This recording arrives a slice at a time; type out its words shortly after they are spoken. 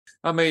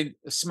I mean,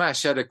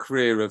 Smash had a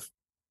career of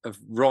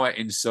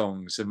writing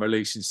songs and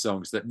releasing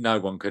songs that no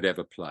one could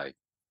ever play.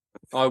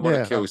 I want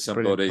to kill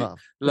somebody.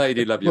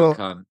 Lady, love your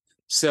cunt.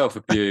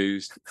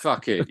 Self-abused.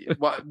 Fuck it.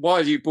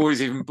 Why do you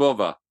boys even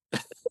bother?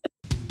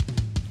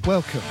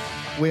 Welcome.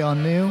 We are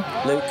Neil,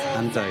 Luke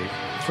and Dave.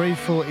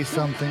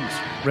 340-somethings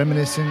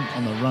reminiscing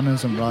on the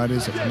runners and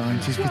riders of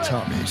 90s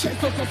guitar music.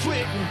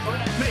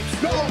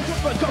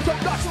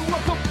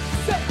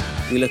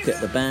 We look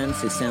at the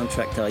bands who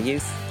soundtracked our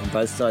youth on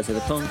both sides of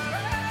the pond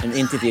and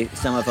interview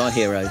some of our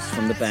heroes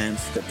from the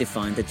bands that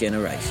defined a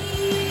generation.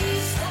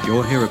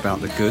 You'll hear about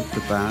the good,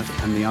 the bad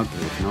and the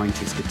ugly of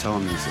 90s guitar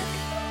music.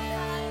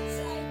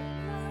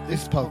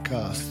 This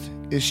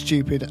podcast is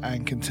stupid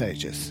and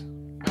contagious.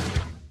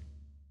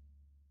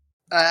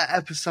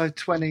 Episode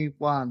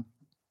 21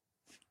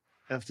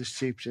 of the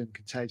Stupid and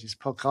Contagious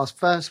podcast.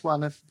 First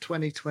one of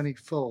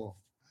 2024.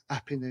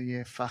 Happy New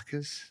Year,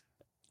 fuckers.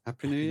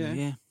 Happy New Year.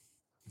 Yeah.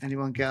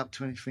 Anyone get up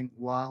to anything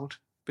wild?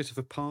 Bit of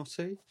a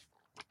party.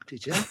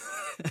 Did you?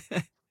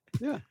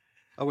 Yeah,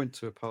 I went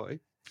to a party.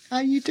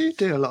 You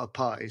do a lot of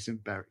parties in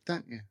Berwick,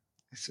 don't you?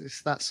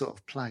 It's that sort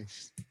of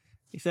place.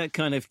 Is that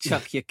kind of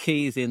chuck your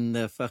keys in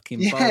the fucking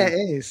bowl Yeah, it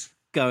is.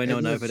 going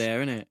on over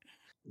there, isn't it?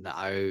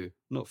 No,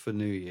 not for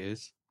New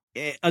Year's.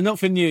 Yeah, not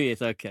for New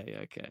Year's.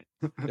 Okay.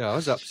 Yeah, I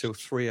was up till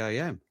 3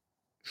 a.m.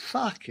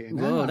 Fucking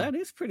Whoa, hell. that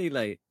is pretty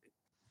late.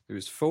 It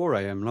was 4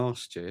 a.m.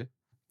 last year.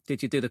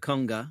 Did you do the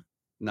conga?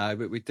 No,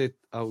 but we did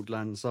Old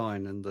Lang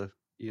Syne and the,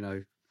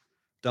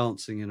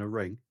 dancing in a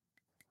ring.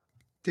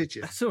 Did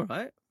you? That's all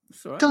right.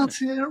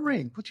 Dancing in a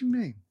ring? What do you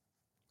mean?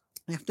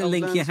 You have to Old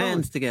link Lang your Syne.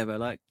 hands together,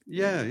 like.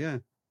 Yeah.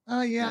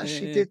 Oh, you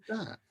actually did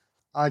that.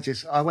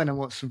 I went and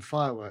watched some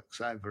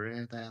fireworks over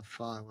here. They have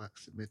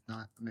fireworks at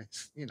midnight, and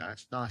it's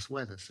nice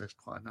weather, so it's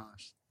quite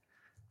nice.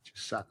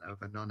 Just sat there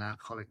with a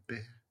non-alcoholic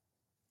beer.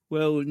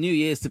 Well, New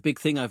Year's the big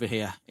thing over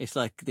here. It's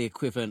like the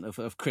equivalent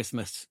of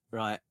Christmas,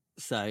 right?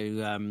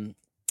 So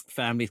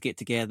families get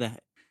together.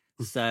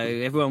 So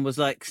everyone was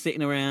like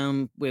sitting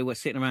around. We were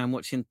sitting around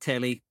watching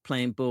telly,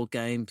 playing board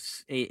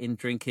games, eating,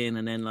 drinking,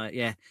 and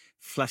then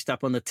flashed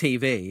up on the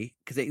TV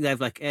because they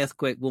have like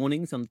earthquake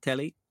warnings on the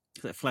telly.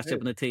 So it flashed up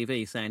on the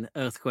TV saying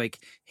earthquake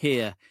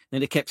here.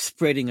 Then it kept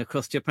spreading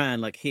across Japan,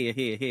 like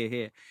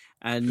here,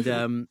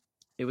 and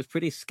it was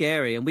pretty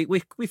scary. And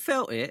we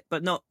felt it,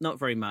 but not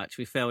very much.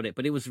 We felt it,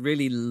 but it was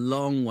really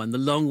long one. The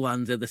long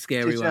ones are the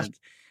scary ones.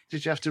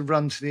 Did you have to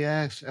run to the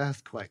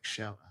earthquake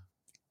shelter?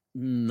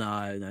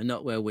 No,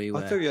 not where we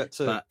were. I thought you had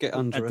to get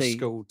under a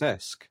school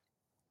desk.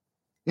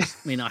 I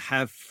mean, I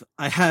have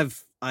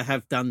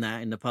done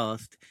that in the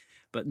past,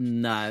 but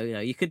no,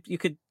 you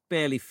could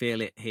barely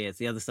feel it here. It's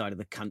the other side of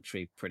the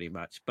country, pretty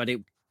much. But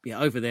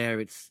over there,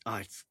 it's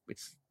a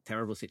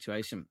terrible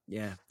situation.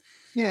 Yeah.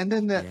 Yeah, and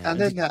then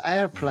the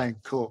airplane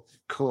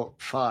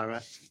caught fire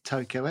at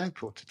Tokyo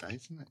Airport today,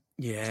 isn't it?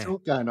 Yeah, it's all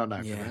going on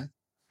over there.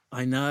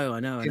 I know.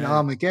 In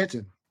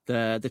Armageddon.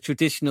 The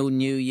traditional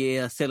New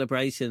Year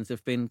celebrations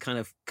have been kind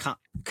of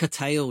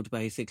curtailed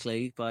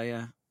basically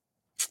by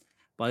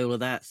all of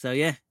that. So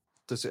yeah.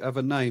 Does it have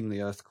a name,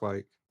 the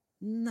earthquake?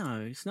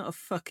 No, it's not a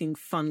fucking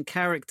fun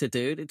character,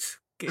 dude. It's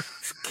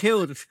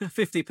killed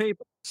 50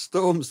 people.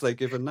 Storms they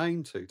give a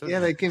name to, don't they? Yeah,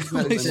 they give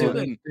no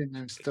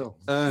storm.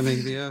 Ernie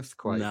the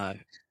earthquake.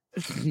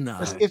 No.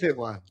 Let's give it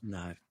one.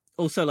 No.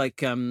 Also,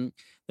 there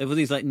were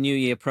these New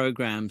Year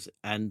programs,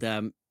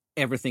 and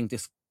everything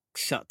just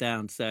shut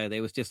down. So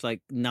there was just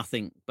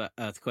nothing but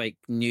earthquake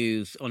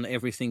news on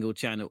every single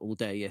channel all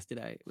day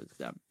yesterday. It was,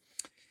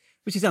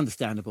 which is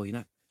understandable,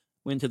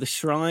 Went to the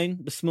shrine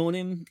this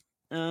morning.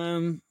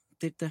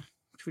 Did the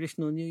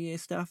traditional New Year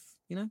stuff,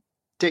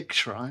 Dick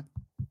Shrine.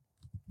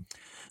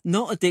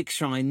 Not a dick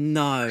shrine,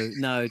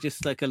 no,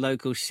 just like a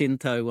local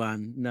Shinto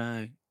one.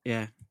 No,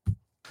 yeah.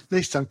 At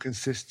least I'm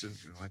consistent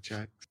with my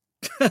jokes.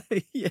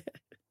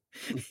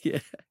 Yeah.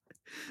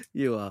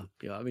 You are.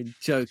 I mean,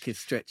 joke is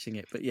stretching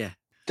it, but yeah.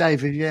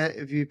 David,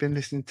 have you been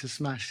listening to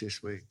Smash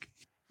this week?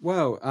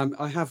 Well,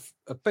 I have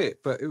a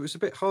bit, but it was a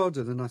bit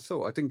harder than I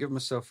thought. I didn't give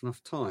myself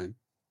enough time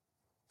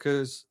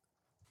because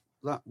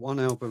that one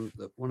album,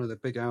 one of the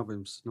big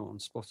albums, is not on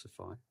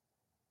Spotify.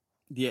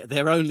 Yeah,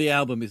 their only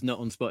album is not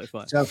on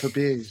Spotify.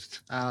 Self-abused.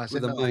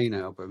 With the main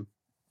album.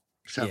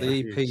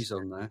 The EP's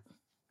on there.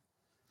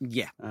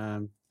 Yeah.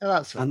 And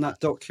that's that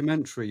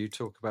documentary you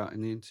talk about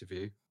in the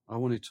interview, I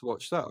wanted to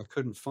watch that. I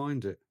couldn't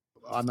find it.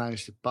 I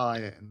managed to buy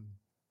it and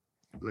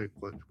Luke,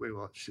 we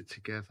watched it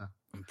together.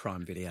 On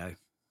Prime Video.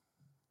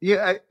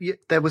 Yeah,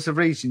 there was a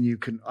reason you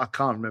couldn't. I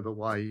can't remember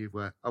why you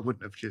were. I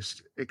wouldn't have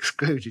just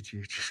excluded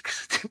you just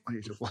because I didn't want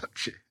you to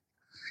watch it.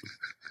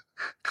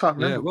 Can't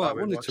remember. Yeah, well, I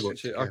we wanted to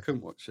watch it. together. I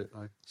couldn't watch it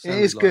though. It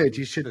is good.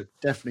 You should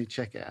definitely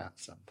check it out at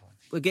some point.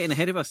 We're getting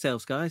ahead of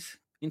ourselves, guys.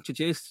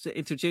 Introduce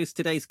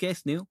today's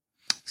guest, Neil.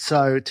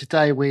 So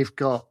today we've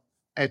got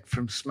Ed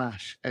from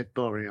Smash, Ed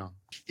Bory on.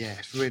 Yeah,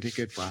 it's a really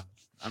good one.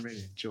 I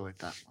really enjoyed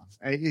that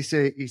one.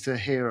 He's a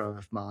hero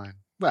of mine.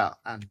 Well,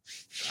 and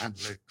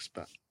Luke's,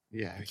 but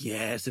yeah.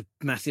 Yeah, it's a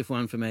massive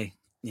one for me.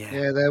 Yeah.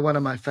 Yeah, they're one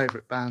of my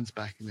favourite bands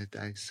back in the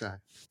day. So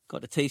got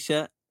the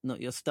T-shirt.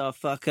 Not Your Star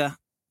Fucker.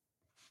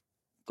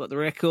 Got the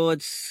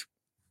records.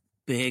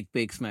 Big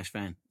Smash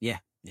fan. Yeah.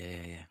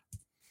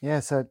 Yeah,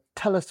 so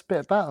tell us a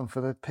bit about them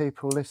for the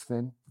people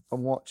listening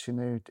and watching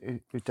who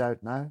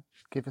don't know.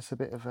 Give us a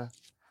bit of a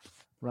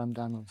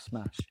rundown on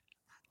Smash.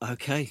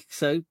 Okay,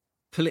 so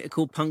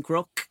political punk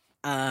rock,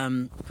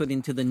 put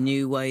into the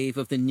new wave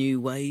of the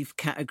new wave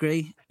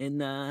category in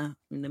the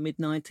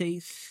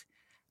mid-90s.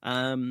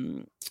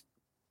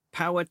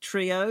 Power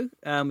trio.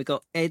 We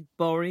got Ed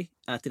Borry,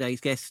 today's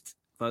guest,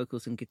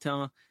 vocals and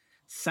guitar.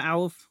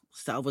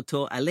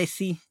 Salvatore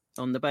Alessi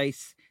on the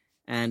bass,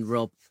 and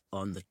Rob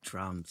on the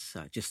drums.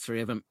 So just three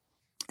of them.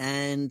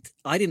 And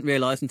I didn't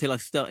realise until I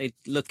started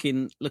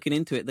looking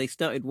into it, they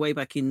started way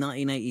back in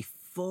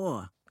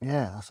 1984.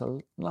 Yeah, that's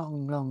a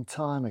long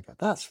time ago.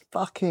 That's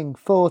fucking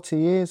 40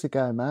 years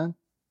ago, man.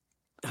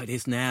 Oh, it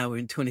is now. We're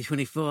in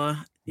 2024.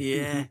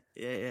 Yeah.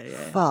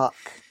 Fuck.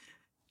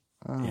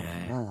 Oh,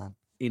 yeah. Man.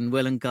 In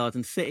Welland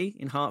Garden City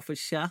in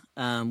Hertfordshire,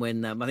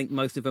 when I think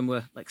most of them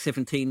were like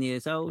 17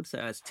 years old, so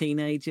as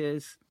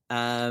teenagers.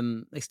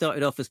 They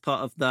started off as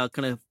part of the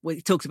kind of, well,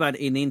 he talks about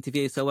it in the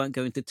interview, so I won't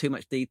go into too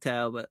much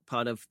detail, but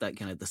part of that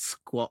kind of the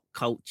squat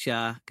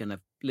culture, kind of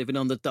living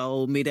on the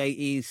dole,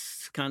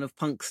 mid-80s kind of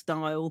punk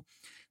style.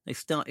 They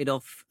started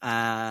off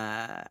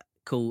being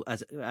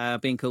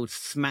called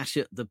Smash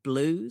at the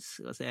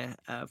Blues, was their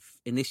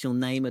initial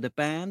name of the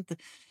band,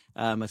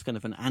 as kind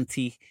of an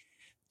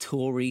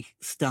anti-Tory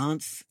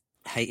stance.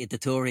 Hated the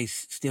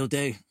Tories, still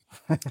do.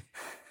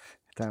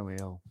 Don't we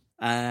all?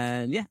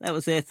 And yeah, that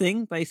was their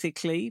thing,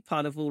 basically,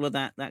 part of all of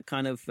that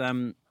kind of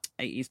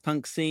 80s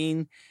punk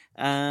scene.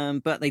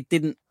 But they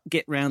didn't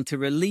get round to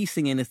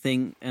releasing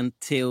anything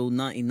until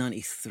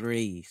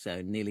 1993,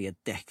 so nearly a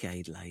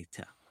decade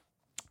later.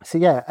 So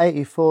yeah,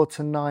 84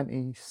 to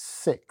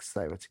 96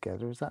 they were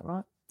together, is that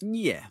right?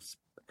 Yes.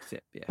 Yeah.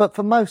 But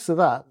for most of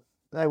that,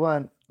 they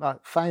weren't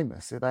like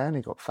famous. They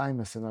only got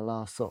famous in the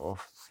last sort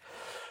of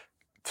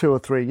 2 or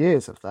 3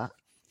 years of that.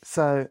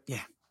 So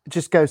yeah. It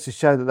just goes to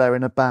show that they're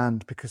in a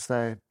band because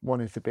they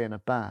wanted to be in a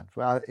band.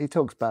 Well, he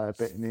talks about it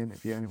a bit in the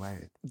interview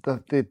anyway.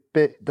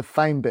 The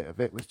fame bit of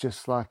it was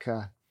just like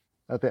a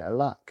bit of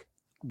luck.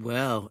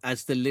 Well,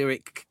 as the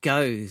lyric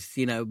goes,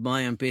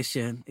 my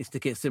ambition is to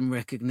get some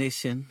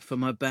recognition for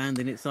my band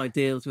and its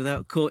ideals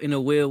without caught in a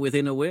wheel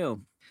within a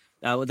wheel.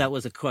 That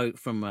was a quote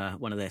from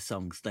one of their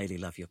songs, Daily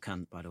Love Your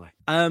Cunt, by the way.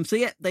 So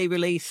yeah, they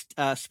released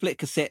a split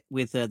cassette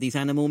with These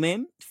Animal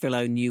Men,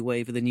 fellow new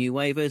wave of the New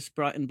Wavers,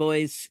 Brighton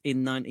Boys,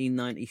 in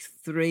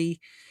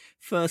 1993.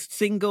 First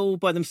single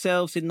by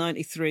themselves in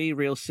 93,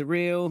 Real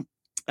Surreal.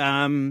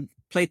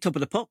 Played Top of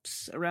the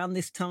Pops around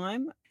this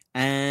time.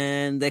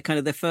 And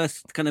their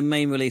first kind of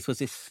main release was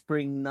this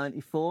spring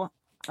 94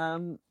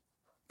 kind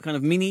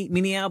of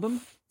mini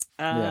album.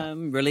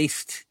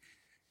 Released,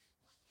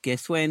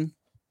 guess when?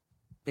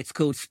 It's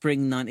called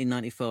Spring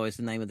 1994 is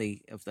the name of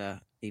the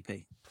EP.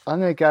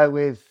 I'm going to go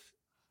with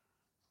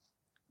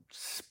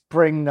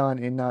Spring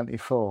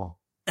 1994.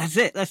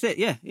 That's it.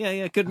 Yeah.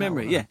 Good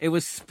memory. Yeah, it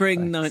was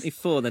Spring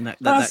 94.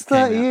 That's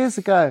 30 years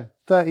ago.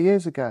 30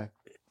 years ago.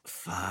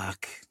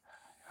 Fuck.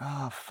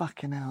 Oh,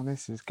 fucking hell.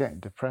 This is getting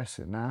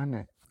depressing now, isn't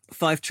it?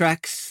 5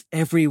 tracks,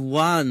 every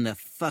one a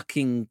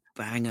fucking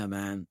banger,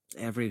 man.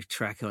 Every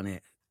track on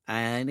it.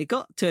 And it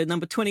got to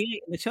number 28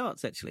 in the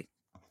charts, actually,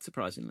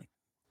 surprisingly.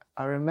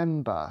 I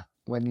remember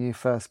when you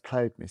first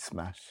played me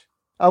Smash.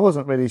 I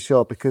wasn't really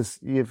sure because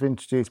you've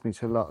introduced me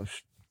to a lot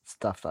of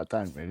stuff that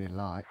I don't really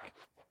like.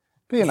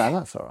 But,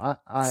 that's all right.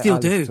 I still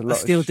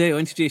do. I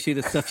introduce you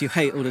to stuff you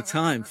hate all the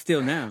time,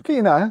 still now.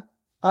 But,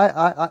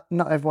 I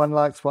not everyone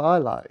likes what I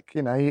like.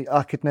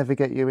 I could never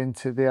get you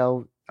into the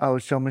old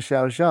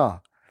Jean-Michel Jarre.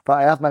 But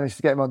I have managed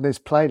to get him on this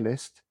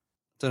playlist.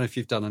 Don't know if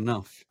you've done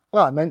enough.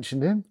 Well, I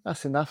mentioned him.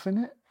 That's enough,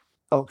 isn't it?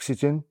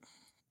 Oxygen.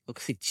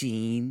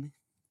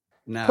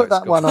 Now put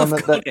that one on.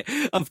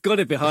 I've got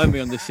it behind me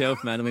on the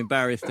shelf, man. I'm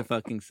embarrassed to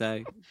fucking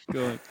say.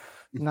 Go on.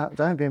 No,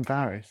 don't be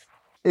embarrassed.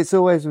 It's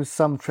always with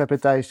some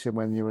trepidation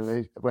when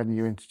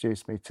you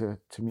introduce me to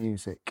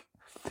music.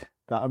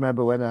 That I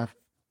remember when I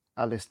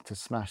listened to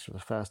Smash for the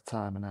first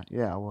time, and I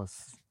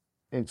was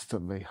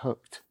instantly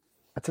hooked.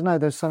 I don't know.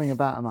 There's something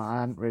about them I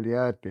hadn't really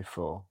heard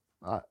before.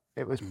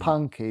 It was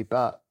punky,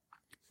 but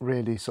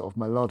really sort of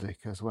melodic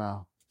as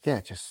well.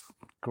 Yeah, just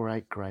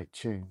great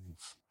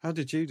tunes. How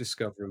did you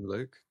discover them,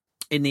 Luke?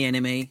 In The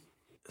Enemy.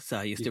 So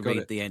I used to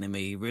read The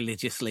Enemy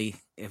religiously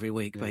every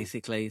week,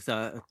 basically. So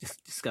I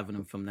just discovered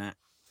them from that.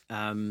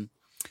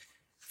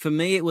 For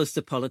me, it was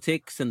the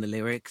politics and the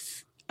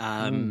lyrics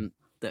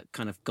that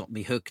kind of got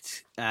me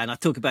hooked. And I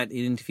talk about in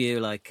the interview,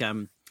 like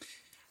in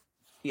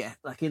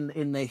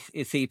the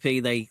EP,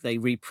 they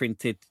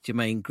reprinted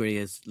Jermaine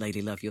Greer's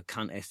 "Lady Love Your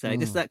Cunt" essay.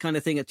 Just that kind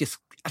of thing. Just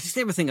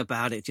everything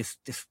about it. Just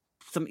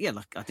some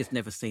I just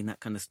never seen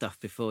that kind of stuff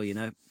before.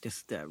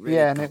 Just really.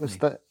 Yeah, and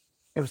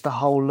it was the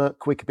whole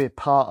look. We could be a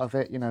part of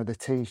it. The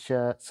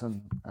T-shirts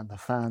and the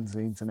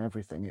fanzines and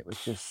everything. It was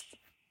just,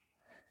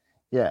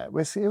 it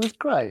was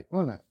great,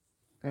 wasn't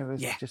it? It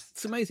was just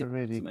it's amazing. A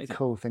really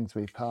cool thing to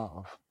be part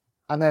of.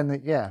 And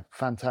then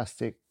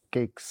fantastic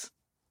gigs.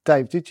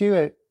 Dave, did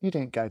you You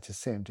didn't go to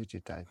see him, did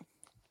you, Dave?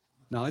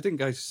 No, I didn't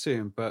go to see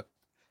him, but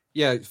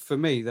yeah, for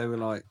me, they were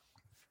like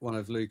one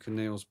of Luke and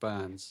Neil's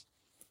bands.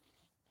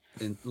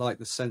 In like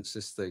the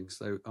Census things,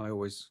 so I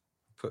always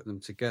put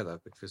them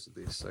together because of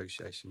the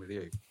association with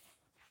you.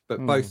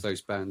 But both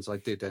those bands I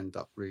did end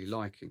up really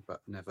liking,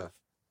 but never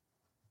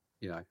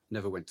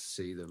went to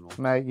see them.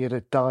 Mate, you'd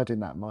have died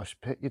in that mosh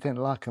pit. You didn't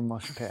like a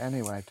mosh pit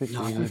anyway, did you?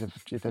 No.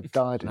 You'd have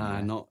died in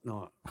there. Not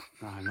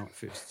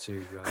if it was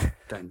too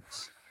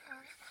dense.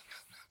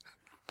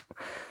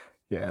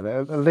 Yeah,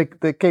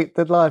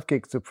 the live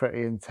gigs are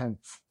pretty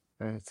intense.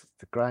 It's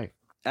great.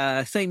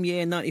 Same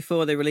year,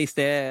 94, they released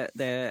their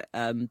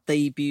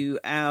debut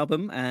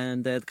album,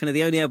 and kind of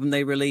the only album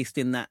they released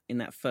in that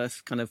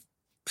first kind of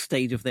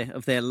stage of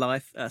their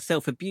life.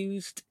 Self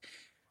Abused,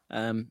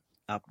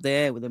 up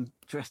there with them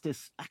dressed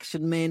as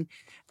action men.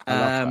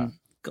 I love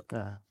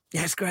that.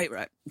 Yeah, it's great,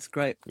 right? It's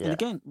great. Yeah. And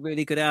again,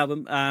 really good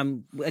album.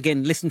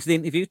 Again, listen to the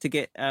interview to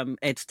get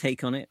Ed's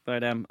take on it,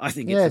 but I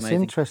think it's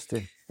amazing. It's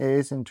interesting. It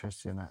is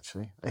interesting,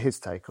 actually. His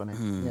take on it.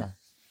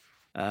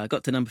 Yeah.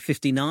 Got to number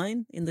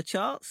 59 in the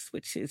charts,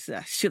 which is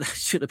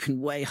should have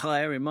been way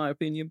higher in my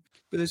opinion.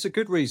 But there's a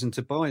good reason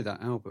to buy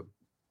that album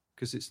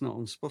because it's not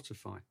on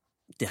Spotify.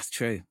 That's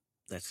true.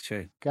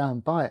 Go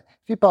and buy it.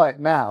 If you buy it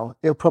now,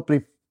 he'll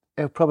probably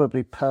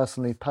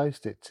personally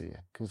post it to you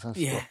because that's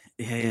what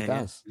he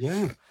does.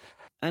 Yeah.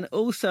 And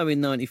also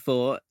in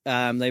 94,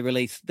 they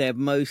released their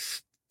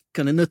most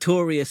kind of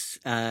notorious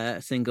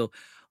single,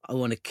 "I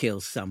Want to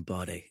Kill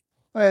Somebody."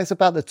 Well, it's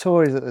about the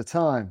Tories at the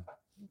time,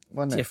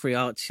 wasn't it? Jeffrey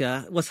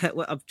Archer.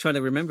 I'm trying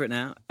to remember it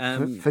now.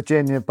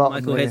 Virginia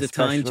Bottomley, Michael Heseltine,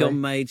 especially. John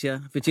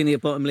Major, Virginia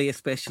Bottomley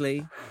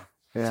especially.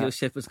 Yeah. Jill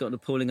Shepherd's got an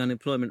appalling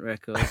unemployment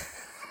record.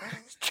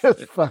 It's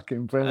just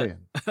fucking brilliant.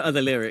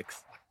 Other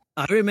lyrics.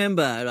 I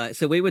remember,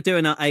 so we were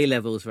doing our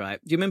A-levels,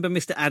 right? Do you remember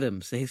Mr.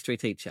 Adams, the history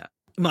teacher?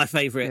 My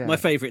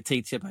favourite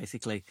teacher,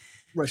 basically.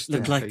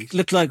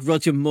 Looked like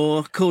Roger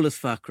Moore, cool as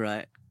fuck,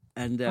 right?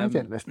 And I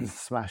didn't listen to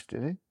Smash,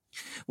 did he?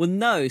 Well,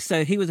 no.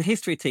 So he was a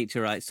history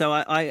teacher, right? So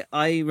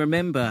I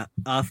remember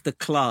after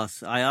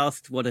class, I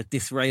asked what a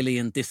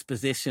Disraelian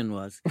disposition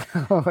was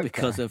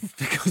because of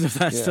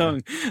that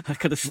song. I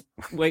kind of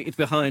waited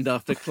behind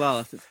after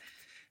class.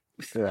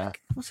 Yeah.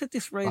 What's a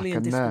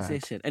Disraelian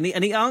disposition? And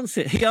he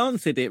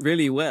answered it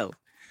really well.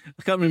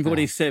 I can't remember what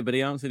he said, but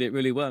he answered it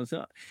really well.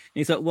 So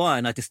he's like, "Why?"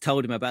 And I just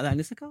told him about that, and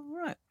he's like, "Oh,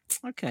 right,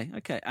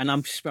 okay." And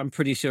I'm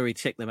pretty sure he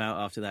checked them out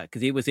after that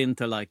because he was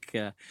into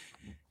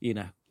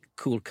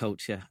cool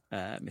culture.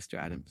 Mr.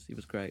 Adams, he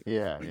was great.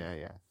 Yeah.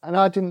 And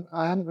I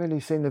hadn't really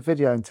seen the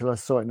video until I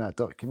saw it in that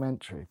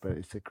documentary, but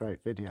it's a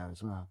great video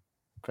as well.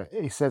 But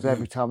he says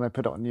every time they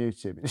put it on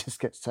YouTube, it just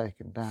gets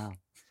taken down.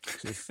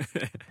 It's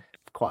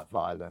quite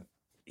violent.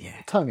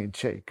 Yeah, tongue in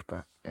cheek,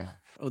 but yeah.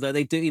 Although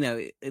they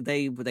do,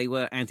 they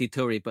were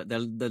anti-Tory, but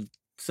the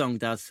song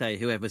does say,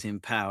 "Whoever's in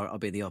power, I'll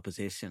be the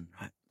opposition."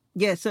 Right?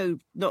 Yeah. So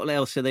not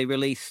else. So they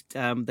released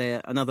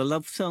their Another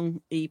Love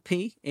Song EP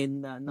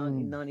in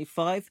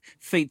 1995,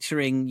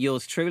 featuring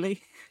yours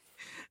truly.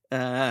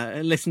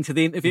 Listen to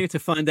the interview to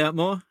find out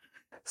more.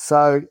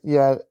 So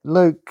yeah,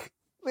 Luke.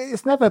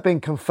 It's never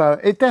been confirmed.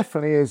 It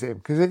definitely is him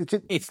because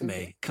it's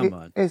me. Come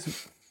on.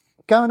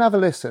 Go and have a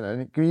listen,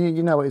 and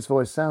you know what his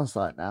voice sounds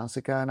like now.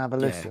 So go and have a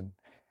listen.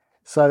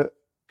 So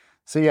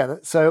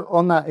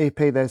on that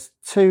EP, there's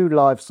 2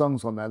 live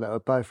songs on there that were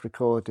both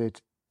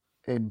recorded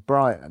in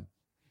Brighton.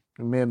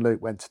 And me and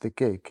Luke went to the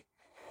gig.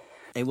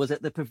 It was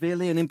at the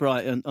Pavilion in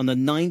Brighton on the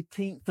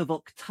 19th of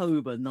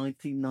October,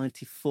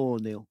 1994,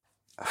 Neil.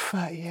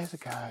 30 years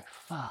ago.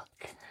 Fuck.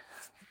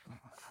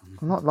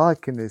 I'm not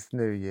liking this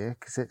new year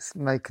because it's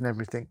making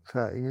everything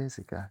 30 years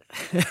ago.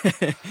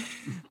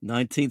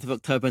 19th of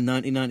October,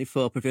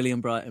 1994, Pavilion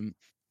Brighton.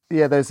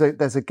 Yeah, there's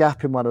a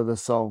gap in one of the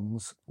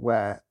songs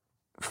where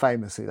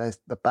famously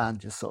the band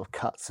just sort of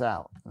cuts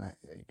out.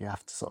 You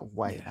have to sort of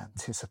wait in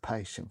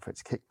anticipation for it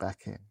to kick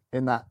back in.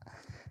 In that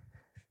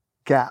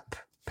gap,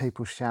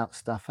 people shout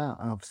stuff out,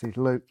 and obviously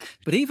Luke.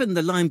 But even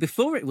the line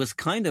before it was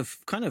kind of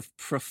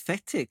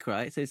prophetic,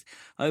 right? It says,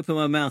 "I open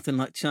my mouth and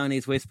like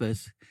Chinese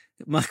whispers,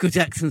 Michael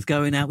Jackson's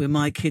going out with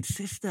my kid's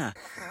sister."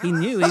 He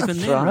knew even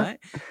then, right?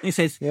 And he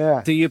says,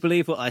 "Do you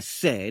believe what I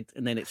said?"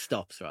 And then it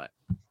stops, right?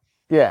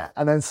 Yeah,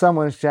 and then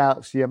someone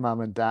shouts, "Your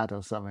mum and dad"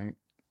 or something.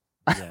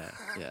 Yeah.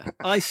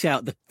 I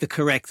shout the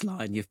correct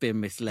line. "You've been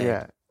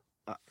misled."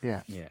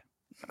 Yeah.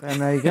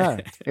 And there you go.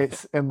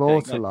 It's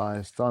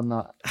immortalised on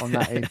that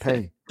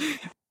EP.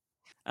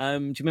 Do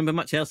you remember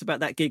much else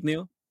about that gig,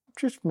 Neil?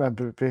 Just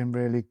remember it being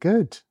really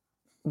good.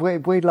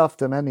 We loved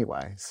them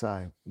anyway.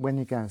 So when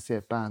you go and see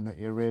a band that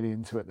you're really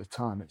into at the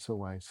time, it's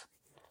always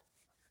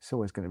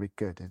going to be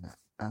good, isn't it?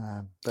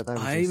 But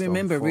I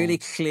remember really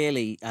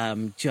clearly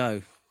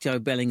Joe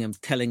Bellingham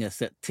telling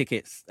us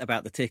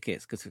about the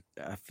tickets because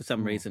for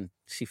some reason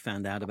she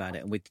found out about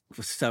it, and we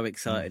were so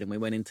excited, and we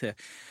went into,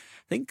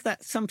 I think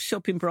that's some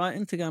shop in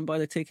Brighton to go and buy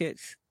the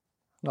tickets.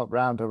 Not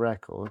Rounder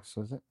Records,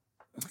 was it?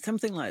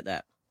 Something like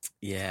that.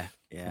 Yeah.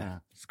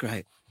 It's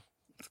great.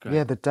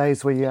 Yeah, the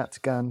days where you had to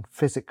go and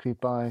physically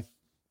buy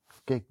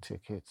gig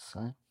tickets.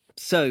 So.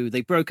 So they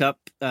broke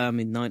up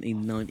in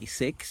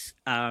 1996.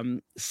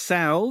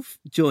 Salve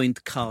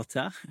joined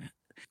Carter.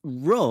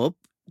 Rob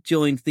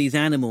joined These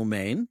Animal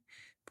Men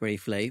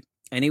briefly.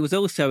 And he was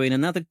also in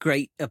another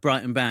great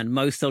Brighton band,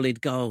 Mo Solid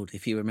Gold,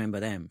 if you remember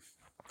them.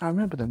 I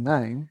remember the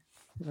name.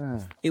 Yeah.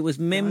 It was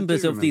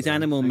members of These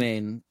Animal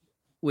Men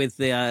with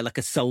the like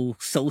a soul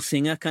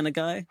singer kind of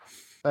guy.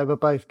 They were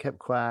both kept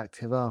quite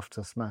active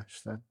after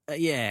Smash then.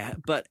 Yeah,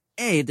 but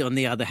Ed, on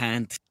the other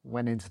hand,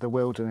 went into the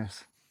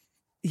wilderness.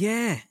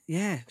 Yeah,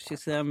 which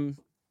is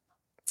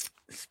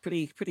it's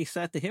pretty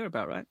sad to hear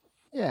about, right?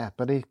 Yeah,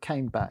 but he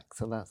came back,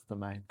 so that's the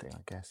main thing, I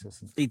guess,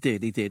 isn't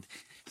it? He did.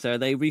 So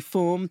they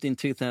reformed in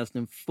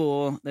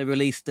 2004. They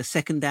released the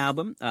second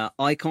album,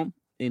 Icon,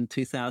 in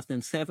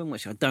 2007,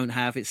 which I don't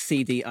have. It's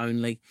CD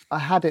only. I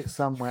had it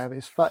somewhere.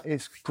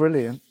 It's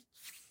brilliant,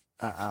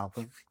 that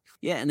album.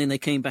 Yeah, and then they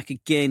came back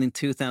again in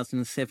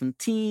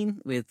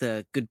 2017 with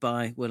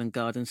Goodbye, Welland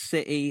Garden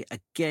City.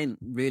 Again,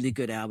 really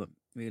good album.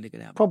 Really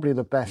good album. Probably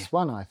the best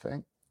one, I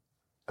think.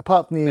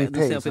 Apart from the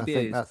EPs, I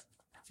think that's...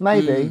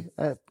 Maybe,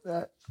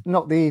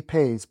 not the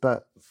EPs,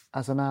 but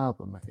as an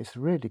album, it's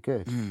really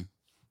good.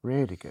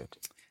 Really good.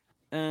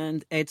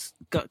 And Ed's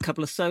got a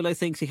couple of solo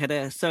things. He had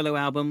a solo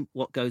album,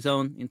 What Goes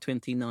On, in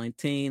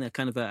 2019, a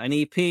kind of an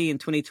EP in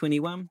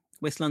 2021,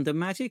 West London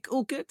Magic.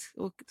 All good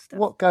stuff.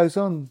 What Goes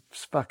On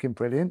is fucking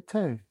brilliant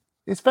too.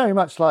 It's very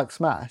much like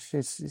Smash.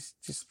 It's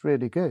just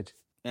really good.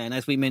 And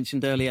as we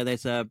mentioned earlier,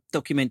 there's a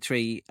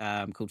documentary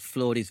called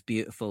Flawed is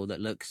Beautiful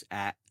that looks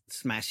at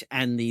Smash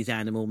and These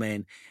Animal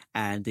Men,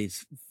 and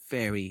is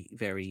very,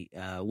 very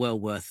well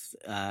worth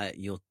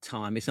your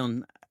time. It's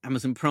on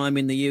Amazon Prime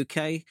in the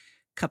UK.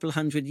 Couple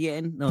of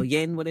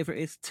yen, whatever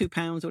it is,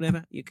 £2 or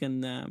whatever. You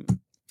can.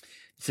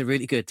 It's a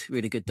really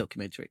good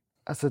documentary.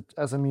 As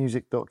a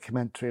music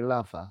documentary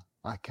lover,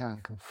 I can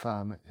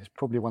confirm it's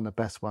probably one of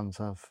the best ones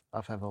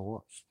I've ever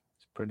watched.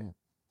 It's brilliant.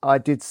 I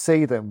did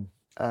see them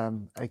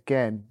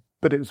again,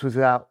 but it was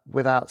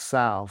without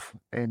Salve.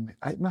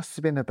 It must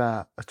have been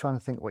about. I'm trying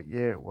to think what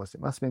year it was.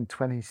 It must have been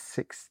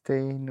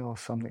 2016 or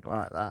something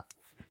like that.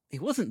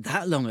 It wasn't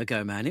that long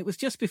ago, man. It was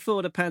just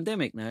before the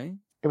pandemic. No,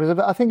 it was.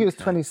 I think it was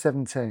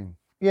 2017.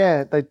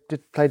 Yeah, they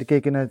played a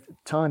gig in a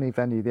tiny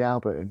venue, the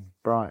Albert in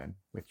Brighton,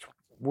 which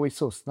we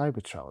saw Snow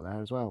Patrol there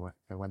as well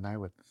when they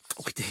were.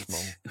 We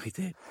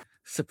did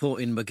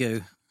supporting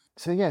Magoo.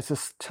 So yeah,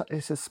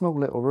 it's a small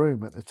little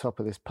room at the top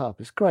of this pub.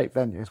 It's a great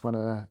venue. It's one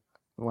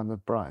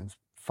of Brighton's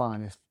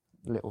finest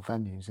little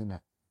venues, isn't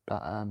it?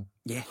 But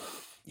yeah.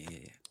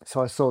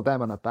 So I saw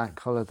them on a bank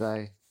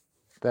holiday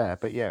there,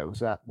 but yeah, it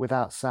was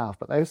without Salve,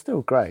 but they were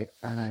still great,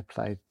 and they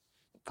played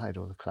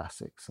all the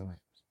classics, and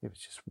it was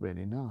just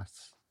really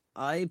nice.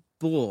 I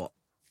bought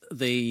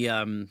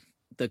the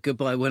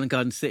Goodbye Welland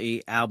Garden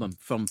City album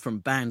from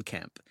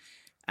Bandcamp,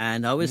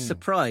 and I was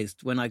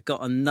surprised when I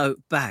got a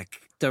note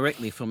back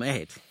directly from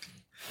Ed.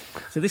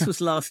 So this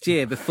was last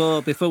year,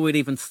 before we'd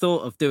even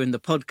thought of doing the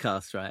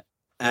podcast, right?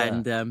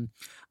 And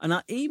and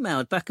I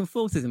emailed back and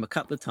forth with him a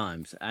couple of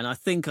times, and I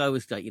think I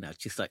was like,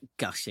 just like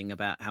gushing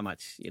about how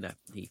much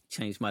he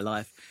changed my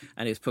life,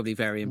 and it was probably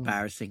very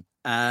embarrassing.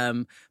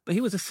 But he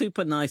was a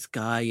super nice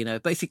guy,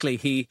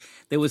 Basically,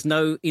 there was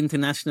no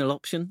international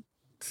option,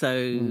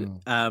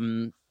 so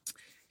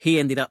he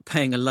ended up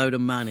paying a load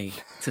of money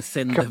to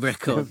send the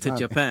record to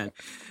Japan.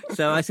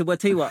 So I said, well,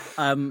 tell you what,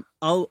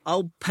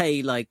 I'll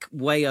pay like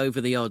way over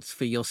the odds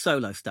for your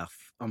solo stuff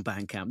on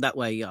Bandcamp. That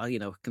way, and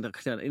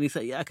he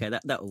said, yeah, okay,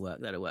 that'll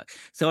work.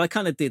 So I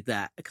kind of did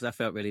that because I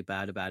felt really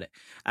bad about it.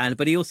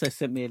 But he also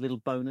sent me a little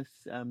bonus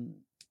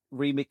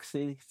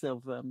remixes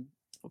of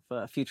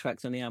a few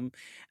tracks on the album.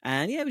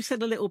 And yeah, we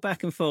said a little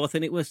back and forth,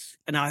 and I was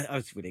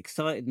really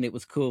excited, and it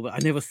was cool, but I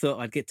never thought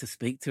I'd get to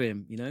speak to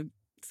him,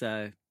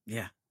 So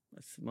yeah,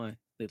 that's my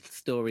little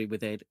story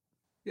with Ed.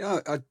 Yeah,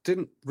 I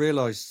didn't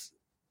realise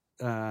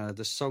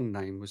the song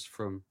name was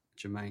from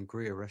Germaine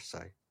Greer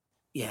essay.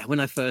 Yeah, when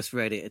I first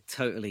read it, it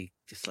totally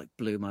just like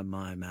blew my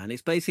mind, man.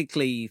 It's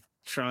basically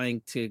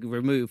trying to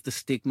remove the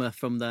stigma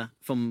from the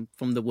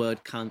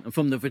word cunt and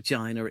from the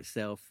vagina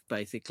itself,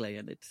 basically,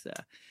 and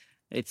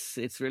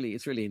it's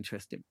really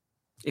interesting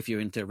if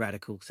you're into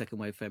radical second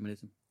wave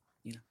feminism.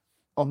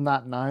 On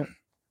that note,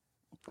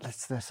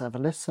 let's have a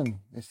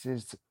listen. This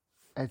is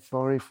Ed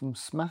Vorey from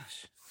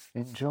Smash.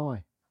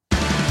 Enjoy.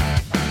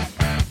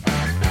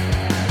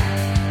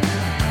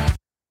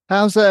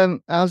 How's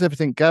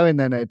everything going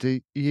then, Ed? Are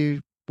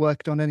you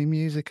working on any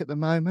music at the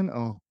moment,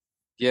 or?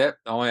 Yeah,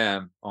 I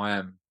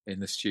am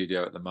in the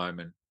studio at the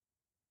moment.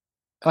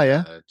 Oh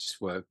yeah, just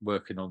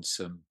working on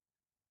some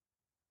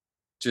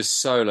just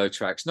solo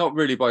tracks. Not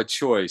really by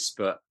choice,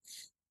 but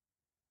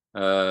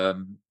I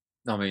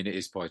mean it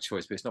is by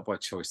choice, but it's not by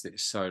choice that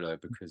it's solo,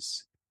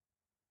 because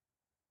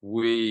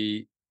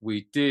we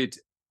did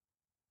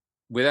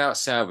without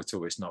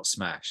Salvatore, it's not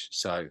Smash.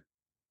 So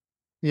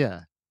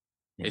yeah.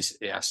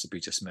 It has to be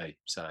just me.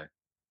 So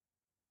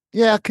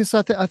yeah, because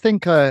I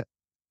think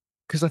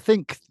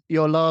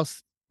your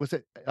last, was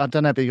it? I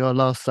don't know, but your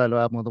last solo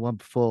album or the one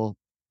before,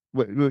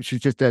 which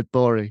was just Ed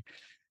Vorey,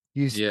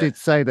 you did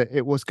say that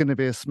it was going to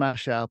be a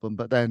Smash album,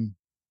 but then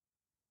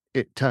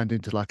it turned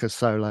into like a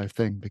solo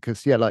thing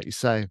because, yeah, like you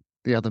say,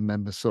 the other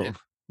members sort of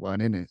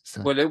weren't in it.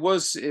 So. Well,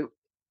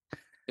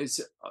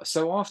 it's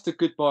so after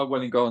Goodbye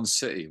Wellingarden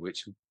City,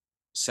 which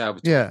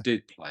Salvatore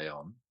did play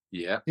on.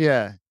 Yeah.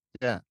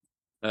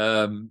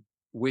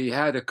 We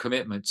had a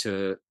commitment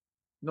to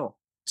not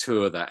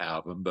tour that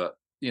album, but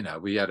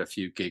we had a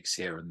few gigs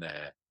here and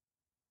there.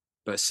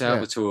 But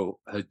Salvatore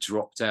had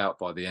dropped out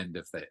by the end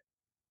of it,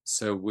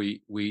 so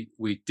we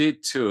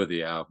did tour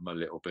the album a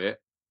little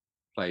bit,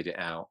 played it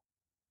out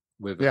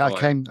with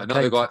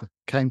another guy.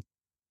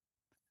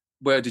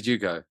 Where did you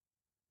go?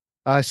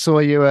 I saw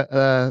you at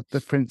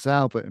the Prince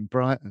Albert in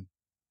Brighton.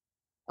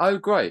 Oh,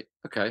 great.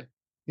 Okay.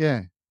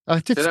 Yeah. I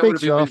did speak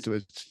to you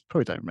afterwards.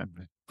 Probably don't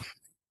remember.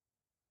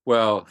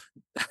 Well,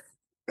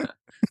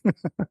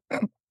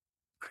 the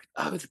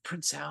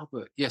Prince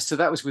Albert. Yeah, so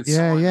that was with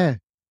Simon.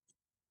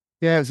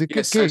 Yeah, it was a good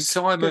gig. So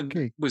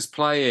Simon was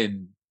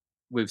playing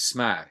with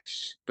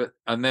Smash,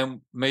 and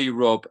then me,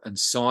 Rob, and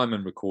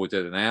Simon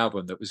recorded an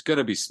album that was going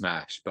to be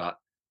Smash, but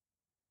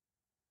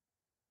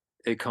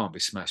it can't be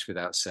Smash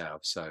without Sal.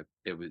 So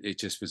it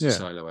just was a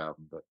solo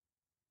album,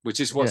 which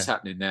is what's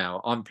happening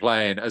now. I'm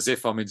playing as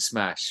if I'm in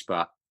Smash,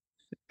 but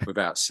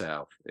without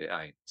Sal, it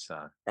ain't.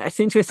 So it's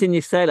interesting you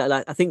say that.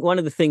 Like, I think one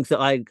of the things that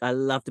I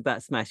loved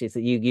about Smash is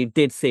that you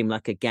did seem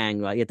like a gang,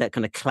 right? You had that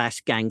kind of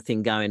Clash gang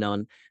thing going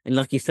on, and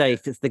like you say,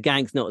 if the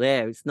gang's not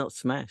there, it's not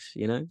Smash,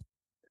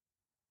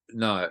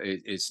 No,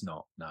 it's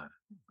not. No.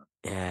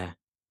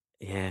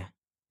 Yeah.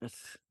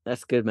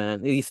 That's good,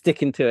 man. You're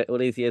sticking to it all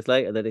these years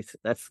later.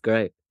 That's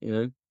great,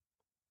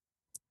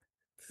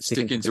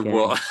 Sticking to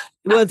what?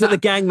 Well, to the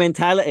gang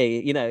mentality.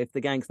 If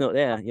the gang's not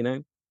there,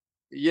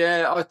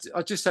 Yeah,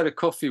 I just had a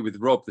coffee with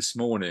Rob this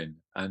morning,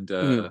 and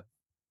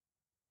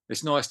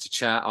it's nice to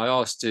chat. I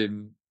asked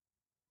him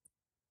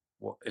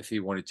if he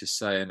wanted to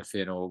say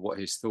anything or what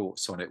his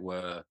thoughts on it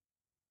were,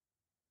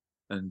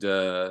 and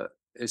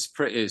it's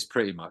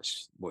pretty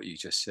much what you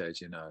just said.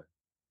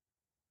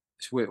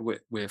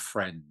 We're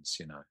friends.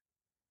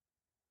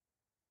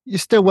 You're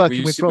still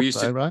working with Rob,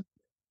 though, right?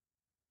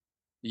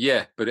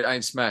 Yeah, but it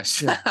ain't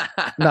Smash. Yeah.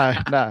 No.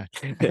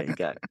 There you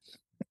go.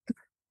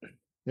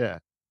 Yeah.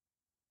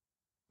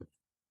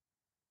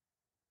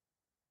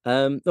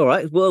 All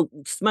right. Well,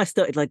 Smash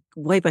started like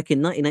way back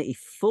in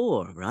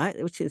 1984, right?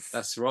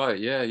 That's right.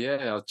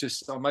 Yeah.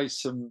 I made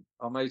some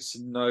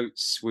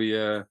notes.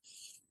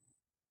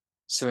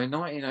 So in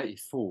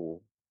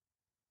 1984,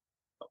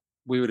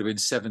 we would have been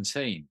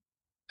 17,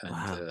 and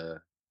wow.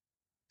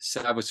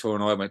 Salvatore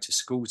and I went to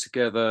school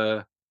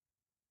together.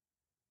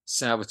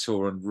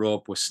 Salvatore and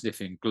Rob were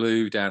sniffing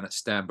glue down at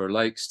Stanborough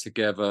Lakes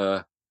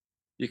together.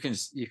 You can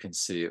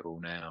see it all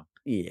now.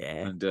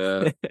 Yeah. And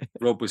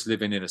Rob was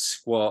living in a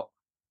squat.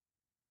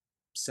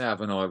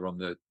 Sav and I were on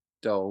the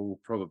dole,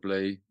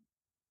 probably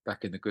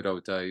back in the good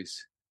old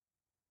days.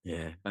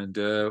 Yeah. And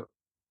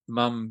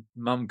Mum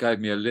gave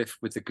me a lift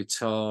with the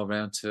guitar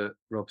around to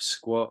Rob's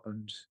squat,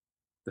 and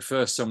the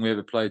first song we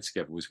ever played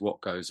together was "What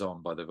Goes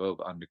On" by the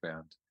Velvet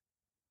Underground.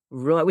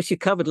 Right, which you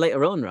covered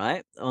later on,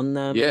 right? On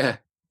Yeah.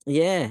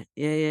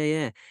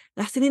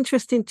 That's an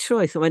interesting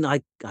choice. I mean,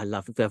 I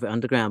love the Velvet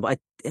Underground, but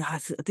I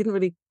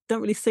don't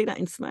really see that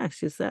in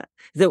Smash. Is that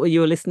what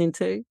you were listening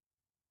to?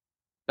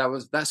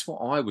 That's what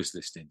I was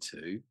listening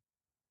to.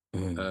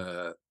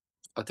 I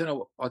don't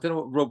know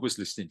what Rob was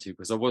listening to,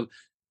 because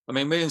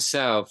me and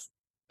Sal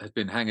had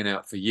been hanging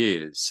out for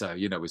years, so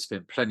we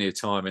spent plenty of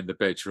time in the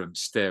bedroom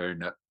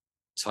staring at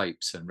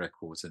tapes and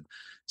records, and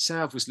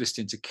Sal was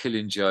listening to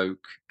Killing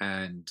Joke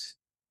and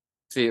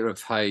Theatre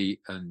of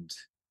Hate and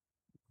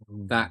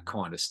that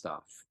kind of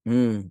stuff.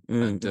 And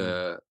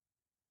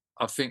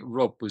I think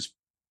Rob was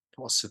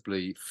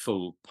possibly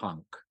full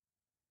punk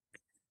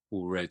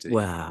already.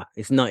 Wow,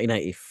 it's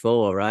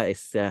 1984, right?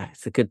 It's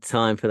a good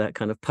time for that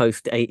kind of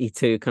post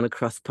 82 kind of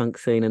crust punk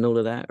scene and all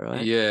of that,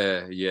 right?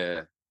 Yeah.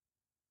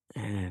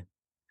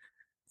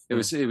 It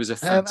was a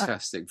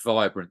fantastic,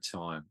 vibrant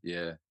time.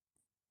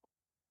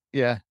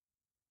 Yeah.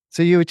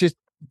 So you were just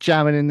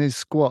jamming in this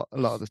squat a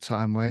lot of the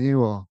time, were you?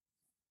 Or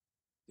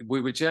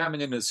we were jamming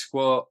in a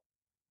squat,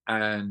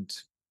 and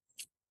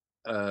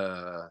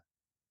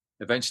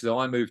eventually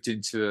I moved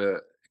into a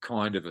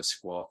kind of a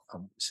squat,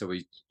 so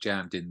we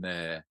jammed in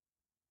there.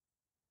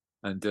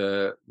 And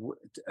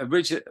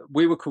originally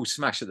we were called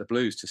Smash at the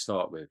Blues to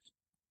start with.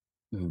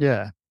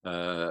 Yeah.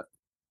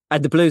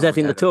 At the Blues, as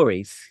in the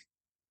Tories.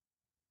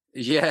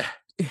 Yeah.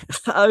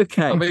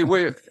 Okay. I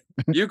mean,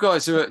 you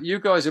guys are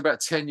about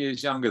 10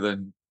 years younger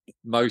than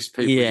most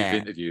people you've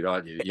interviewed,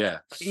 aren't you? Yeah.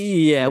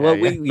 Yeah. Well,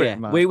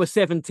 we were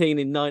 17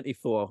 in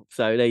 94,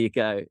 so there you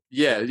go.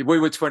 Yeah, we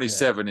were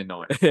 27 in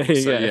 94. So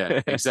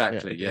yeah,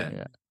 exactly.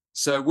 Yeah.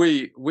 So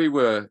we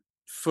were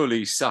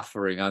fully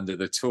suffering under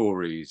the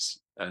Tories,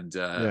 and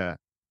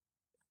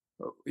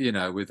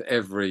with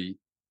every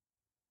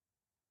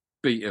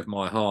beat of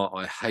my heart,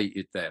 I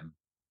hated them,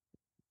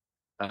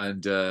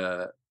 and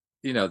the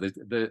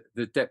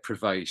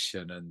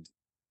deprivation and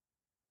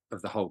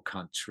of the whole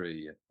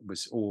country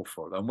was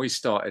awful. And we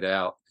started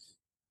out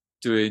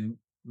doing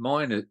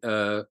minor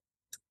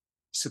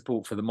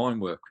support for the mine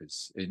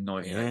workers in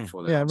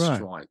 1984. Yeah, right.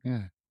 Strike.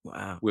 Yeah.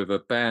 Wow. With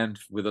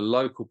a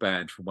local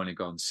band from Welwyn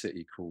Garden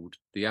City called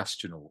the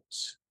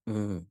Astronauts.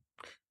 Mm.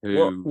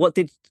 Who? What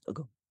did?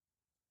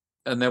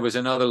 And there was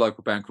another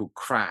local band called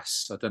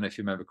Crass. I don't know if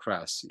you remember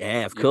Crass.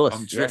 Yeah, of course.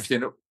 I'm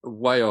drifting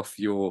way off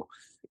your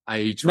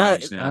age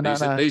range now.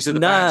 No. These are the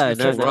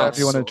bands before us.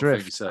 You want to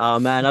drift? So. Oh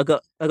man, I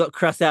got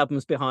Crass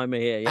albums behind me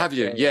here. Yeah, have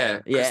you? Yeah,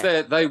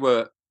 because they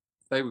were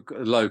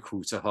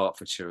local to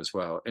Hertfordshire as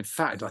well. In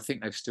fact, I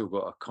think they've still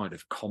got a kind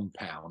of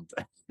compound.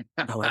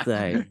 Oh, have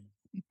they?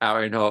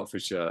 Out in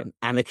Hertfordshire, an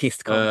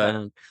anarchist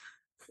compound.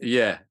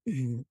 Yeah.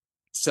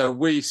 So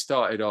we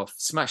started off.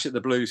 Smash at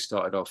the Blues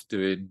started off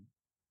doing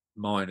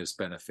miners'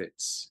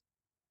 benefits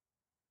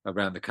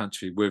around the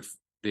country with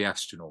the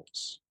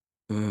Astronauts.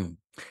 Mm.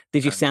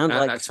 Did you sound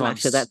like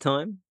Smash at that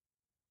time?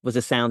 Was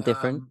the sound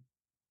different?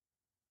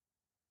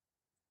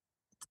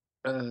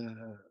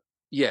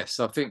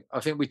 Yes, I think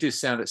we did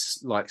sound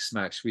like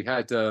Smash. We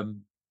had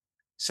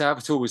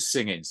Salvatore was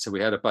singing, so we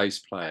had a bass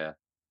player.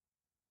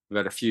 We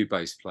had a few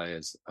bass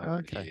players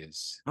over the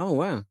years. Oh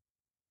wow!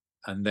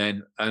 And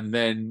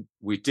then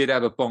we did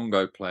have a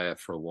bongo player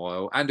for a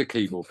while and a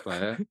keyboard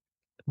player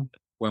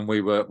when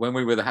we were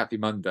the Happy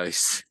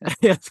Mondays.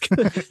 That's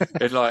good.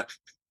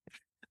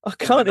 I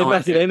can't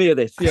imagine any of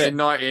this. Yeah. In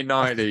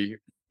 1990,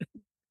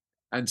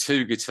 and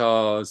 2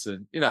 guitars,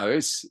 and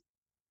it's.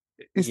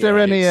 Is there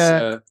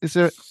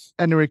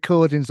any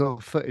recordings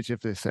or footage of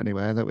this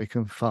anywhere that we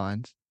can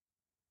find?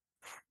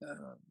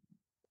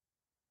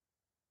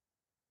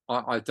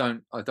 I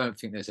don't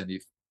think there's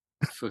any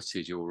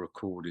footage or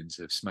recordings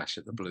of Smash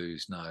at the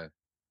Blues. No,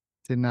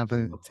 didn't have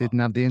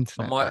the internet.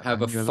 I might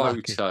have a photo.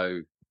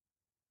 Lucky.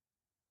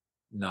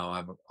 No,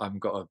 I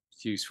haven't got a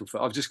useful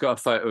photo. I've just got a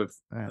photo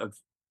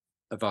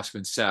of us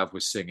when Sav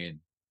was singing.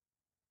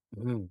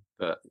 Mm.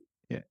 But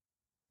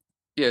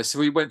yeah. So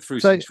we went through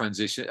some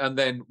transition, and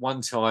then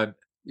one time,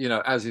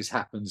 as this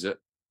happens at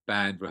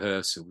band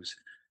rehearsals,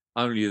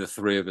 only the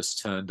 3 of us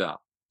turned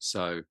up.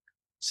 So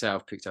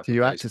Sav picked up. So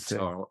you had to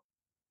sing.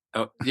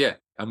 Yeah,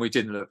 and we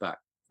didn't look back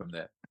from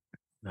there.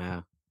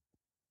 Wow.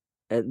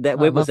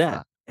 When was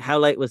that? How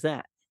late was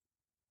that?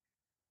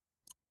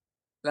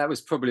 That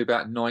was probably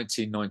about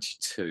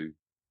 1992.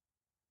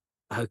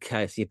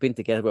 Okay, so you've been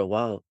together a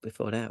while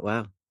before that.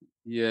 Wow.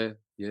 Yeah.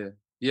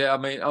 I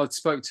mean, I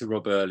spoke to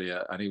Rob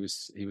earlier, and he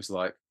was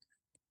like,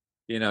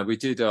 we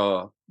did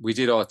our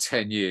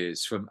 10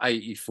 years from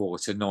 84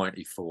 to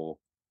 94,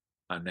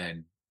 and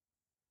then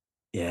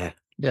yeah,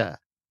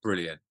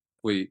 brilliant.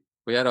 We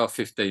had our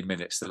 15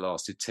 minutes that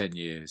lasted 10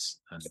 years,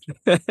 and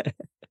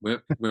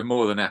we're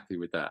more than happy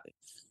with that.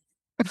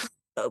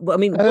 I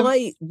mean,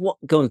 why? What?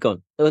 Go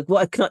on.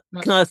 What can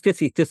I ask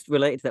Chrissy, just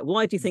related to that?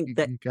 Why do you think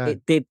that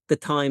the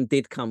time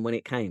did come when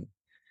it came?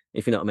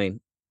 If you know what I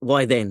mean.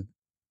 Why then?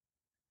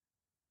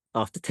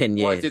 After 10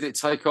 years, why did it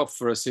take off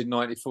for us in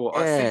 94?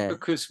 I think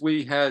because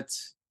we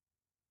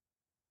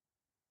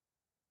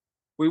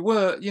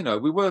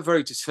were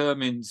very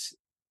determined.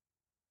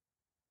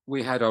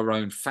 We had our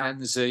own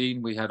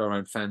fanzine. We had our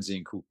own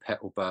fanzine called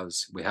Petal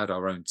Buzz. We had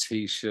our own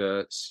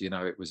T-shirts.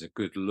 It was a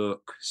good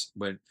look.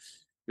 When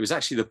it was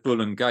actually the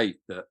Bull and Gate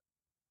that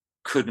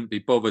couldn't be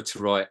bothered to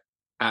write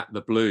at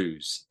the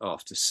Blues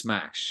after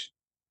Smash.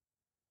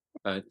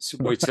 So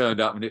we turned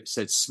up and it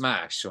said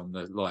Smash on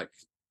the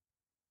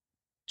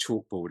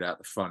chalkboard out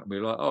the front, and we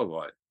were like, "Oh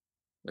right,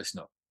 let's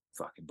not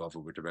fucking bother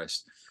with the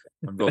rest."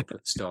 And Rob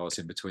put stars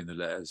in between the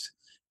letters.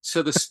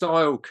 So the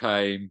style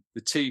came,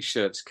 the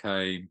T-shirts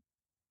came.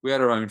 We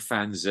had our own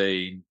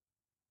fanzine.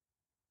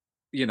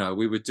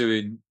 We were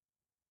doing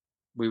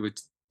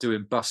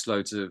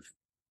busloads of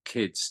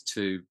kids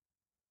to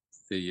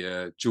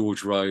the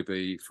George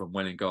Robey from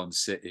Welwyn Garden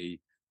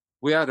City.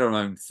 We had our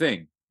own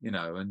thing, and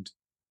I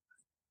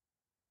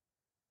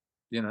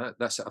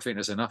think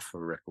that's enough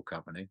for a record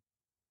company.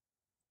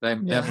 They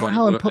haven't got any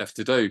work left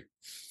to do.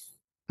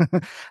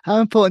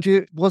 How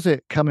important was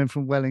it coming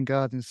from Welwyn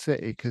Garden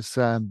City? Because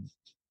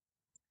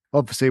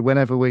obviously,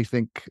 whenever we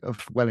think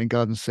of Welwyn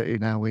Garden City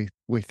now,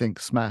 we think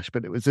Smash.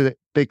 But it was a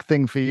big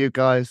thing for you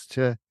guys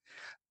to,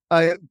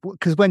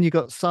 because when you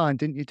got signed,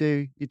 didn't you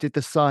did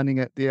the signing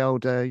at the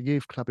old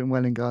youth club in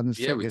Welwyn Garden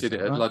City? Yeah, we did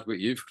it at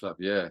Ludwig Youth Club.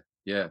 Yeah.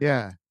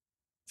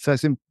 So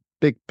it's a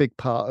big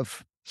part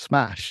of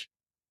Smash.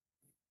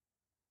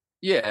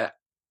 Yeah,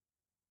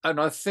 and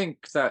I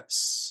think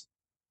that's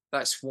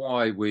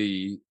why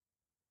we.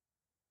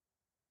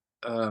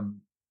 I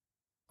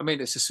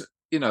mean, it's just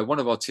one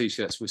of our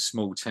T-shirts was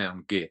 "Small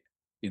Town Git."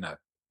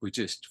 We're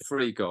just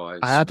 3 guys.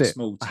 I had it.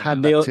 Small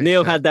town.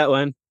 Neil had that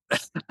one.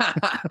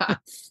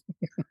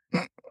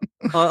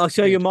 I'll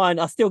show you mine.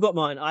 I still got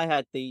mine. I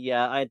had the.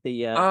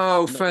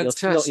 Oh,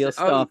 fantastic! Not your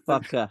star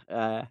fucker.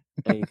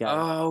 There you go.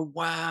 Oh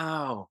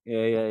wow!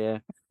 Yeah.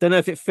 Don't know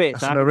if it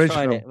fits. That's I haven't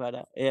original. tried it,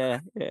 but yeah,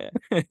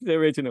 it's the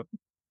original.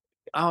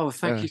 Oh,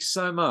 thank you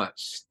so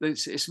much.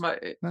 It's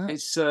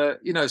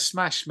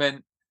Smash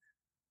meant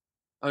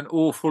an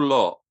awful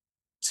lot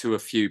to a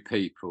few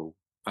people,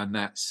 and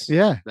that's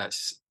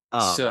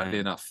certainly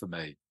enough for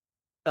me.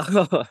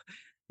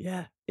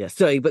 Yeah. Yeah,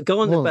 sorry, but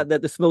go on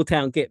about the small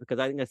town git, because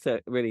I think that's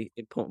a really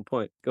important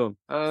point. Go on.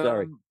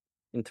 Sorry,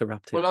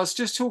 interrupted. Well, I was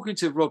just talking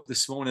to Rob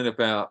this morning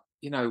about,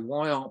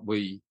 why aren't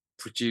we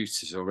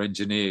producers or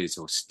engineers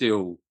or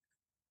still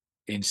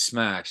in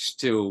Smash,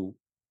 still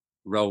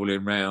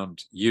rolling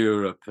around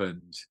Europe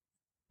and,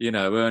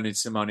 earning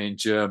some money in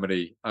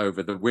Germany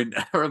over the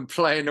winter and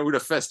playing all the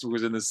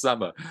festivals in the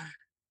summer.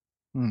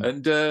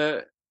 And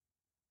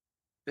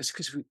it's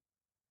because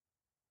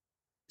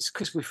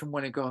we're from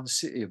Welwyn Garden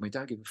City and we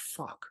don't give a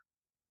fuck.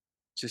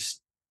 Just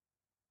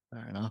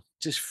fair enough.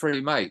 Just three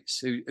mates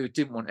who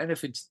didn't want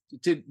anything,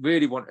 didn't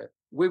really want it.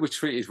 We were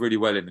treated really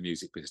well in the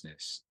music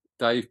business.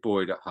 Dave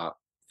Boyd at Hut,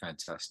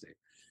 fantastic.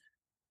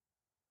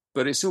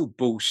 But it's all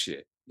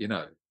bullshit,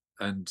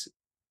 and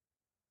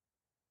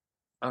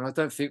I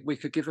don't think we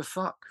could give a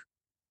fuck.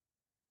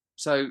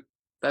 So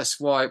that's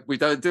why we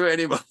don't do it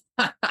anymore.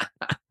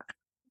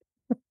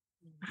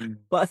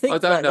 But I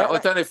don't know. I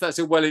don't know if that's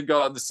a Welwyn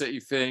Garden City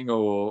thing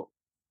or.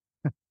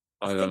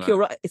 I think you're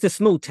right. It's a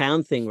small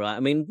town thing, right? I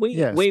mean,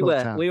 we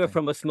were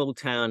from a small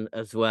town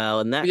as well,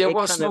 and that. Yeah,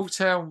 what small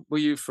town were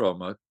you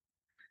from?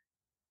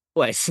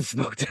 Well, it's a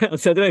small town,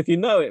 so I don't know if you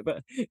know it,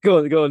 but go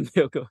on,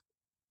 Neil, go on.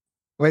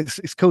 Well,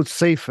 it's called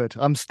Seaford.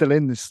 I'm still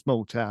in this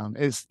small town.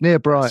 It's near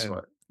Brighton.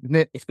 Right.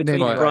 It's between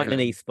Brighton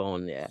and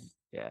Eastbourne. Yeah.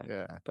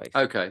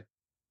 Okay.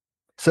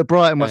 So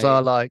Brighton was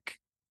our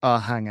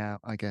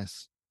hangout, I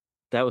guess.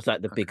 That was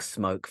like the big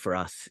smoke for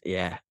us.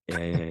 Yeah.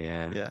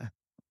 Yeah.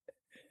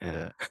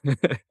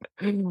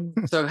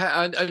 So,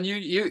 and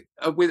you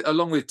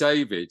along with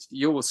David,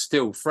 you're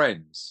still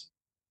friends.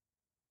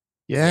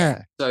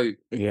 Yeah. So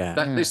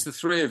it's the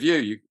three of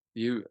you,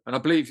 and I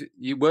believe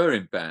you were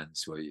in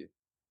bands, were you?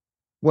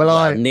 Well,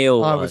 I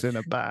was in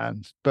a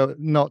band, but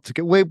not to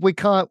get. We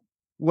can't.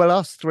 Well,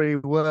 us three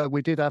were.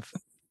 We did have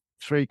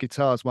 3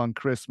 guitars one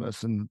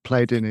Christmas and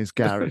played in his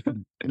garage,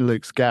 in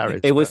Luke's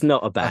garage. It was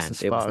not a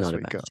band. It was not a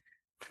band.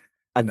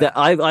 No.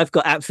 I've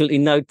got absolutely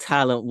no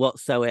talent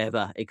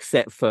whatsoever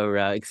except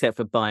for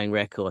buying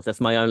records.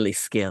 That's my only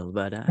skill.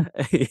 But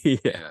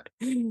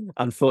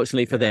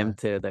unfortunately for them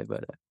too, though.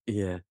 But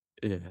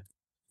But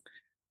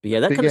that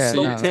kind of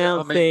small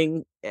town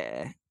thing.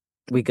 Yeah,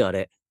 we got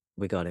it.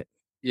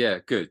 Yeah,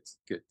 good.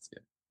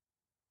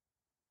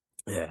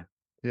 Yeah.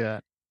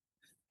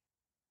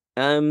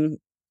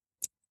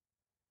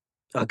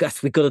 I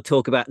guess we've got to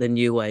talk about the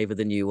new wave, the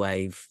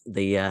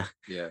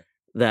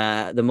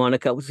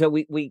Monaco. So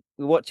we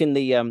were watching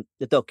the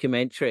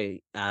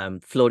documentary,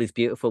 Flawed is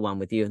Beautiful one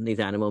with you and these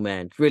Animal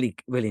Men. Really,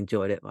 really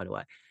enjoyed it, by the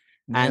way.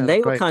 And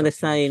they were kind of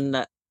saying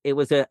that it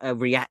was a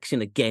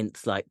reaction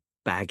against like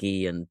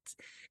Baggy and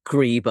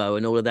Grebo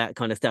and all of that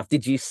kind of stuff.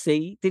 Did you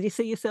see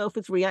yourself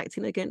as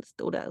reacting against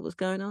all that was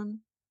going on?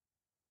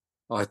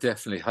 I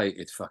definitely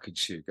hated fucking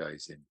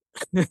shoegazing.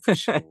 For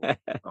sure.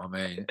 I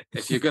mean,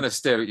 if you're going to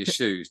stare at your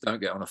shoes,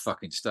 don't get on a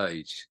fucking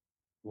stage.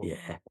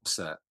 What's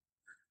that?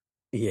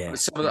 Yeah.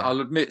 I'll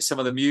admit some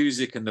of the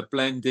music and the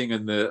blending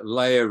and the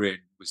layering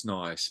was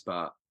nice,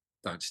 but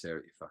don't stare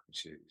at your fucking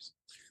shoes.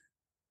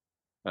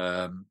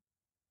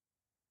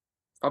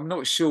 I'm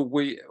not sure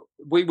we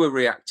were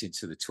reacting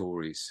to the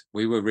Tories.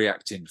 We were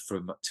reacting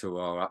to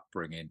our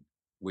upbringing.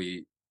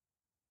 You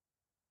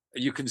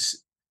can see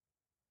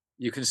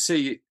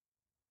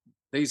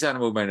these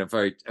Animal Men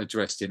are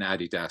dressed in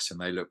Adidas and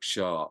they look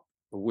sharp.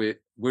 But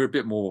we're a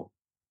bit more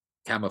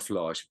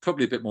camouflage,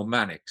 probably a bit more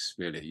Mannix,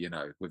 really,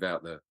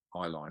 without the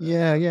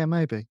eyeliner. Yeah,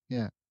 maybe.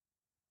 Yeah.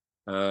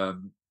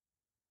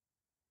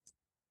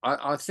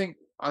 I think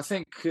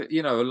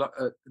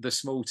the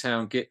small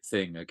town git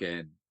thing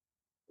again.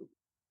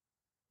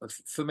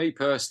 For me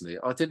personally,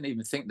 I didn't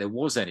even think there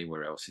was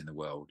anywhere else in the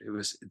world.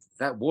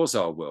 That was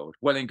our world.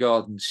 Welwyn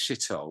Garden's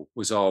shithole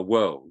was our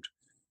world,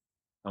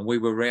 and we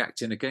were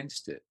reacting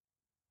against it.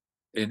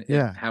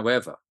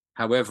 However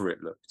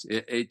it looked,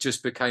 it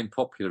just became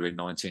popular in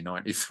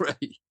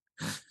 1993.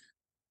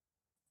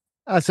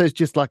 So it's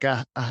just like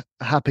a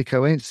happy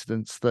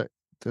coincidence that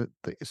it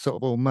sort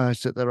of all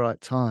merged at the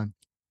right time.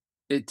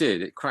 It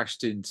did. It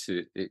crashed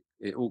into it.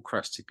 It all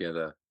crashed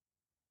together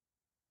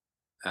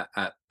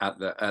at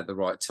the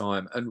right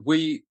time. And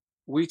we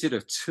did a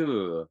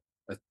tour,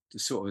 a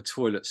sort of a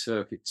toilet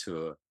circuit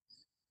tour.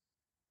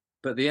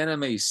 But the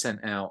NME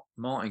sent out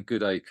Martin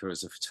Goodacre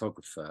as a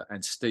photographer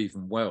and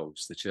Stephen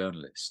Wells, the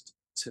journalist,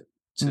 to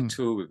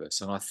tour with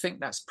us. And I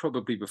think that's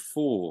probably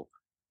before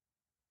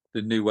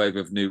the new wave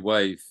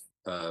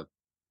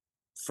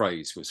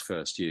phrase was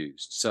first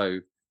used. So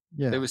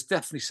there was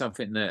definitely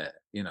something there,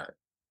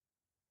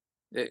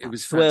 It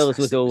was Wells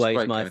was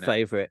always my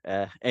favourite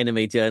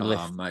NME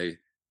journalist. Oh, mate.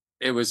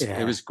 It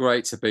was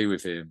great to be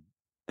with him.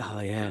 Oh,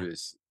 yeah. It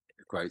was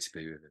great to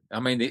be with him. I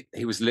mean,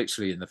 he was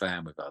literally in the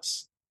van with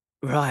us.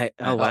 Right.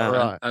 Oh, wow.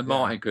 Right. And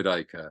Martin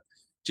Goodacre.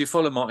 Do you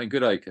follow Martin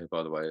Goodacre,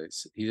 by the way?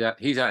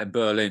 He's out in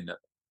Berlin,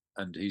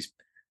 and he's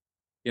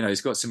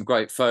got some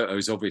great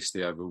photos,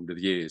 obviously, over all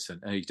the years,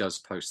 and he does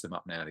post them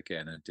up now and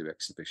again and do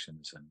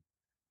exhibitions. And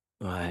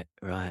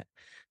right.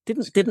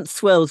 Didn't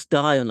Swells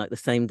die on like the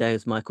same day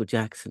as Michael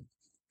Jackson?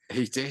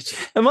 He did.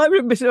 Am I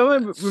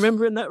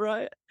remembering that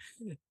right?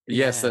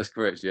 Yes, that's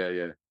correct.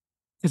 Yeah.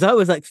 Because I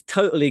was like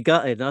totally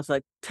gutted. And I was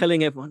like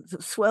telling everyone,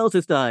 Swells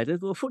has died.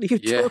 Well, what are you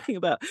talking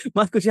about?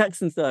 Michael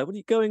Jackson's died. What are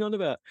you going on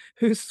about?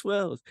 Who's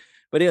Swells?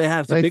 But it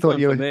has a big one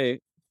for me.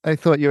 I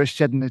thought you were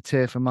shedding a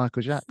tear for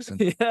Michael Jackson.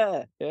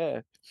 Yeah.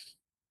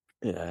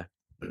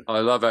 I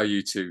love how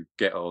you two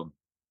get on.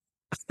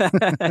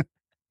 You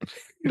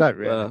don't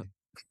really.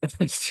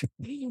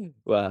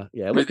 Well,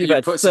 yeah.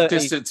 You put some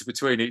distance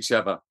between each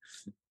other.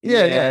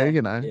 Yeah,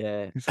 you know.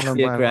 Yeah,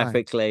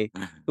 geographically.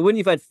 But when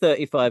you've had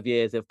 35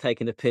 years of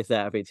taking the piss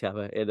out of each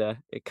other,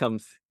 it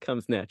comes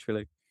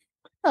naturally.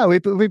 Oh,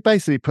 we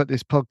basically put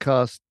this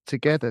podcast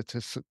together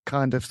to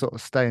kind of sort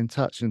of stay in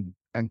touch and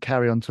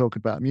carry on talking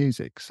about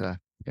music. So,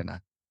 you know,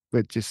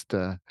 we're just,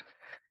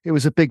 it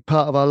was a big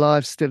part of our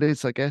lives, still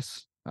is, I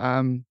guess.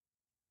 Yeah.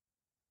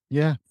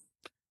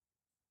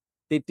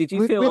 Did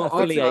you feel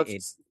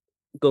affiliated?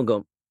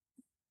 Go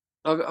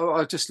on.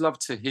 I just love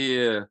to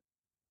hear,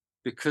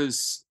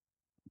 because,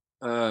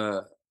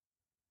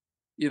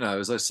 you know,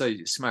 as I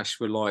say, Smash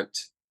were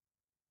liked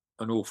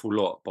an awful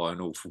lot by an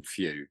awful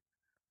few.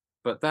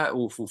 But that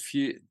awful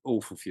few,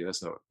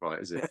 that's not right,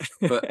 is it?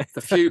 But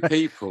the few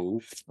people,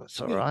 that's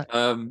all right.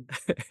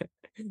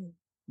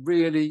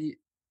 Really,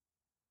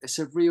 it's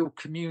a real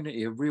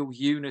community, a real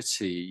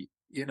unity.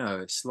 You know,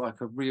 it's like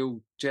a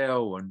real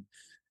gel, and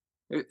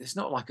it's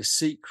not like a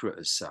secret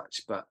as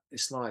such, but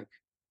it's like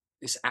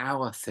it's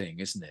our thing,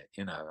 isn't it?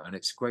 You know, and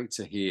it's great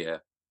to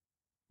hear.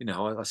 You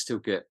know, I still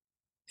get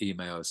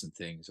emails and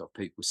things of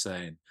people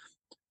saying,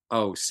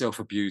 "Oh,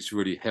 self-abuse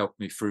really helped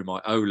me through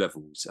my O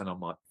levels," and I'm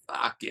like,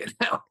 "Fucking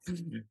hell!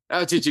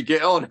 How did you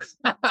get on?"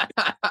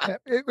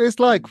 It was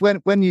like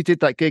when you did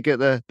that gig at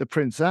the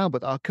Prince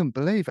Albert. I couldn't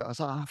believe it. I was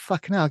like, "Oh,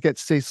 fucking hell! I get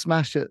to see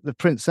Smash at the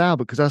Prince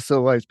Albert," because that's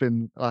always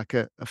been like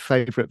a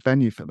favourite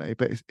venue for me.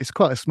 But it's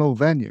quite a small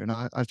venue, and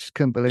I just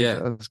couldn't believe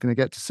that I was going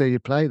to get to see you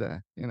play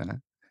there. You know,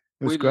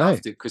 it was great. We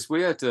loved it because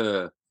we had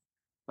a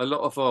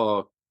lot of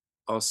our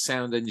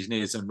sound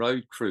engineers and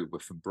road crew were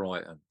from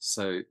Brighton,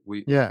 so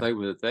they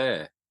were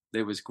there.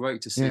 It was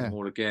great to see them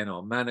all again.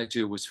 Our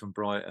manager was from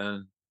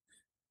Brighton.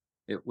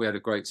 We had a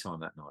great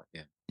time that night.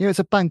 Yeah. Yeah, it was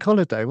a bank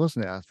holiday,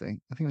 wasn't it? I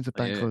think it was a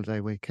bank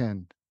holiday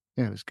weekend.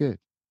 Yeah, it was good.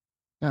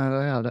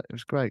 Yeah, it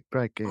was great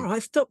gig. All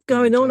right, stop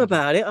going on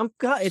about it. I'm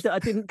gutted that I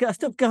didn't get.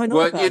 Stop going on.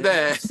 Weren't you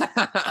there?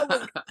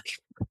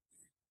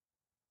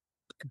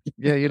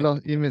 Yeah,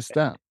 you missed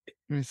out.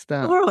 You missed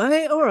out. All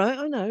right.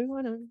 I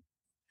know.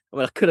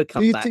 Well, I could have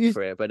come back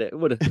for it, but it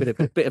would have been a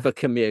bit of a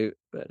commute.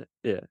 But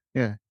yeah.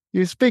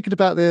 You were speaking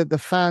about the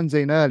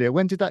fanzine earlier.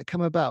 When did that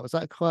come about? Was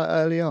that quite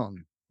early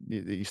on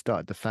that you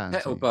started the fanzine?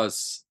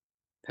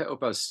 Petal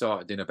Buzz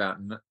started in about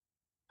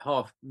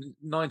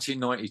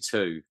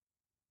 1992.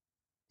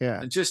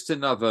 Yeah. And just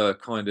another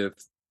kind of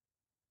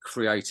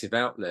creative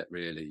outlet,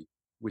 really.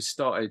 We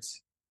started,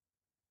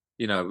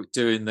 you know,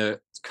 doing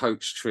the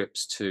coach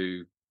trips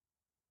to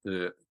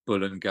the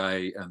Bull and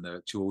Gate and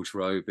the George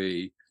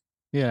Robey.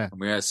 Yeah.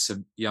 And we had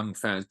some young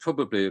fans,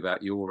 probably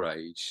about your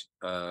age,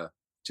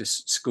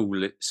 just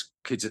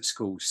kids at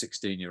school,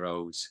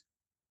 16-year-olds.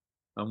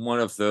 And one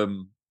of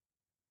them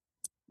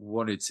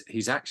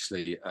he's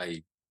actually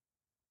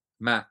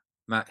Matt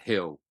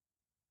Hill.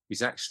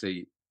 He's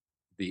actually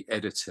the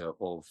editor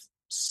of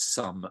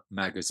some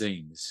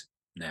magazines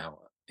now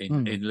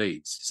in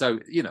Leeds. So,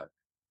 you know,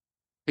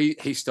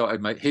 he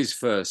started his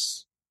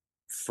first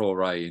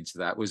foray into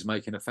that was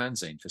making a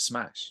fanzine for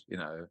Smash, you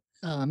know.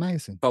 Oh,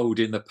 amazing.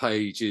 Folding the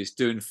pages,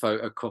 doing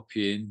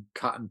photocopying,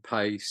 cut and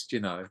paste, you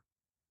know.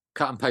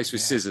 Cut and paste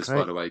with scissors,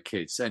 by the way,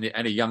 kids.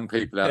 Any young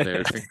people out there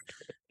who think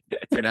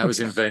that was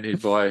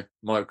invented by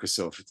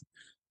Microsoft.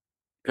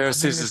 Pair of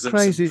scissors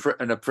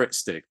and a Pritt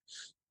stick.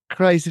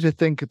 Crazy to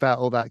think about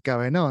all that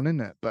going on,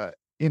 isn't it? But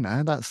you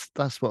know,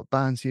 that's what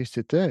bands used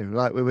to do.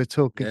 Like we were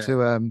talking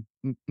to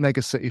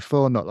Mega City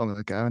 4 not long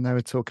ago, and they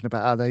were talking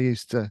about how they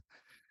used to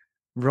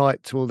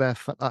write to all their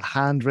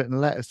handwritten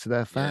letters to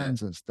their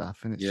fans and stuff.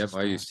 And it's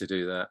I used to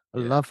do that. I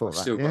love all that.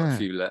 I've still got a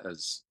few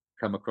letters,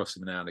 come across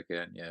them now and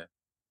again. Yeah,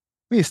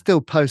 we're still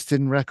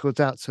posting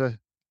records out to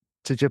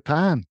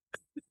Japan.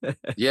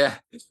 Yeah,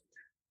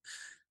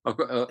 I've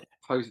got a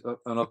post,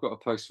 and I've got to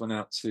post one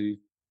out to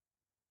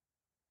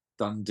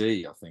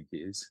Dundee, I think it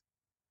is.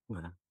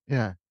 Wow.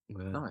 Yeah.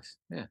 Nice.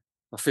 Yeah.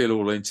 I feel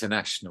all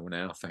international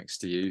now, thanks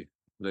to you,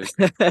 Luke.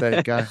 There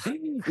you go.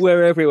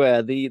 We're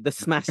everywhere. The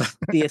Smash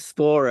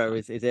diaspora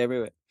is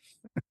everywhere.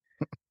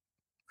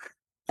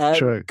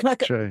 True. Can I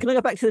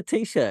go back to the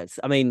t-shirts?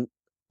 I mean,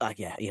 like,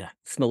 yeah, you know,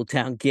 small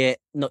town git,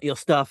 not your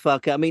star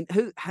fucker. I mean,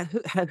 who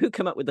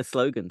came up with the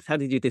slogans? How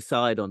did you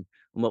decide on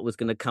what was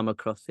going to come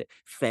across it?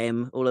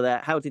 Femme, all of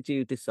that. How did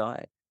you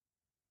decide?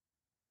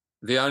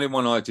 The only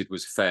one I did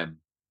was Femme.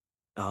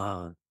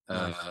 Oh,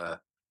 nice.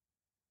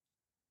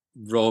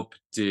 Rob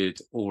did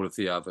all of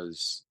the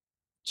others.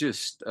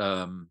 Just,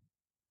 I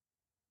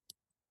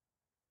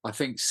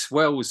think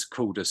Swells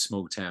called us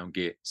Small Town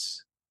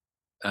Gits,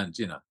 and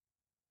you know,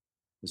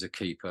 was a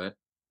keeper.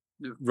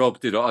 Rob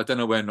did. I don't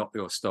know where Not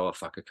Your Star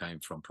Fucker came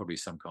from. Probably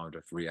some kind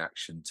of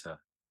reaction to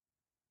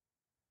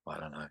I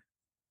don't know,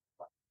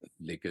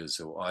 Liggers,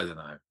 or I don't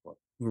know.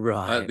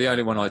 Right. The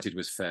only one I did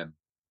was Femme.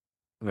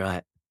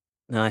 Right.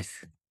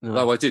 Nice.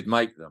 Although I did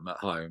make them at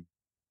home.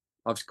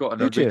 I've got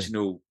an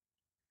original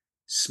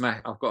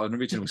I've got an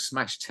original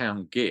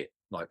Smashtown Git,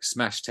 like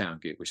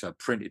Smashtown Git, which I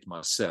printed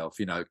myself.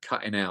 You know,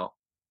 cutting out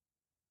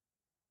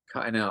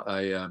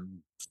a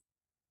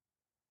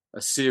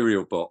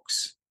cereal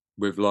box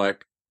with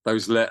like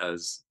those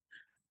letters,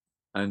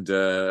 and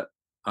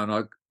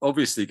I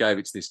obviously gave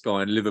it to this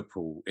guy in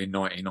Liverpool in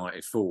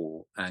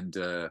 1994,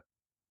 and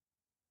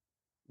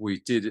we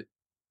did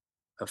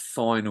a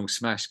final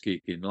Smash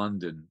gig in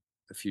London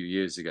a few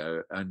years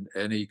ago, and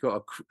he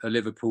got a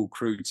Liverpool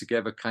crew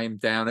together, came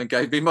down and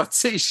gave me my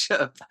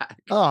T-shirt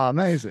back. Oh,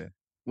 amazing!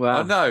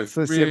 Wow, I know,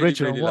 so it's really, the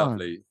original really one.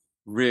 lovely,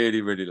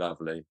 really, really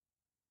lovely.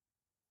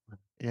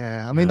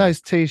 Yeah, I mean those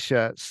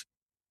T-shirts,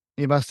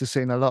 you must have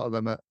seen a lot of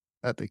them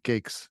at the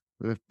gigs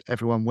with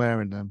everyone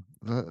wearing them.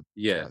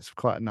 Yeah, it's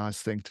quite a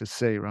nice thing to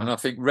see, right? And I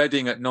think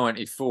Reading at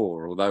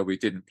 '94, although we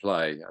didn't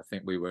play, I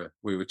think we were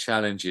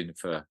challenging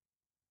for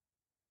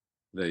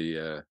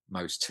the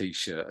most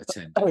T-shirt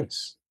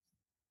attendance.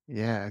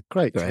 Yeah,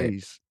 great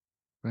tees.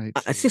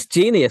 It's just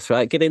genius,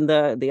 right? Getting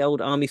the old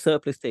army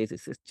surplus tees.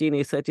 It's just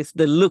genius. Just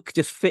the look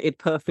just fitted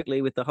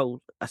perfectly with the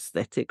whole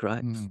aesthetic,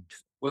 right?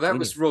 Well, that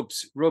was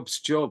Rob's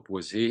job.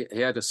 Was he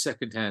had a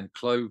second-hand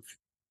clothes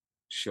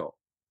shop,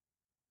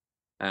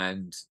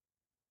 and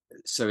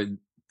so in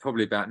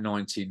probably about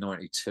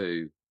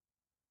 1992,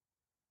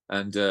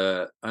 and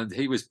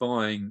he was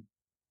buying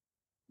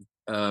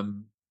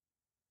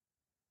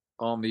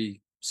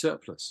army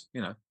surplus,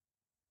 you know.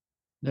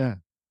 Yeah.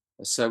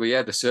 So he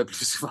had a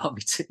surplus of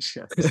army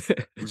T-shirts.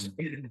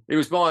 He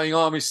was buying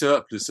army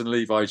surplus and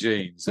Levi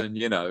jeans, and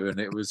you know, and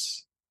it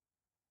was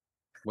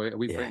we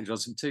printed on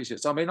some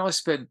T-shirts. I mean,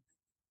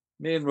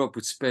 me and Rob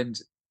would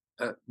spend.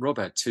 Rob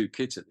had 2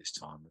 kids at this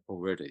time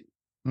already.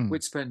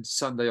 We'd spend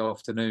Sunday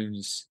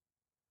afternoons,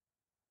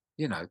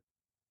 you know,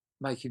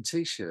 making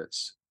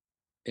T-shirts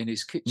in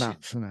his kitchen.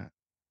 Nuts, isn't it?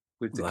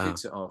 With the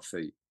kids at our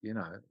feet, you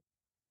know.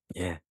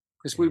 Yeah.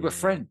 Because we were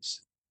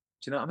friends.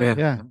 Do you know what I mean?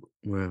 Yeah.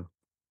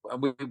 And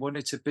we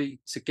wanted to be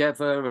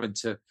together and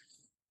to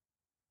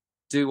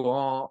do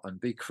art and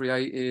be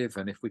creative.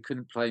 And if we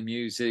couldn't play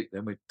music,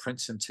 then we'd print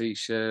some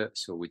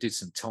T-shirts, or we did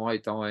some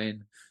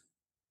tie-dyeing.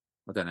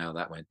 I don't know how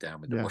that went down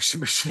with the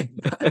washing machine.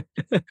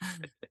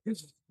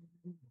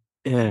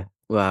 Yeah.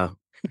 Wow.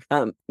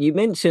 You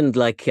mentioned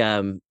like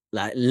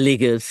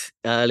Liggers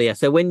earlier.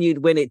 So when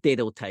it did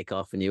all take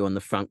off and you were on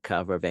the front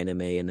cover of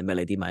Enemy and the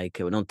Melody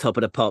Maker and on Top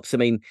of the Pops, I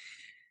mean,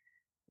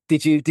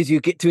 did you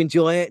get to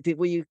enjoy it?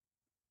 Were you?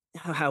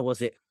 How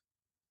was it?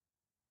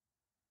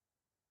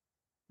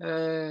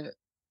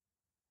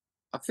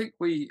 I think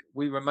we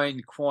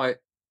remained quite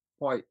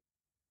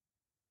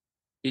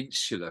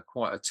insular,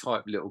 quite a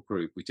tight little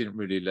group. We didn't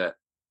really let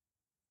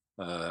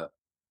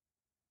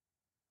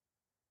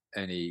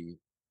any.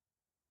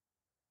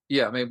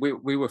 Yeah, I mean,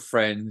 we were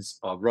friends.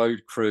 Our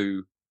road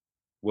crew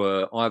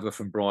were either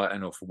from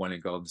Brighton or from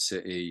Welwyn Garden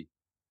City.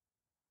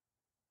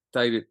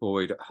 David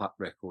Boyd at Hut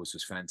Records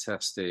was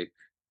fantastic.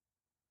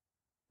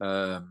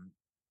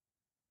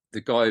 The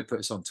guy who put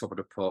us on Top of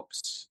the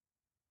Pops,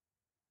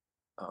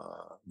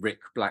 Rick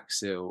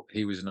Blacksil,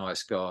 he was a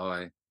nice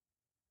guy.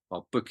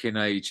 Our booking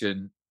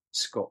agent,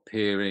 Scott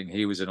Peering,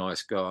 he was a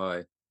nice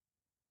guy.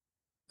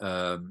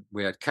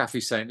 We had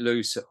Kathy St.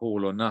 Luce at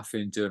All or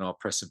Nothing doing our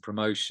press and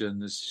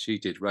promotions. She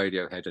did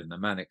Radiohead and the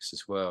Manics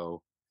as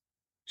well.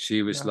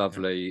 She was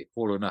lovely. Yeah.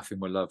 All or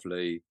Nothing were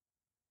lovely.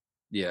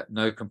 Yeah,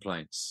 no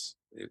complaints.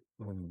 Do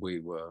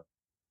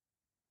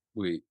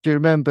you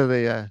remember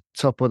the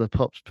Top of the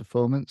Pops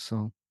performance?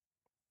 Or?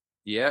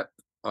 Yep.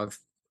 I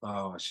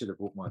should have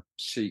brought my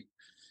sheet.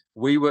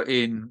 We were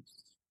in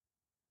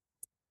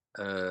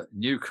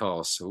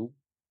Newcastle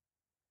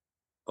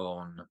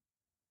on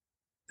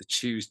the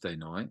Tuesday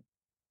night.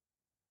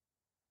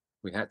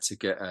 We had to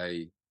get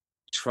a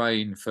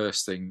train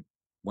first thing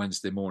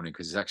Wednesday morning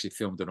because it's actually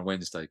filmed on a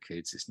Wednesday,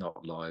 kids. It's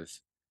not live.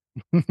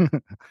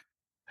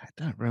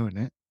 Don't ruin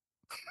it.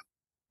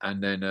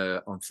 And then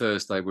on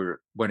Thursday,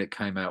 when it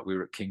came out, we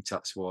were at King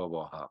Tut's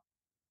Wawa Hut.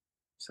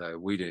 So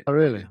we did. Oh,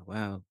 really?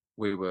 Wow.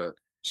 We were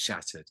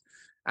shattered.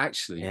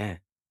 Actually, yeah.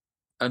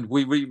 And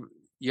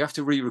you have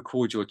to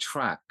re-record your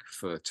track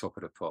for Top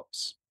of the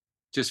Pops,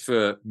 just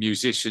for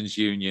musicians'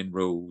 union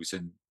rules.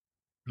 And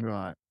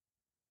right.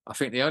 I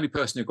think the only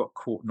person who got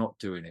caught not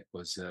doing it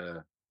was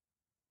I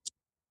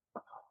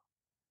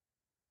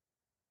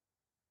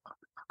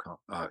can't.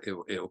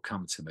 It'll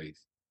come to me.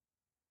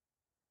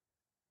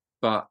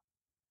 But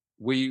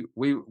we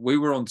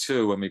were on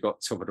tour when we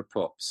got Top of the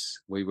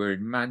Pops. We were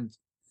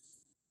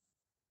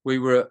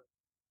at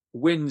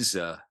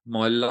Windsor.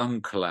 My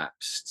lung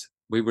collapsed.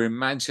 We were in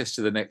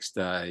Manchester the next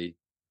day.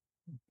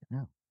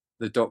 Yeah.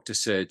 The doctor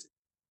said,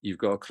 "You've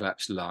got a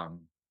collapsed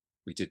lung."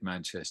 We did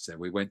Manchester.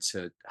 We went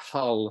to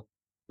Hull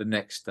the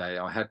next day.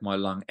 I had my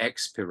lung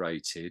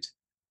expirated,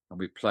 and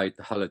we played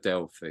the Hull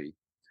Adelphi.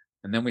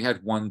 And then we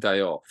had one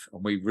day off,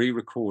 and we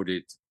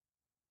re-recorded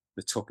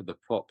the Top of the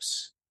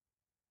Pops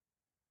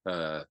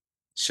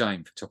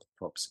Shane for Top of the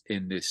Pops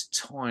in this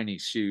tiny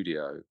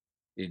studio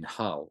in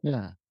Hull.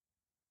 Yeah.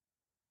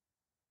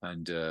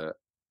 And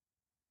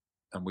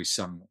we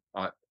sung.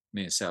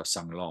 Me and Sal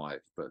sung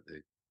live, but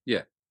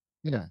yeah.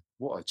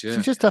 What a journey!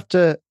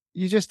 So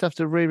you just have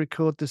to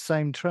re-record the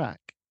same track.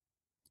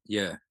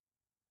 Yeah.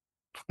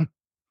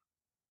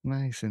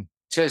 Amazing.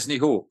 Chesney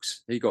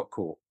Hawkes, he got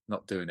caught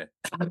not doing it.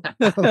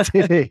 Oh,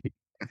 did he?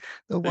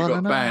 The He one got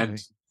and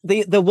banned.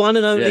 only. The one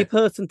and only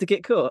person to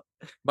get caught.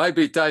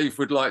 Maybe Dave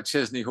would like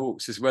Chesney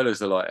Hawkes as well as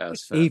the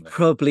Lighthouse Family. He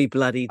probably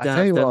bloody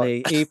does, doesn't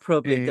he? He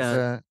probably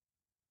does.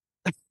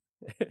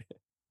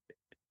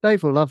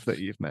 Dave will love that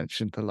you've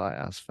mentioned the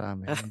Lighthouse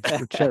Family.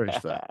 We'll cherish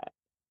that.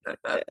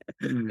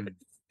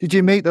 Did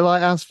you meet the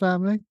Lighthouse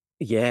Family?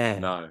 Yeah.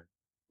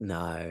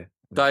 No.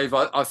 Dave,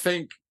 I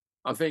think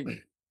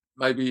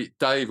maybe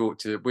Dave ought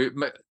to.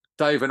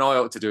 Dave and I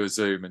ought to do a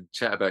Zoom and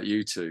chat about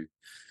you two.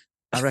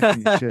 I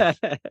reckon you should.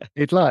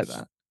 He'd like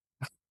that.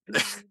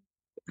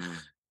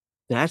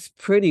 That's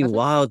pretty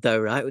wild,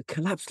 though, right? With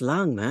collapsed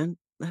lung, man.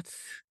 That's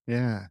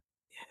yeah.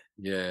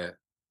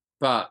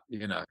 But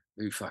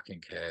who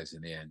fucking cares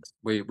in the end?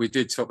 We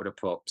did Top of the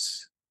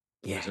Pops.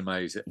 It was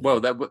amazing. Well,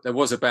 there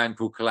was a band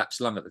called Collapsed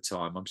Lung at the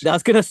time. I'm sure. I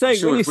was going to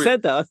say, when you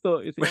said that, I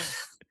thought.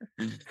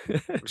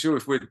 I'm sure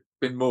if we'd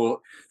been more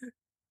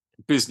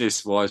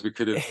business-wise, we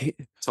could have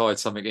tied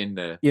something in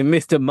there. You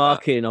missed a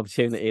marketing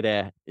opportunity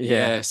there.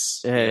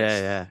 Yes.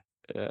 Yeah.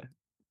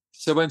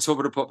 So when Top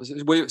of the Pops,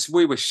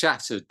 we were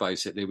shattered,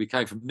 basically. We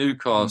came from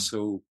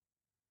Newcastle.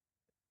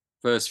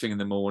 First thing in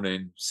the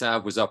morning,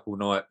 Sal was up all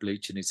night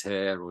bleaching his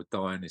hair or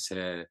dyeing his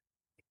hair.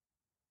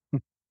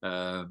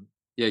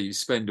 You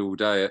spend all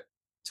day at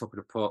Top of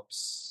the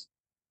Pops.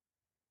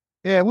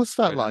 Yeah, what's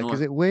that like?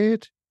 Is it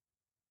weird?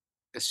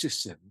 It's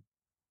just a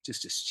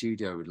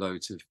studio with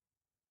loads of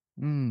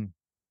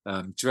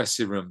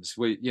dressing rooms.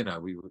 We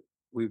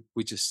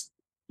just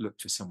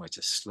looked for somewhere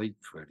to sleep,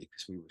 really,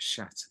 because we were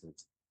shattered.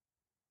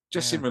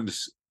 Dressing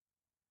rooms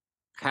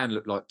can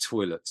look like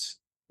toilets,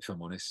 if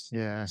I'm honest.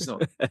 Yeah, it's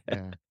not.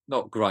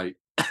 Not great.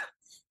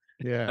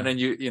 Yeah. And then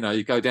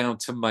you go down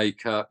to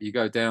makeup, you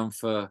go down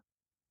for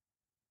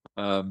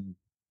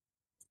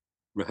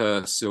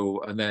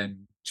rehearsal, and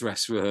then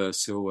dress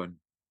rehearsal. And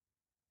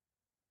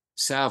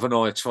Salv and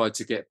I tried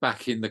to get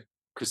back in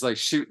because they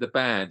shoot the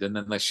band and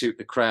then they shoot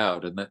the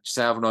crowd, and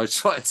Salv and I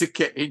tried to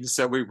get in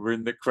so we were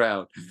in the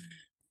crowd.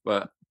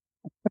 But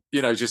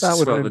just that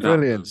would have been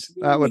brilliant.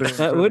 That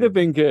would have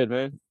been good,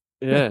 man.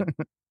 Yeah.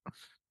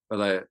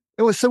 But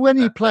so when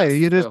you play,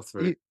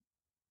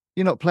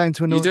 you're not playing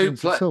to an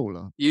audience at all?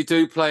 Or? You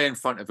do play in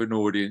front of an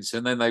audience,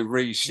 and then they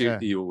reshoot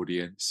the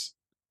audience.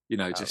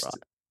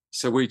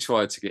 So we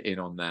tried to get in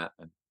on that.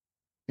 And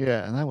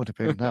that would have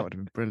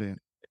been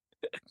brilliant.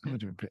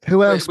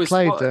 Who else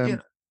played?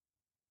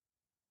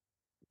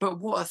 But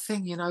what a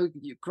thing,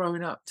 you're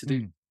growing up to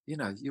do.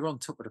 You're on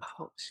Top of the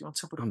Pops. You're on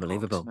Top of the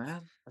Unbelievable, Pops,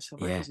 man. That's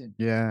amazing.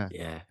 Yeah.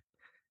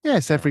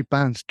 It's every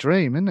band's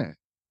dream, isn't it?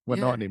 Well,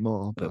 not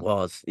anymore. But it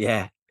was.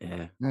 Yeah.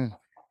 Yeah,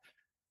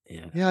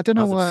 I don't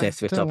know why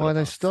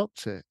they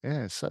stopped it.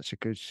 Yeah, it's such a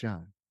good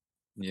show.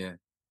 Yeah.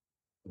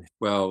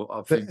 Well,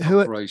 I think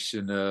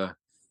Operation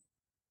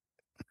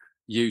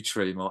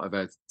U-Tree might have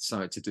had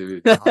something to do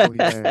with it. Oh,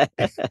 yeah.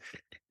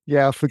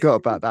 Yeah, I forgot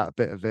about that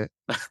bit of it.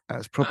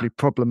 That's probably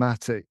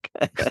problematic.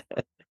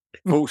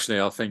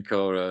 Fortunately, I think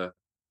our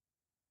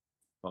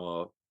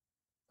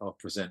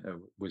presenter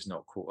was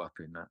not caught up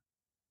in that.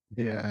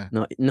 Yeah.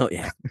 Not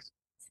yet.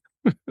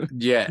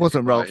 Yeah.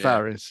 Wasn't Rolf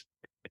Harris.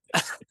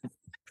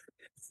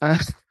 I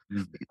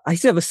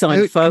used to have a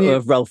signed photo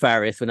of Rolf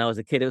Harris when I was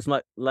a kid. It was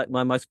like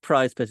my most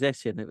prized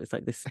possession. It was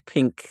like this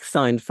pink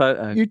signed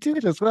photo. You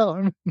did as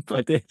well.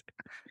 I did.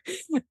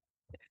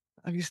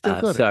 Have you still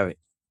got it? Sorry.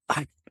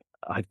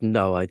 I've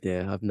no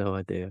idea. I've no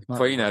idea.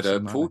 Queen had a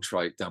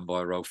portrait done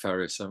by Rolf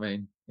Harris. I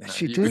mean,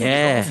 she did.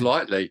 Yeah,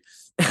 lightly.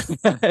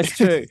 That's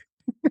true.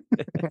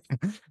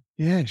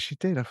 Yeah, she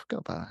did. I forgot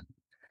about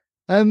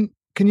that.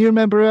 Can you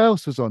remember who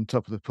else was on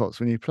Top of the Pops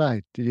when you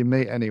played? Did you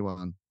meet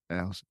anyone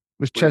else?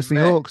 Was Chesney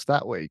Hawkes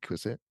that week?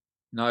 Was it?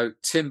 No,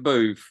 Tim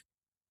Booth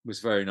was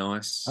very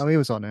nice. Oh, he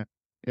was on it.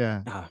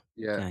 Yeah. Oh,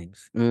 yeah.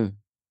 James.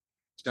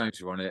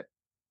 James were on it.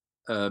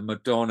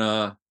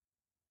 Madonna,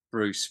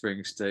 Bruce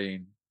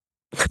Springsteen.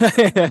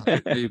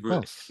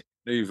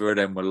 Neither of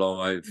them were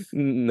live.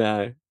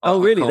 No.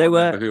 Oh, really? They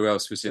were. Who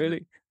else was in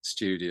the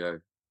studio?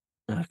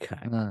 Okay.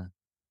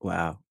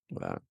 Wow.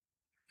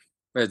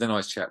 We had a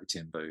nice chat with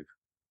Tim Booth.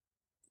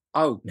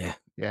 Oh, yeah.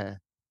 I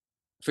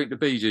think the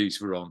Bee Gees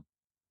were on.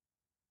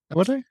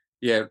 Were they?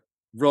 Yeah.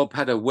 Rob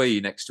had a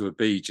Wii next to a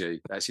Bee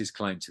Gee. That's his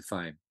claim to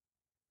fame.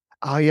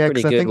 Oh yeah,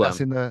 because I think that's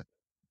in the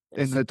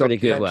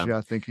documentary. I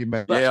think he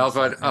made. Yeah, I've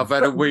had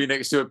a Wii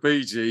next to a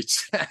Bee Gee.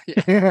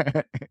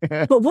 Yeah.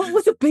 But what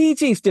were the Bee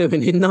Gees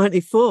doing in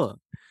 '94?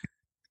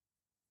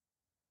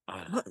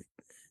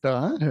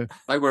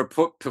 They were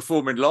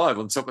performing live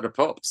on Top of the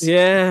Pops.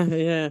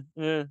 Yeah.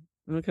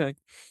 Okay.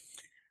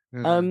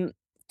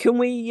 Can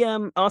we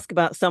ask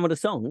about some of the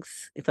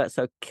songs, if that's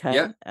okay?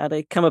 Yeah. How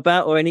they come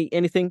about, or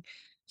anything?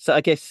 So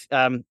I guess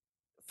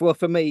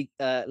for me,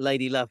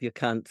 Lady Love Your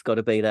Cunt's got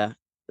to be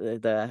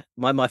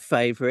my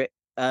favourite.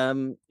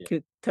 Can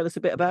you tell us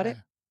a bit about it?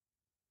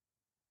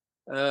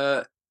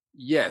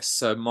 Yes.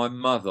 So my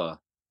mother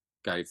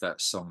gave that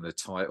song the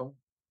title.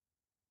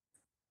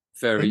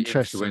 Very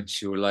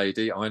influential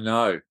lady. I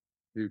know.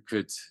 Who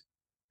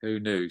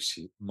knew?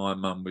 My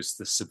mum was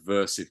the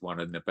subversive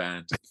one in the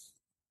band.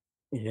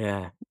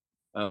 Yeah.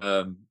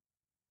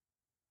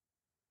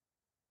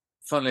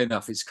 Funnily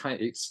enough, it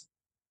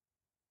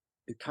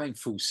came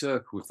full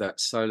circle with that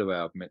solo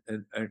album,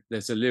 and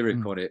there's a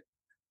lyric on it.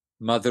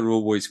 Mother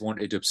always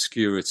wanted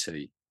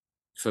obscurity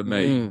for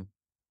me.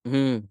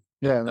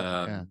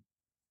 Yeah.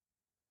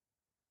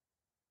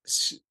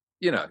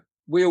 You know,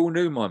 we all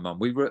knew my mum.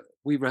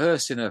 We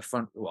rehearsed in her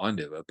front. Well, I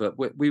knew her, but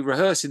we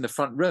rehearsed in the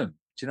front room.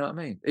 Do you know what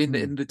I mean?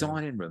 In the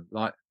dining room,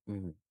 like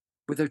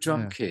with her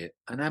drum kit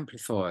and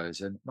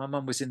amplifiers, and my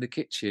mum was in the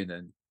kitchen,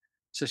 and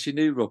so she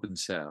knew Robin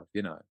South.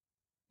 You know.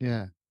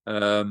 Yeah.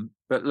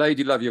 But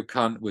Lady Love Your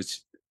Cunt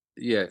was,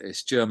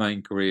 it's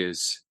Germaine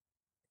Greer's.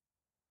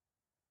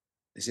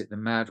 Is it The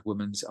Mad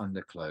Woman's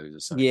Underclothes or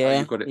something? Yeah.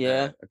 You've got it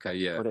there. Okay,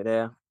 yeah. Got it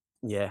there.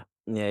 Yeah.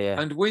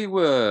 And we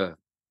were,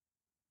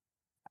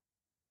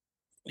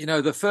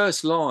 the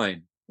first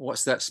line,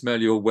 "What's that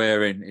smell you're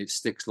wearing? It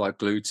sticks like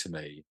glue to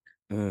me."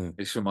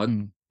 It's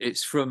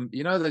from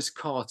those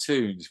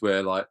cartoons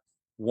where like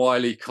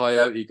Wile E.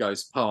 Coyote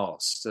goes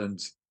past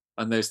and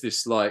there's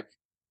this like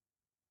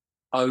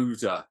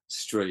odor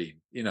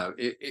stream.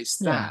 It's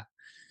that.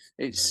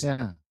 It's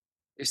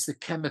the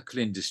chemical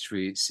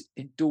industry. It's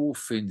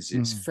endorphins.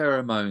 It's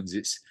pheromones.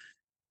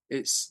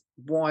 It's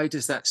why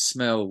does that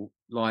smell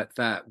like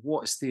that?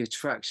 What's the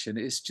attraction?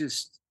 It's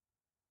just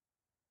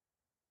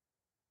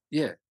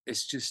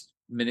it's just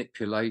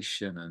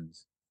manipulation and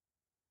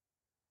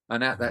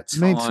at that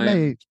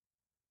time.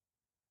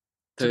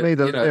 To me,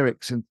 the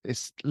lyrics, and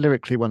it's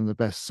lyrically one of the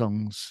best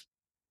songs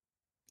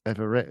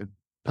ever written.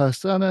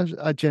 Personally,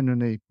 I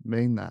genuinely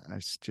mean that.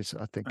 It's just,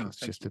 I think it's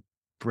just a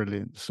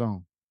brilliant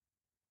song.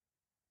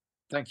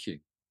 Thank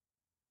you.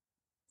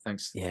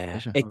 Thanks. Yeah,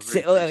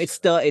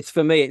 it's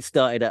for me. It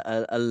started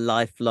a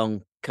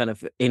lifelong kind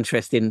of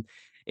interest in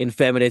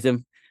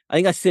feminism. I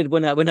think I said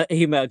when I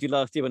emailed you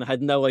last year when I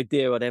had no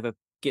idea I'd ever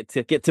get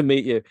to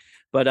meet you,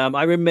 but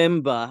I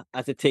remember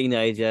as a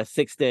teenager,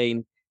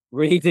 16,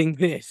 reading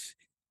this,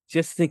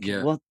 just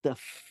thinking, what the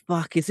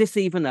fuck is this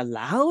even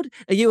allowed?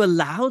 Are you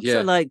allowed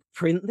to like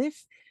print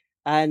this?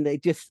 And I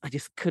just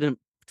couldn't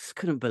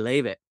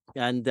believe it.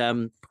 And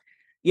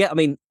I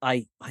mean,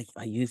 I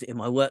use it in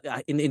my work.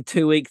 In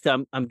 2 weeks,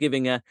 I'm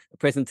giving a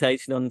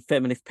presentation on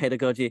feminist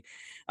pedagogy.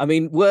 I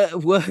mean,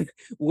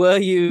 were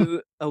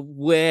you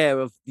aware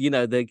of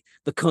the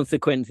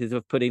consequences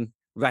of putting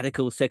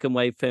radical second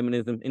wave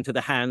feminism into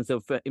the hands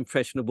of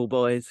impressionable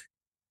boys?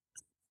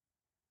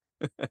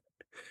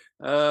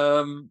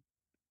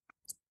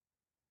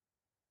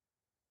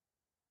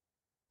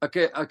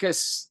 I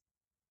guess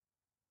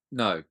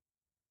no.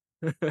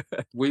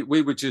 we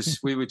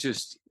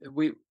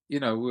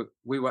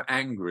were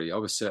angry. I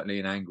was certainly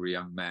an angry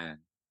young man,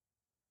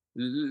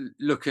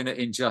 looking at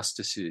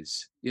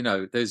injustices.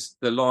 There's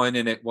the line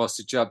in it, whilst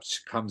the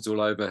judge comes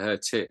all over her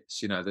tits.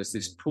 There's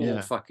this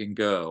poor fucking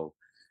girl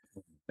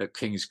at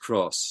King's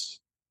Cross,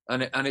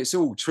 and it's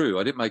all true.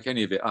 I didn't make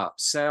any of it up.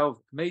 Salve,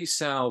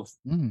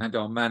 and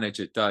our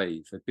manager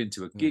Dave had been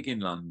to a gig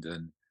in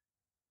London.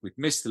 We'd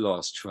missed the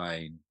last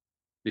train.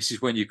 This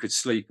is when you could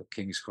sleep at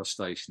King's Cross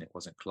Station. It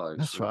wasn't closed.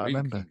 That's right, I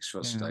remember. King's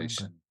Cross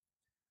Station.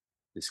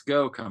 This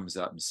girl comes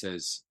up and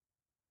says,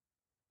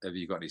 "Have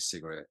you got any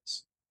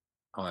cigarettes?"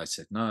 I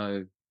said,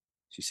 "No."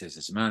 She says,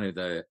 "There's a man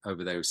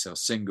over there who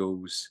sells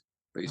singles,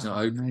 but he's not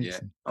open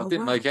yet." I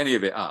didn't make any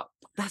of it up.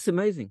 That's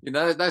amazing.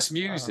 That's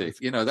music.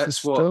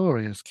 That's what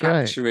story is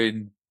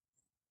capturing.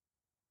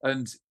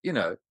 And,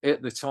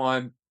 at the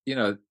time,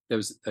 there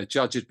was a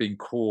judge had been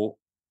caught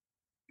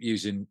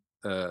using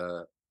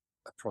a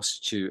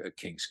prostitute at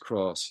King's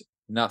Cross.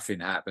 Nothing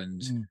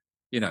happened.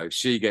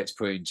 She gets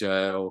put in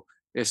jail.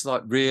 It's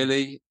like,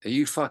 really? Are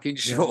you fucking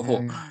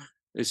sure? Yeah.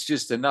 It's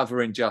just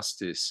another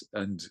injustice.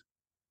 And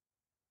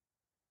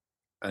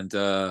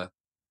I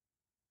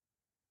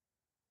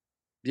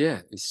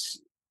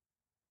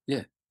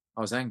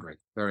was angry,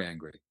 very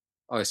angry.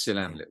 I still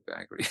am a little bit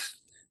angry.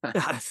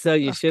 So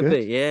you should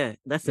be. Yeah,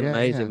 that's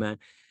amazing, man.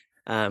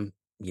 As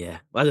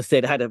I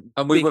said, I had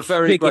and we were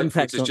very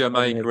grateful to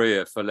Germaine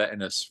Greer for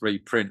letting us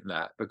reprint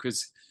that,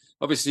 because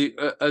obviously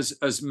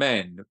as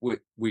men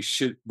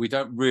we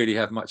don't really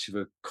have much of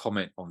a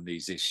comment on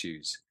these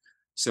issues,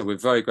 so we're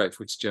very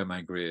grateful to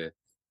Germaine Greer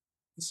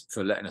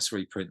for letting us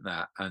reprint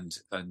that and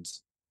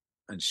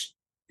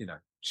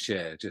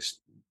share, just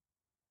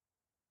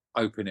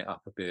open it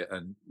up a bit,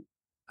 and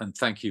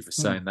thank you for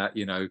saying that.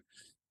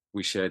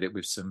 We shared it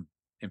with some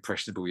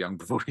impressionable young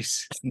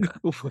boys.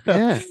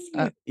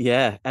 Had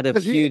a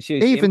huge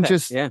even impact.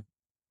 Just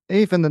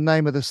even the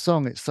name of the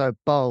song, it's so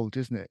bold,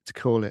 isn't it, to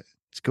call it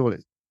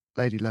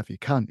Lady Love Your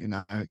Cunt.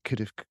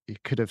 You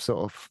could have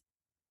sort of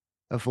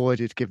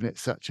avoided giving it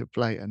such a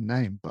blatant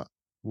name, but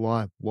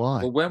why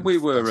well, when we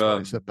were that's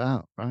what it's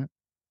about, right?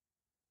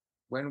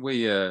 when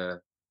we and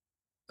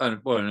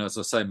as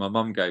I say, my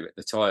mum gave it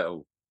the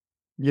title.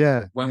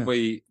 Yeah. When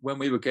we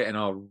were getting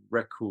our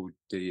record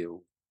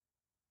deal,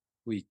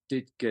 we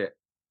did get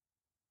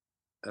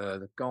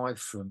the guy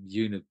from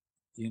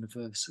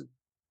Universal,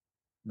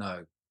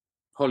 no,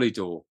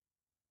 Polydor,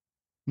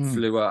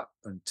 flew up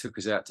and took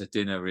us out to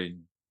dinner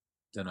in,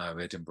 don't know,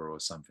 Edinburgh or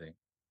something,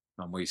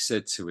 and we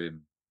said to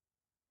him,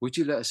 "Would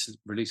you let us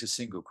release a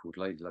single called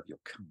Lady Love Your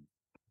Cunt?"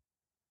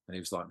 And he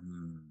was like,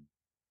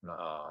 like,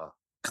 ah.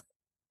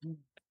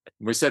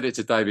 We said it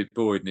to David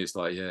Boyd, and he's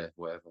like, "Yeah,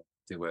 whatever,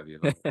 do whatever you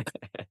like."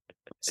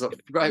 So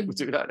great, we'll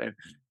do that then.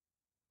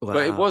 Wow.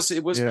 But it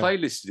was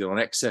playlisted on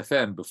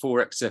XFM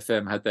before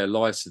XFM had their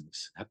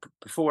license.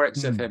 Before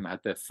XFM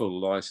had their full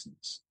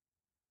license,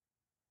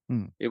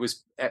 it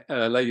was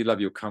 "Lady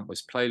Love Your Cunt"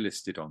 was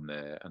playlisted on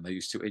there, and they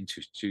used to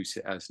introduce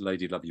it as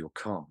 "Lady Love Your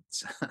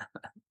Can't."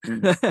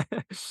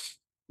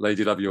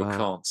 Lady Love Your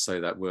Can't say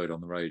that word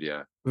on the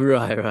radio.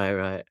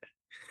 Right.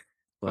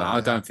 Wow.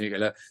 I don't think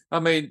it. I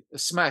mean,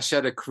 Smash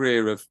had a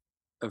career of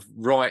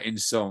writing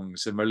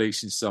songs and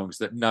releasing songs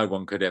that no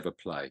one could ever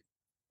play.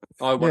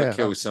 I want to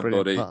kill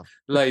somebody.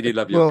 Lady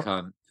Love Your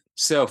Cunt.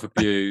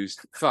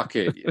 Self-abused. Fuck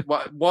it.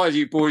 Why do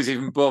you boys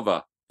even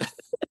bother?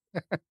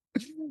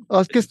 I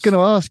was just going to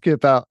ask you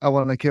about "I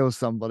Want to Kill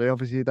Somebody."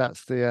 Obviously,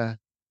 that's that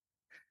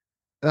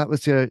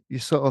was your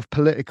sort of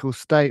political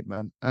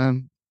statement.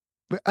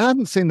 But I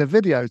hadn't seen the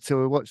video till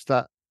we watched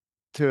that.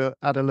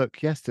 Had a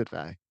look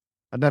yesterday.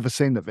 I'd never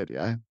seen the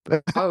video,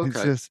 but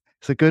it's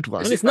a good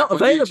one. And it's not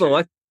available.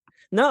 I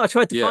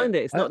tried to find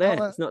it. It's not there.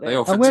 It's not there. They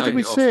often where take did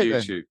we it off see it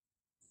YouTube. then?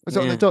 Was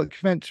it on the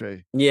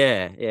documentary?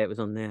 Yeah, it was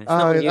on there. It's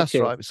not on that's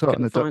YouTube. right. We saw it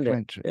on the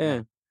documentary.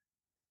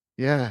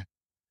 Yeah.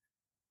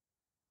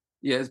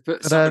 Yeah,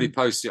 but somebody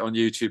posts it on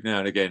YouTube now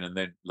and again, and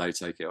then they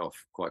take it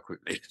off quite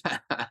quickly.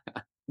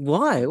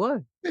 Why?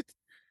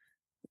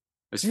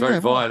 It's very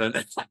violent.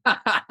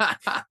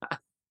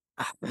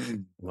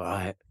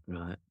 Right.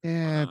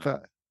 Yeah,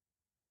 but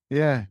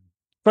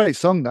great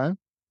song though.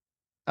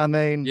 I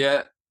mean,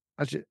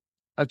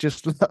 I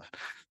just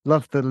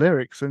love the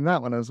lyrics in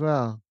that one as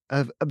well.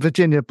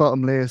 Virginia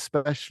Bottomley,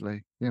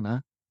 especially.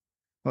 What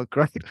a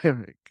great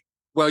lyric.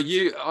 Well,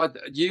 you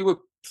were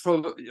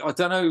probably, I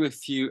don't know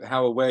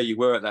how aware you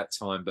were at that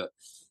time, but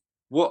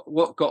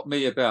what got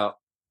me about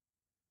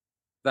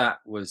that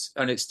was,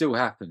 and it still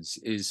happens,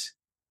 is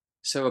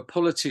so a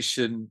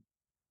politician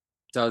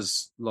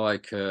does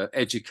like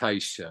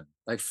education,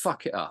 they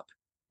fuck it up,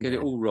 get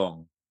it all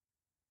wrong,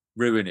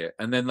 ruin it,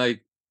 and then they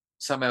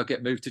somehow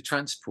get moved to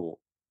transport.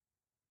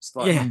 It's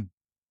like,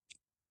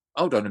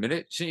 hold on a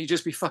minute, shouldn't you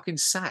just be fucking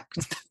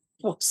sacked?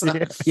 What's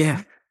that?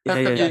 Yeah. How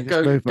come you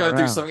go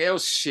do something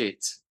else?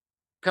 Shit.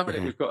 Come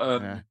on, we've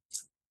got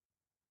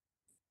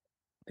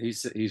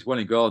he's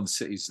Welwyn Garden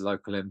City's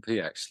local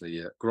MP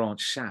actually, Grant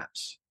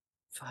Shapps.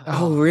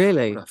 Oh,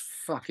 really? What a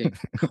fucking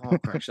car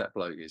crash that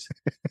bloke is.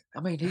 I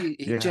mean,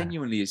 he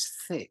genuinely is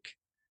thick.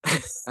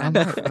 And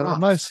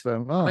most of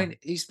them are. I mean,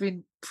 he's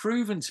been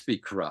proven to be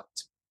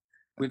corrupt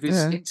with his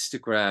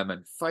Instagram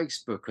and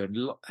Facebook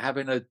and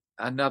having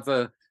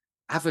another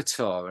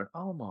avatar. And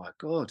oh my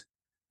God.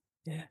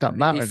 Yeah.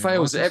 He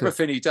fails at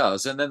everything he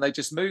does, and then they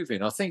just move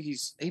in. I think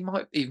he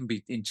might even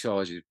be in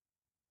charge of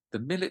the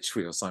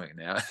military or something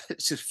now.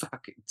 It's just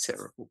fucking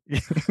terrible.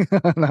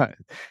 No,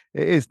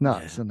 it is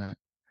nuts, isn't it?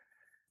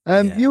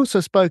 You also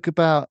spoke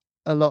about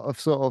a lot of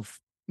sort of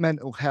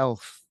mental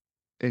health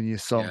in your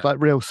song,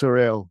 like "Real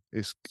Surreal"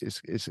 is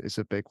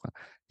a big one.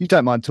 You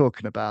don't mind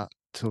talking about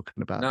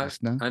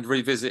this, no? And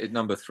Revisited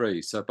number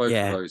 3. So both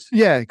of those.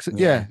 Yeah,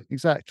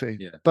 exactly.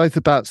 Yeah. Both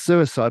about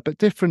suicide, but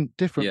different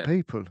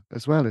people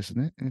as well, isn't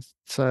it?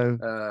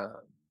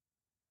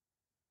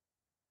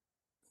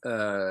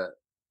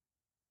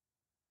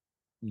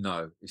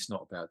 No, it's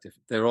not about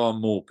different. There are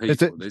more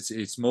people.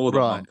 It's more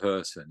than one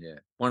person. Yeah,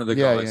 one of the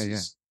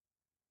guys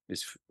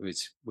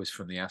was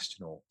from the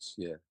Astronauts.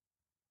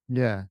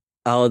 Yeah.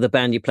 Oh, the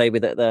band you played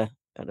with at the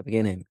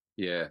beginning.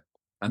 Yeah,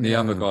 and the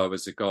other guy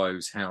was the guy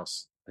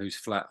whose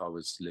flat I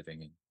was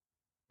living in.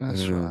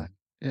 That's right.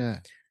 Yeah.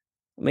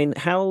 I mean,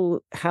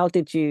 how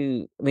did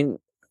you? I mean,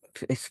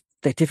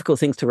 they're difficult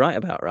things to write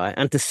about, right?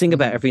 And to sing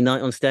about every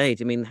night on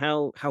stage. I mean,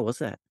 how was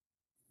that?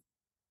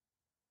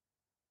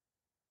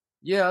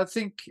 Yeah, I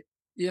think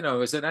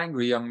as an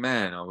angry young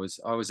man, I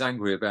was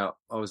angry about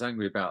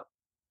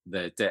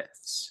their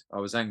deaths. I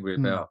was angry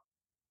about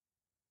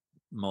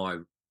my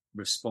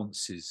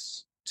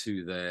responses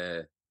to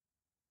their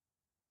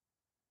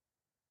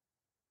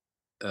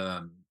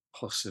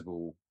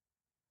possible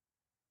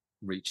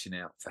reaching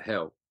out for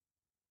help.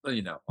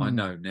 I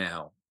know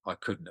now I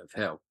couldn't have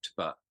helped,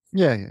 but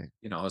I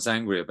was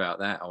angry about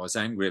that. I was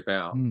angry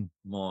about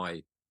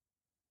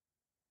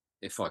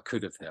if I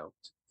could have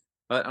helped,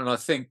 and I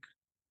think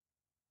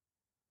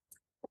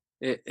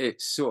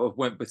it sort of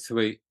went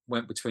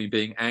between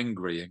being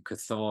angry and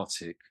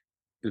cathartic,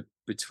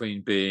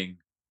 between being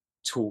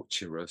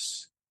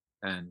torturous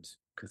and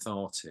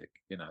cathartic.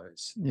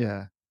 It's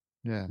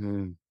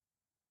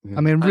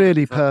I mean,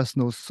 really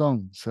personal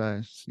songs.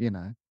 So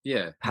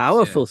yeah,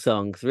 powerful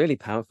songs, really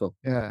powerful.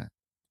 Yeah.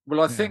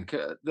 Well, I think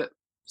that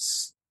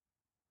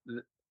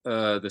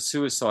the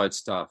suicide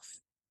stuff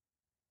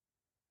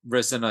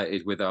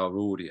resonated with our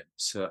audience,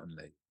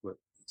 certainly.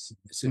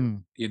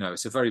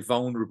 It's a very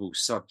vulnerable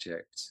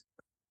subject,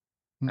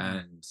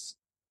 and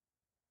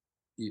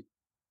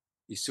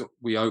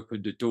we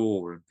opened a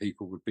door and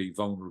people would be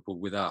vulnerable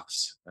with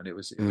us, and it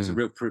was a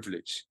real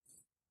privilege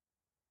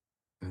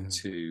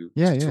to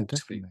talk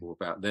to people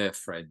about their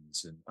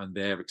friends and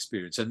their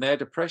experience and their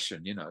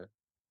depression.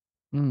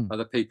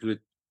 Other people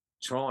had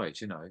tried.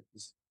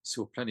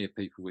 Saw plenty of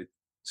people with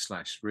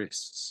slashed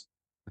wrists,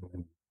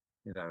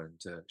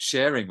 and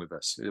sharing with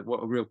us.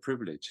 What a real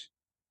privilege.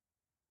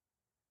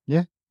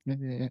 Yeah.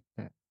 It's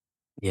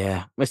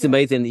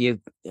amazing that you're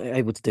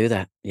able to do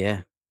that.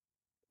 Yeah.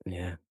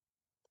 And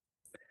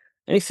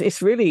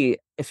it's really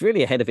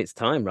ahead of its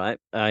time, right?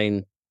 I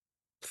mean,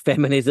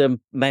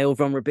 feminism, male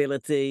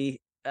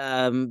vulnerability,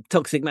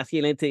 toxic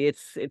masculinity.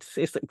 It's like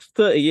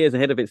 30 years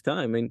ahead of its time.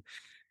 I mean,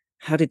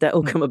 how did that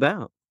all come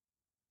about?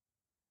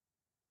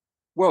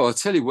 Well, I'll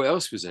tell you what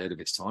else was ahead of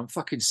its time.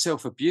 Fucking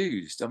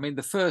self-abused. I mean,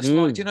 the first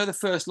line. Do you know the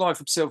first line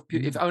from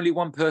self-abuse? If only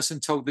one person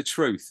told the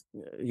truth,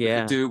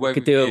 yeah, do away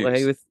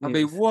with. I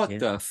mean, what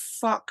the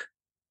fuck?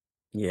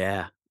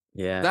 Yeah.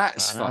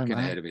 That's fucking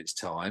ahead of its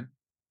time.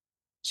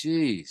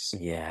 Jeez.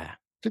 Yeah.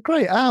 It's a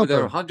great album. Were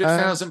there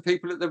 100,000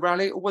 people at the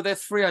rally, or were there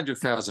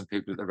 300,000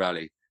 people at the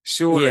rally?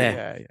 Surely.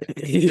 Yeah.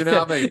 You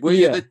know what I mean?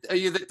 Are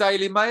you the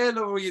Daily Mail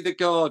or are you the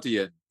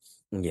Guardian?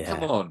 Yeah.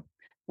 Come on.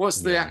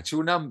 What's the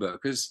actual number?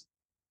 Because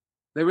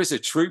there is a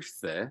truth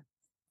there.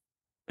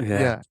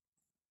 Yeah.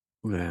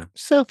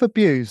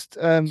 Self-abused.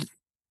 In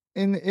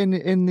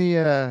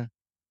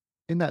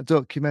that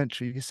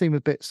documentary, you seem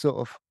a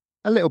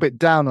little bit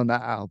down on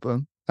that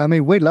album. I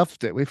mean, we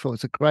loved it. We thought it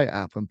was a great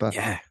album, but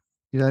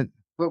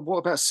But what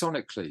about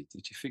sonically?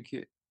 Did you think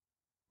it?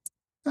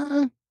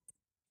 I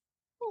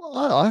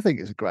think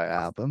it's a great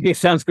album. It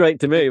sounds great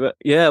to me, but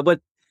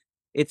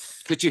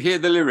it's. Could you hear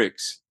the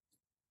lyrics?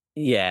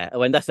 Yeah, I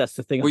mean that's the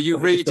thing. Were you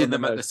reading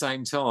them at the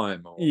same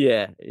time? Or?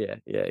 Yeah.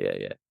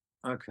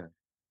 Okay.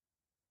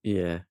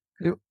 Yeah.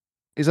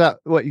 Is that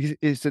what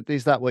is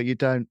that what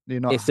you're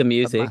not it's the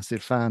music. A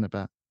massive fan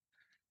about?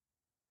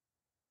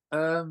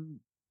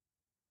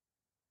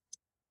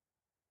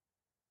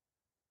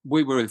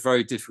 We were a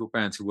very difficult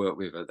band to work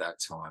with at that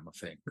time, I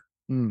think.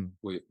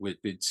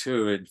 We'd been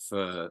touring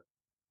for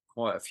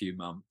quite a few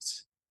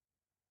months.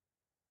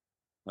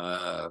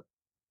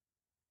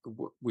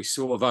 We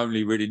sort of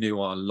only really knew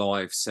our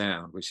live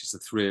sound, which is the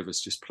three of us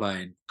just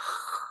playing,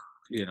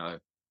 Yeah.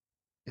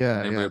 And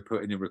then we were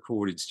put in a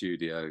recording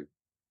studio.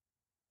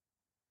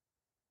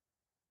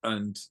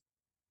 And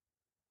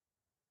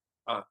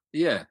I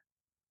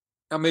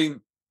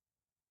mean,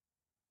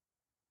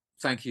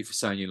 thank you for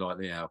saying you like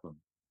the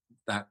album.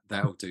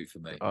 That'll do for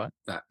me. All right.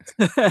 That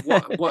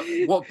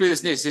what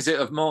business is it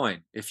of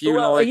mine? If you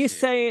are you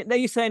saying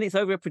it's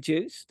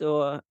overproduced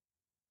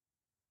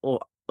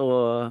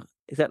or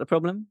is that the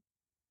problem?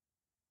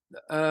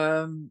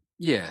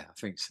 Yeah, I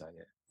think so.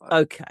 Yeah.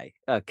 Okay.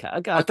 I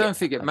don't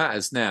think it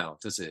matters now,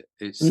 does it?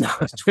 It's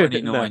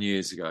 29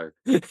 years ago,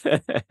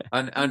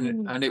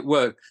 and it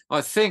worked.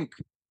 I think,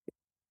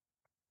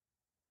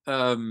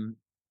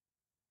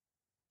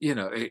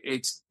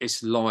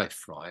 it's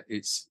life, right?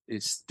 It's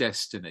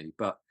destiny,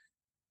 but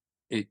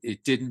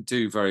it didn't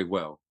do very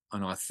well,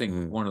 and I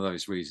think one of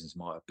those reasons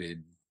might have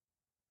been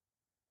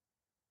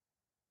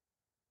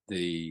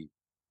it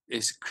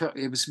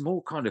was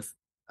more kind of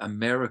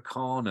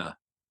Americana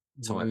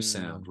type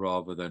sound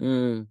rather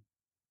than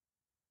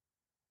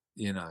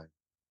a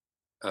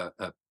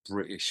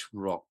British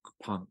rock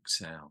punk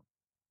sound.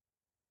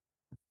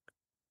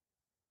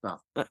 But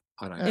I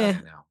don't know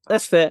now.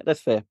 That's fair.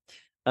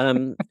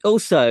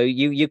 Also,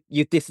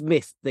 you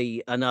dismissed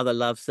the Another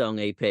Love Song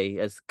EP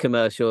as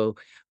commercial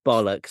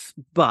bollocks,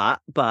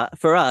 but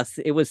for us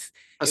it was.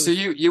 So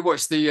you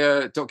watched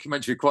the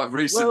documentary quite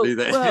recently.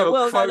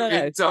 You're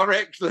quoting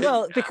directly.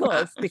 Well,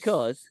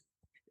 because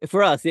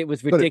for us it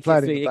was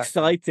ridiculously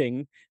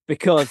exciting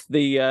because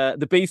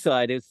the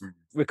B-side is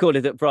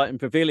recorded at Brighton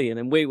Pavilion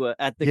and we were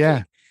at the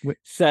gig.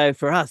 So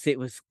for us it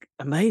was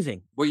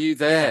amazing. Were you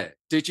there?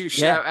 Did you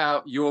shout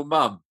out your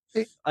mum?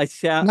 I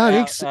shout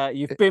out,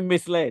 you've been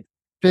misled.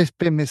 Just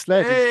been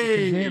misled.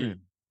 Hey! You can hear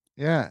him.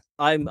 Yeah.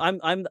 I'm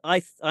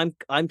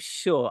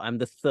sure I'm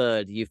the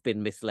third you've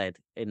been misled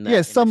in that.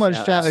 Yeah, someone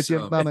shouted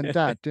your mum and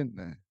dad, didn't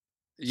they?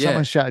 Yeah.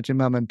 Someone shouted your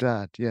mum and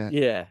dad. Yeah.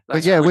 Yeah.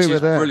 But we were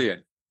there.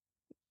 Brilliant.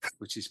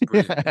 Which is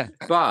brilliant.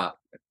 But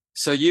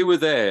so you were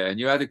there and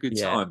you had a good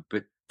time,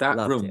 but that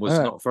room was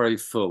not very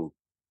full.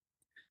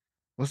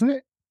 Wasn't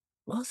it?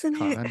 Wasn't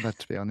Can't it? remember,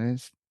 to be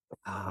honest.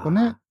 Wasn't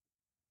it?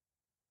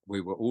 We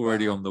were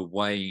already on the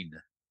wane.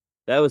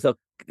 That was full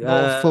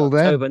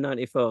October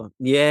 '94.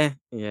 Yeah.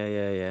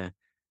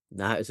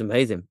 No, it was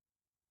amazing.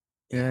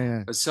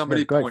 Yeah. As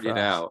somebody pointed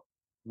out,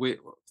 I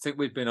think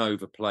we'd been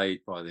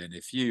overplayed by then.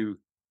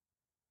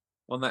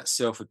 On that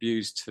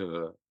self-abuse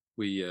tour,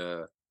 we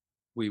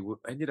we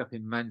ended up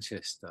in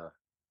Manchester,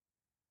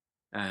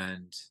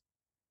 and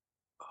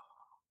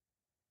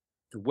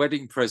the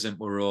Wedding Present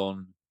were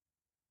on,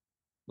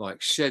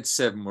 like Shed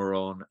 7 were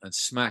on, and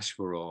Smash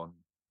were on,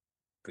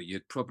 but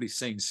you'd probably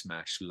seen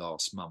Smash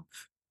last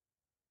month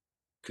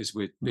because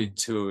we'd been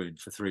touring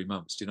for 3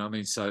 months. Do you know what I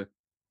mean? So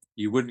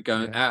you wouldn't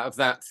go out of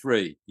that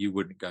 3, you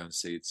wouldn't go and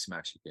see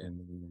Smash again.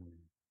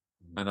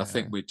 And I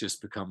think we'd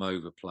just become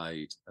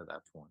overplayed at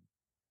that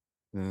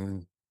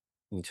point.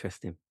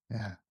 Interesting.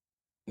 Yeah.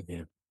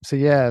 Yeah. So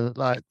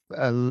like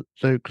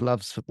Luke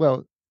loves.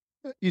 Well,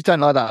 you don't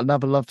like that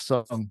Another Love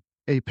Song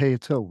EP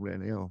at all,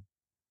 really, or?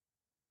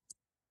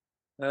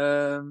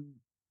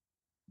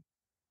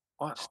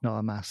 It's not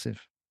a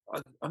massive.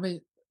 I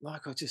mean,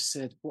 like I just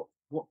said,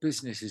 what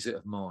business is it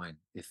of mine?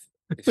 If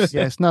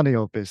it's none of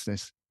your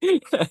business.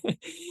 Of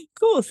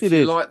course if it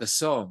you is. like the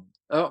song.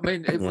 I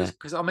mean, it was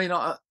because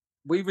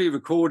we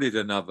re-recorded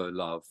Another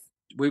Love.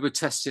 We were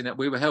testing it.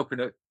 We were helping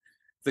it.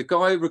 The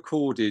guy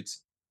recorded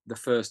the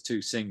first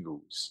 2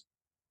 singles.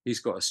 He's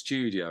got a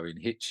studio in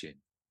Hitchin,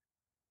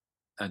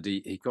 and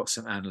he got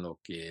some analog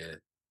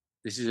gear.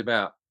 This is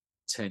about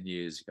 10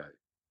 years ago.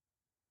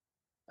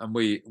 And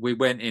we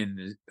went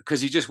in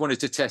because he just wanted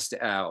to test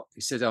it out.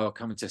 He said, "Oh,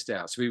 come and test it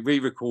out." So we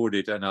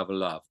re-recorded Another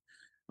Love,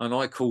 and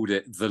I called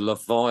it The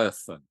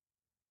Leviathan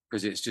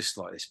because it's just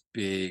like this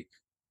big,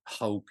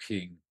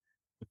 hulking.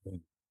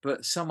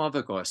 But some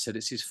other guy said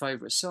it's his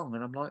favourite song,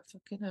 and I'm like,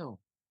 fucking hell,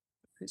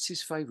 if it's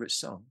his favourite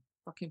song,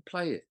 fucking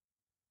play it.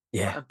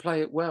 Yeah. And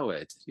play it well,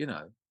 Ed, you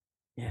know.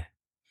 Yeah.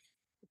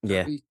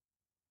 Don't be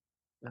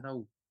an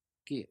old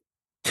git.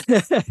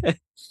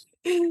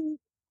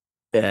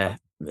 Yeah.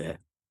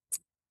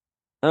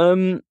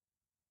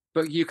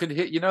 But you can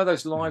hear, you know,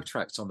 those live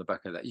tracks on the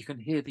back of that. You can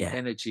hear the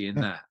energy in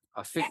that.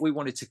 I think we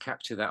wanted to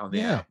capture that on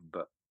the album,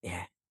 but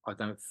I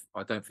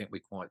don't think we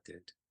quite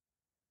did.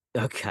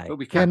 Okay. But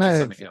we captured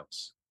something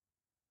else.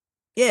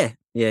 Yeah.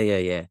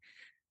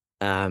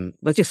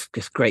 But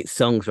just great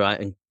songs, right?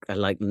 And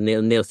like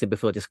Neil said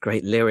before, just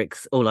great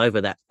lyrics all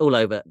over the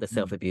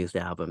Self Abused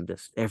album,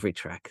 just every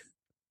track.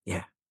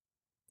 Yeah.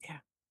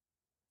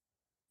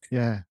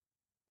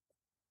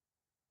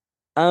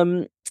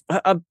 I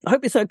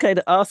hope it's okay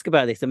to ask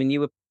about this. I mean,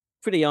 you were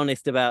pretty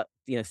honest about,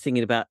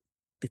 singing about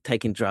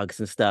taking drugs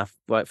and stuff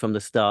right from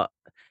the start.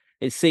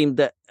 It seemed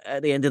that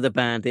at the end of the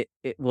band,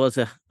 it was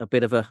a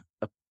bit of a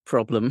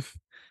problem.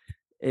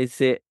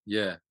 Is it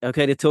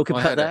okay to talk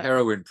about that? I had a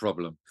heroin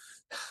problem.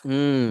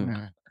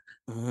 And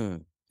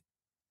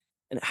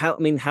how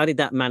did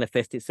that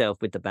manifest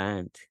itself with the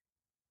band?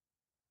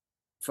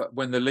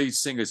 When the lead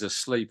singer's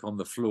asleep on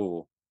the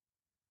floor,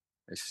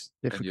 it's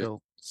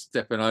difficult.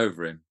 Stepping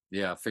over him.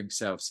 Yeah, I think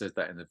South said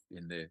that in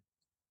the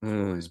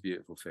Flawed is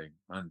Beautiful thing.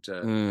 And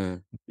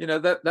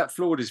that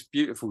Flawed is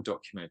Beautiful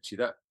documentary,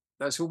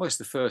 that's almost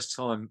the first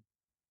time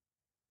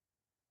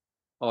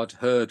I'd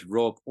heard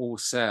Rob or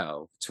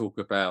Sal talk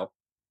about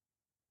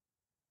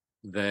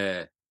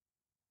their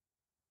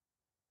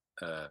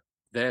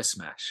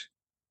smash.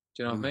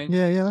 Do you know what I mean?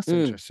 Yeah, that's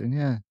interesting.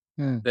 Yeah.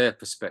 Their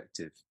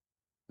perspective.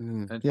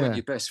 And when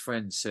your best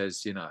friend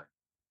says,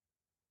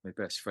 my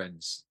best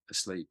friend's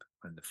asleep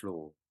on the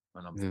floor,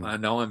 and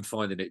I'm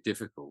finding it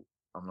difficult,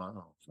 I'm like,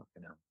 oh,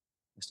 fucking hell,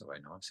 that's not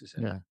very nice, is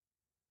it?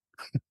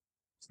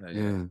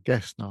 So,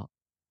 guess not.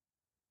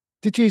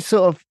 Did you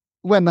sort of,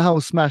 when the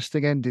whole Smash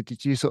thing ended,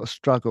 did you sort of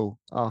struggle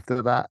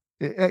after that?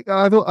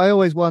 I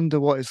always wonder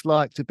what it's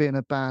like to be in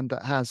a band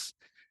that has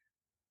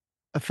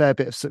a fair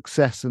bit of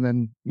success, and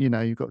then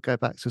you've got to go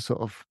back to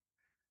sort of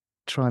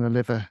trying to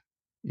live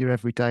your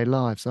everyday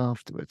lives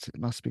afterwards. It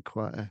must be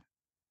quite a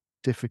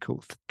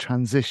difficult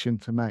transition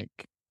to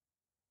make.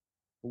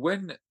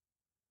 When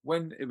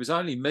it was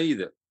only me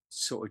that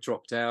sort of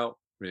dropped out,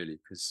 really,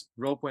 because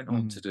Rob went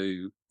on to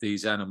do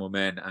These Animal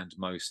Men and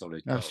Mo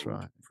Solid Gold. That's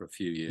right. For a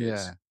few years.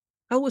 Yeah.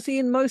 Oh, was he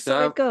in Mo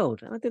Solid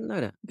Gold? I didn't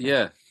know that.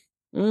 Yeah.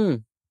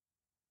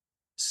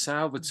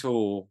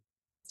 Salvatore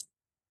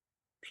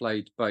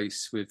played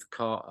bass with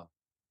Carter.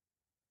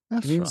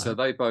 That's right. So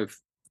they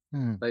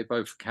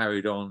both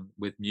carried on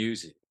with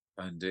music,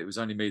 and it was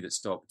only me that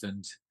stopped.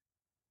 And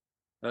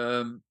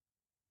so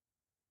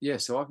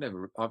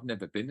I've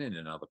never been in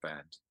another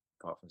band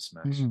apart from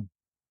Smash.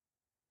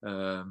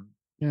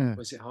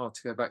 Was it hard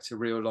to go back to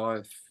real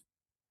life?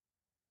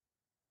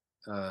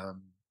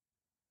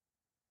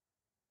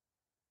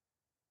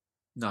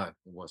 No, it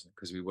wasn't,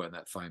 because we weren't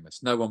that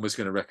famous. No one was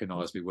going to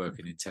recognise me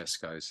working in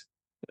Tesco's.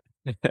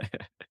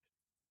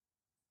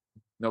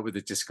 Not with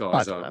the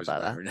disguise I was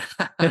wearing.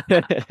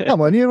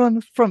 Come on, you're on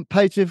the front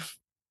page of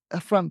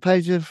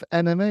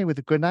NME with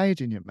a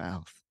grenade in your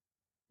mouth.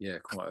 Yeah,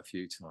 quite a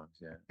few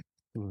times. Yeah,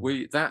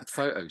 that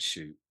photo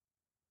shoot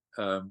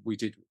I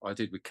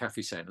did with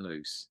Kathy St.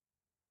 Luce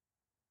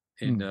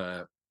in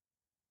the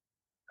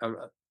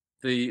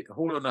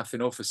All or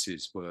Nothing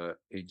offices were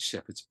in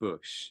Shepherd's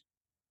Bush.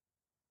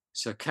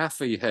 So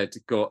Kathy had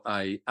got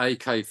a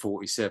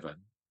AK-47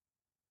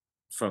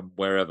 from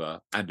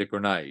wherever and a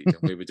grenade, and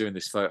we were doing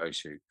this photo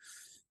shoot.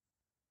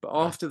 But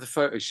after the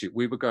photo shoot,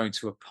 we were going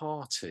to a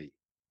party,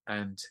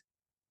 and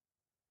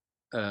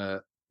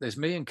there's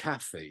me and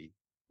Kathy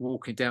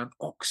walking down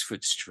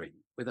Oxford Street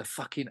with a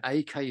fucking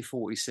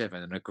AK-47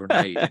 and a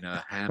grenade in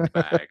her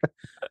handbag.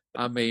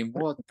 I mean,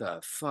 what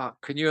the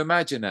fuck? Can you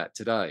imagine that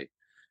today?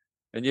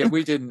 And yet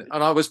we didn't.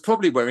 And I was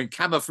probably wearing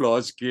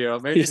camouflage gear. I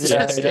mean, it's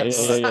just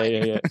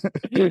insane.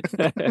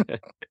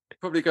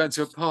 Probably going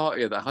to a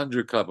party at the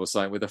 100 Club or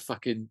something with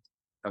a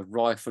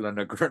rifle and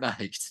a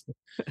grenade.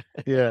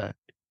 Yeah.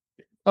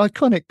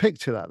 Iconic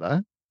picture, that,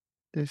 though.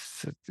 It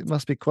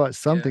must be quite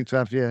something to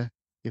have your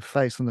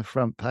face on the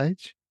front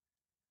page.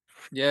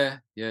 Yeah.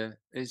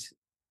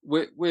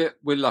 We're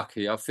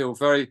lucky. I feel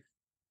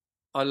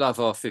I love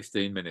our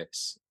 15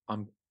 minutes.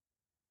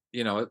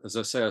 As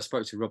I say, I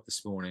spoke to Rob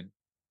this morning,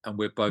 and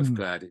we're both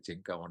glad it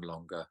didn't go on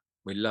longer.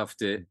 We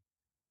loved it.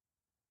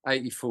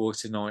 84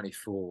 to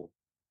 94.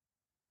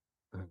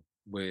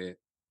 We're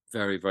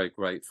very, very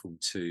grateful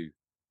to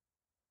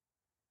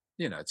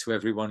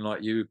everyone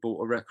like you who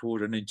bought a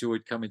record and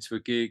enjoyed coming to a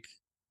gig.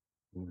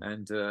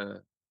 And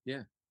it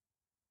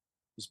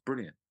was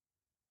brilliant.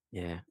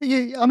 Yeah.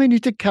 I mean, you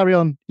did carry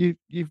on.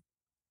 You've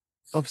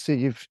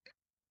obviously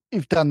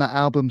you've done that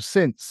album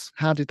since.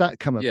 How did that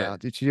come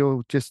about? Did you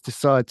all just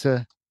decide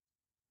to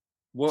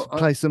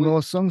play some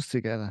more songs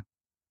together?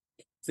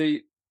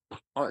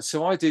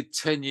 So I did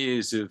 10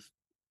 years of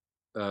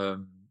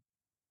 10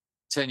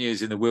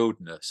 years in the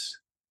wilderness.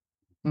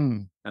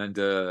 And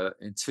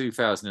in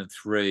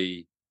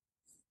 2003,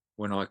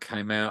 when I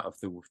came out of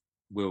the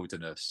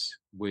wilderness,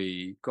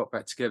 we got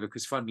back together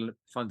because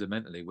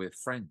fundamentally we're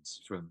friends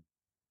from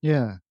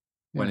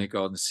Welwyn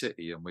Garden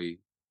City, and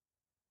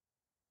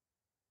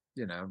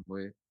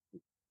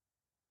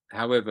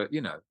however,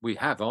 we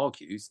have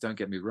argued, don't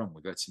get me wrong,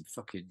 we've had some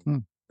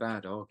fucking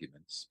bad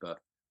arguments, but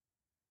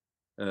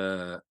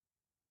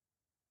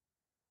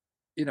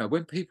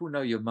when people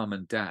know your mum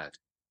and dad,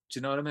 do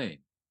you know what I mean?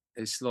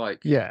 It's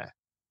like you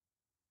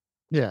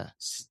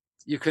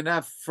can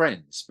have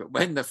friends, but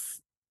when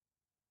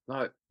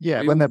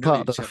when they're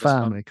part of the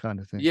family kind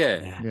of thing.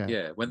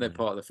 When they're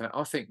part of the family.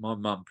 I think my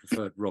mum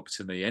preferred Rob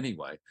to me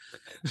anyway.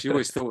 She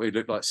always thought he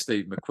looked like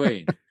Steve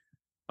McQueen.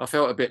 I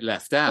felt a bit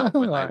left out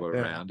when they were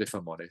around, if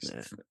I'm honest.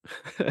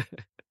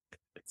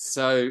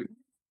 So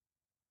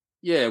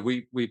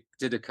we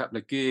did a couple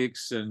of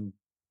gigs, and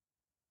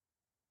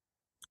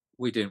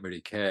we didn't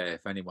really care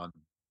if anyone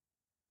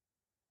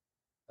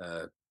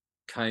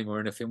came or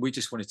anything. We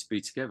just wanted to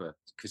be together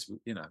because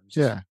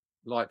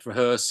liked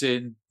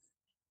rehearsing.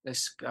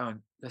 Let's go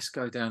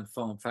down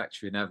Farm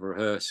Factory and have a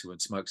rehearsal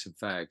and smoke some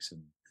fags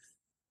and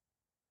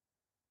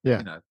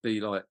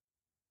be like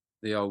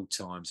the old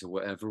times or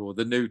whatever, or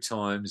the new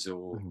times,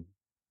 or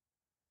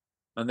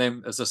and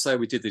then, as I say,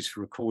 we did this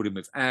recording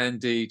with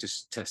Andy,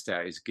 just test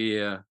out his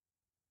gear,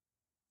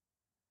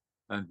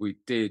 and we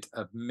did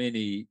a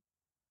mini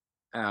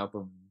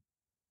album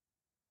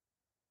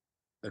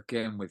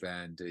again with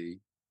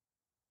Andy.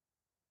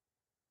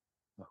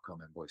 I can't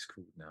remember what it's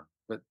called now,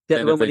 but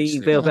the one with the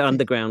Velvet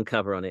Underground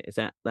cover on it, is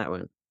that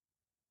one?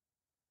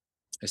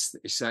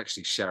 It's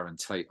actually Sharon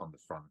Tate on the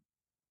front.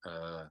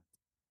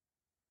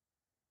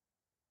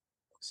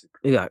 What's it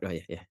called?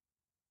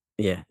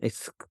 Yeah.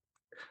 It's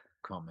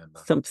can't remember,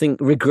 something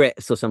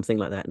Regrets or something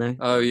like that. No.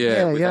 Oh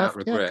Without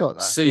Regret.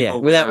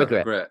 Without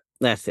Regret.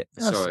 That's it.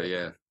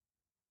 Sorry,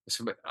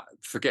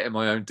 forgetting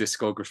my own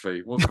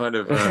discography. What kind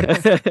of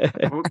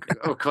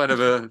what kind of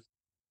a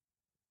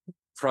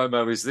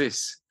promo is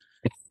this?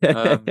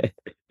 And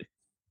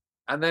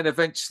then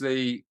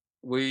eventually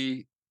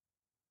we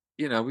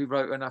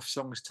wrote enough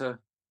songs to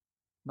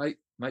make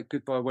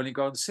Goodbye Welwyn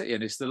Garden City,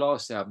 and it's the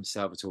last album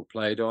Salvatore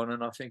played on,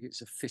 and I think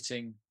it's a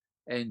fitting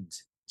end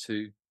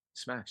to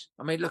Smash.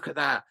 I mean, look at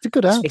that. It's a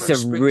good album. It's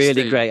a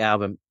really great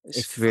album.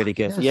 It's really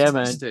good. Yeah,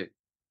 man.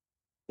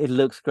 It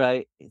looks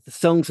great. The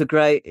songs are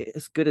great.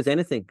 It's good as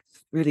anything.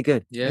 It's really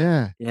good.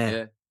 Yeah.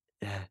 You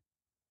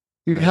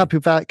happy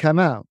with how it came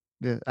out,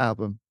 the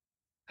album?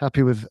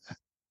 Happy with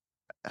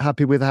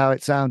how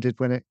it sounded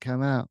when it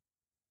came out?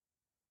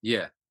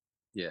 Yeah.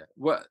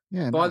 Well,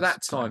 by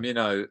that time,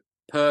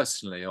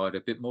 personally, I had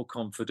a bit more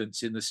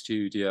confidence in the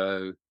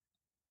studio,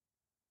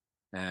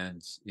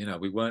 and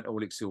we weren't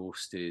all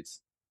exhausted,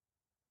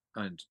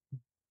 and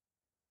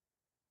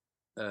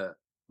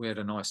we had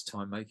a nice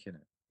time making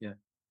it. Yeah,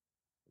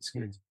 it's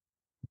good.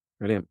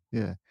 Brilliant.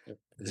 Yeah,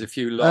 there's a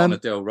few Lana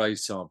Del Rey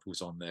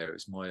samples on there.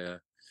 It's my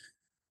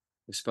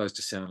it's supposed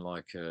to sound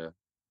like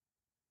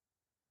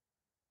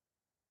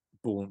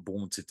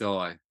Born to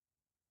Die.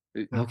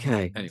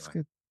 Okay.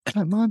 Anyway, I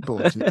don't mind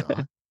Born to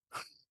Die.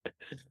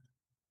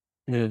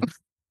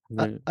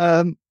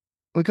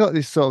 We got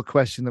this sort of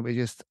question that we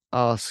just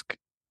ask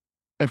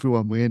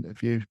everyone we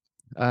interview.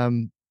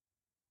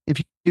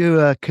 If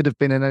you could have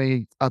been in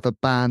any other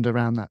band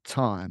around that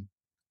time,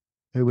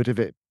 who would have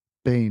it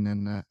been,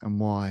 and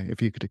why?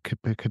 If you could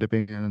have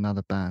been in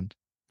another band.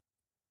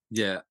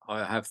 Yeah,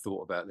 I have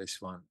thought about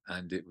this one,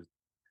 and it was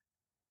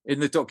in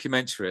the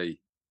documentary.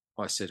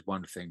 I said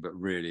one thing, but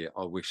really,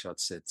 I wish I'd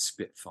said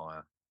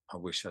Spitfire. I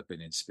wish I'd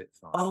been in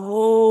Spitfire.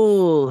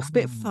 Oh,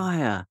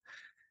 Spitfire.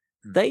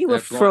 They were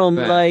from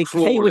like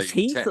Crawley, Haywards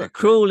Heath,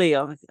 Crawley.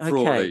 Okay.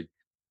 Crawley,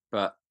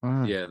 but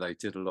yeah, they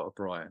did a lot of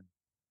Brighton.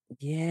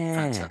 Yeah,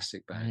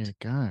 fantastic band. There you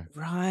go.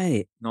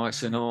 Right,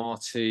 nice and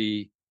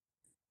arty.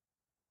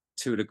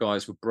 Two of the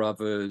guys were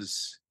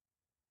brothers.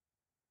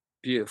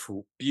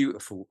 Beautiful,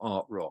 beautiful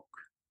art rock.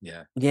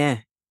 Yeah.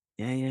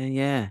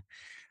 I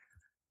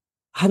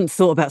hadn't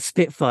thought about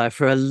Spitfire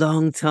for a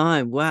long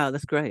time. Wow,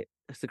 that's great.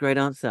 That's a great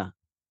answer.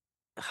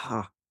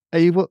 Are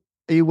you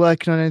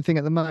working on anything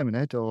at the moment,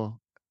 Ed, or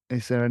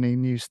is there any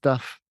new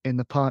stuff in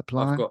the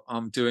pipeline?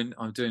 I'm doing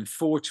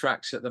 4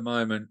 tracks at the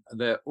moment.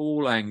 They're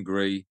all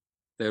angry.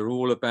 They're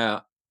all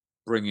about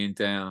bringing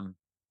down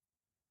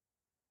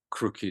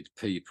crooked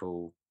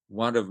people.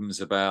 One of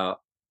them's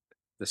about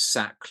the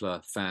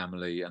Sackler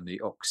family and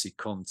the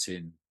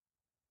OxyContin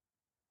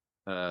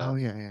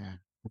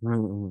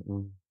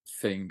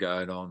thing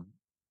going on.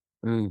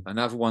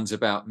 Another one's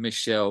about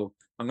Michelle.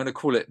 I'm going to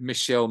call it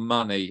Michelle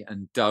Money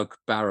and Doug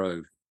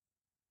Barrow,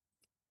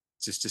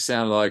 just to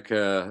sound like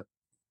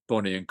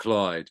Bonnie and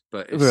Clyde,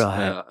 but it's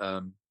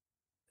about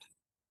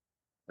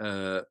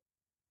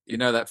you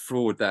know, that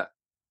fraud, that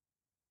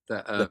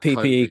the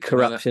PPE COVID,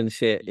 corruption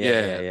shit.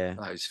 Yeah.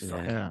 Those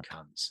fucking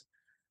cunts.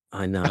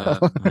 I know,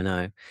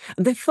 and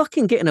they're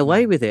fucking getting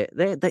away with it.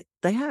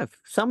 They have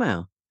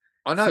somehow.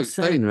 I know, it's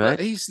insane, right?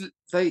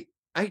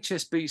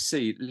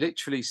 HSBC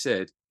literally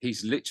said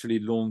he's literally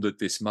laundered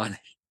this money.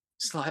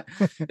 It's like,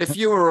 if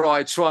you or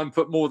I try and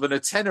put more than a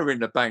tenner in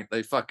the bank,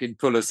 they fucking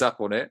pull us up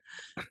on it.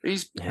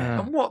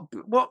 And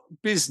what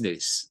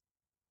business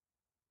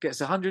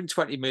gets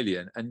 120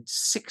 million and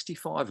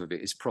 65 of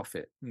it is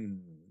profit?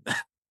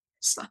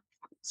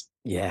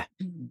 Yeah.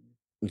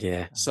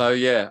 So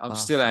yeah, I'm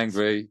still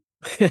angry.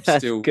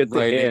 Still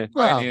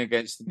railing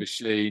against the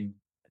machine.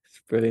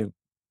 It's brilliant.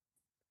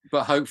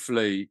 But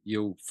hopefully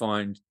you'll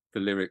find the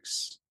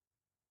lyrics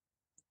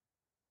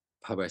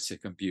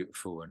poetic and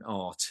beautiful and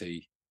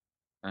arty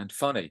and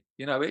funny.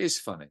 You know, it is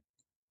funny.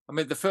 I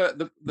mean, the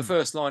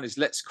first line is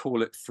 "Let's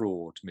call it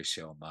fraud,"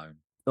 Michelle Moan.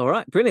 All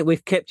right, brilliant.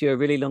 We've kept you a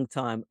really long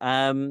time.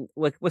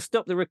 We'll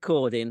stop the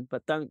recording,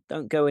 but don't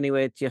go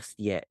anywhere just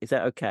yet. Is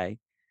that okay?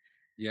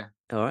 Yeah.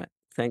 All right.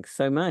 Thanks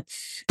so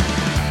much.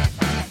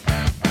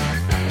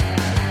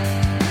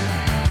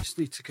 Just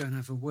need to go and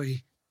have a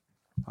wee.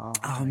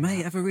 Oh,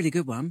 mate, have a really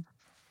good one.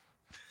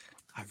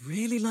 I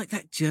really like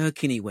that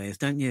jerkin he wears,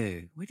 don't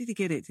you? Where did he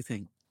get it, do you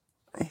think?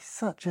 He's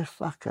such a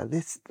fucker.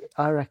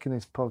 I reckon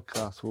this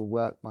podcast will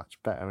work much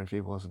better if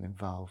he wasn't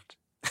involved.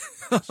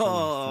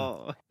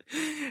 Oh,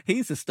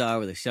 he's the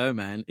star of the show,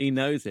 man. He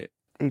knows it.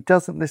 He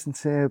doesn't listen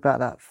to you about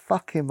that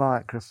fucking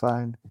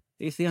microphone.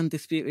 He's the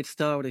undisputed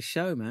star of the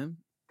show, man.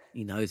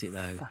 He knows it,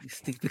 though.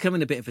 He's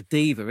becoming a bit of a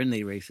diva, isn't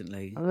he,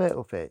 recently? A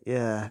little bit,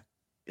 yeah.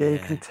 You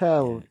can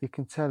tell. You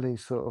can tell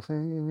he's sort of,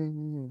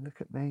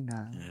 look at me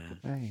now. Look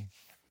at me.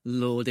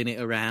 Lording it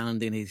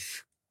around in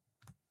his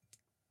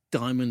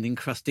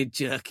diamond-encrusted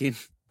jerkin.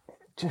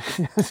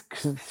 Just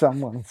because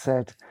someone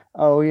said,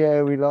 "Oh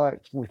yeah, we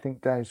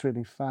think Dave's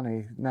really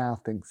funny," now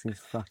thinks he's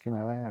fucking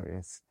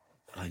hilarious.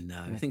 I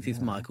know. He thinks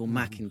he's Michael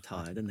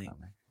McIntyre, doesn't he?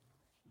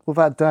 What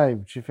about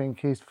Dave? Do you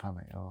think he's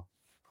funny? Or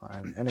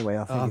anyway,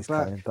 I think he's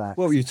coming back.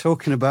 What were you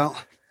talking about?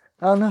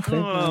 Oh,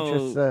 nothing.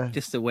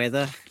 Just the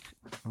weather.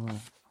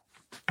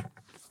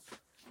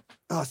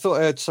 I thought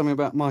I heard something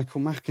about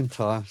Michael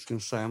McIntyre. I was going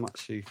to say how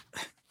much he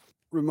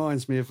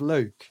reminds me of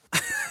Luke.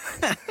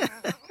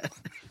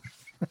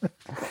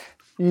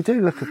 You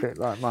do look a bit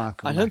like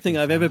Michael. I don't think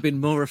I've ever been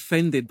more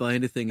offended by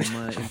anything in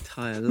my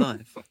entire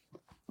life.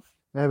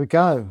 There we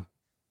go.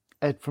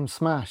 Ed from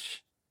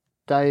Smash.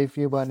 Dave,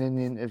 you weren't in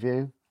the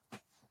interview.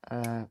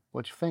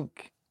 What do you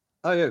think?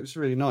 Oh yeah, it was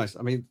really nice.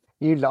 I mean,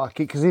 you like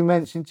it because he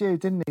mentioned you,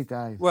 didn't he,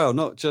 Dave? Well,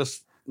 not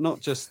just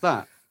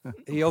that.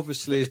 He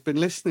obviously has been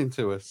listening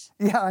to us.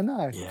 Yeah, I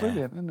know. It's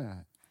brilliant, isn't it?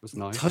 It was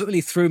nice.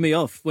 Totally threw me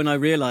off when I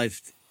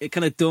realised. It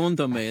kind of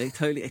dawned on me.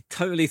 It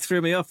totally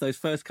threw me off those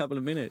first couple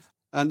of minutes.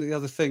 And the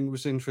other thing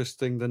was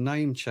interesting, the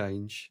name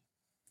change.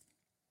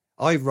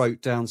 I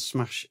wrote down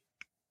Smash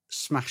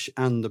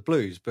and the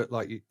Blues, but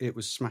like it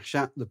was Smash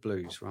at the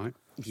Blues, right?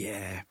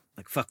 Yeah,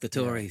 like fuck the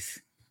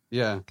Tories.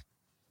 Yeah.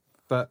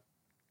 But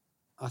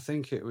I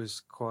think it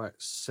was quite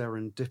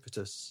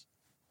serendipitous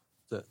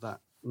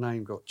that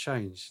name got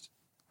changed.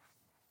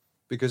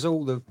 Because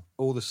all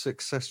the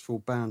successful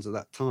bands at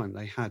that time,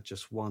 they had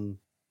just one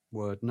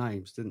word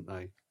names, didn't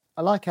they?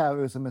 I like how it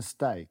was a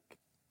mistake.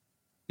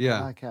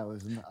 Yeah.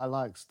 I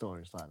like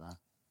stories like that.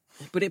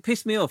 But it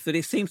pissed me off that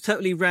it seems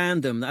totally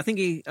random. I think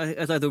he,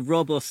 as either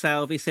Rob or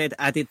Salvi said,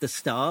 added the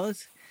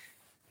stars.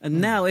 And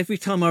now every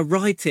time I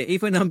write it,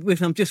 even when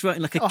I'm just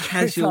writing like a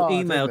casual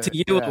email to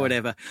you or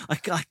whatever, I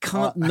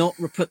can't not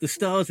put the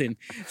stars in.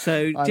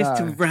 So just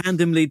to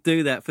randomly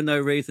do that for no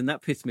reason,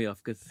 that pissed me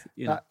off because,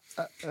 you know.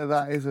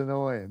 That is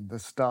annoying, the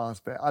stars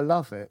bit. I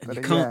love it. But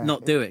you can't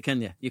not do it,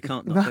 can you? You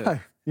can't not do it. No,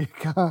 you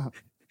can't.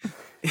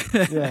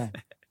 Yeah,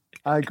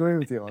 I agree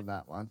with you on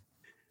that one.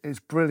 It's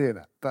brilliant,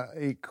 but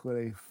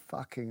equally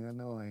fucking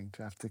annoying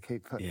to have to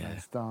keep putting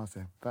those stars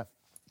in. But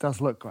it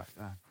does look great,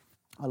 though.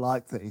 I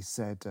like that he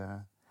said,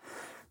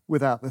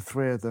 without the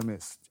three of them,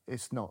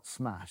 it's not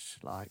Smash.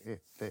 Like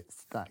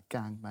it's that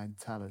gang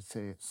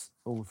mentality. It's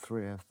all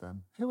three of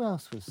them. Who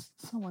else was?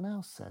 Someone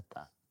else said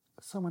that.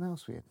 Someone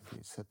else we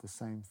interviewed said the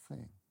same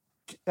thing.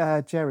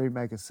 Jerry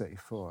Mega City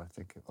 4, I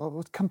think. It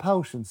was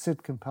Compulsion.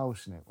 Sid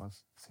Compulsion. It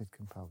was Sid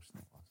Compulsion.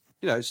 It was.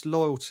 You know, it's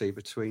loyalty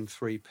between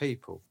three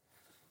people.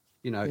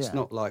 You know, it's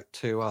not like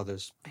two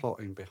others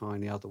plotting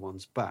behind the other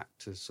one's back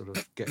to sort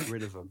of get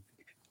rid of them.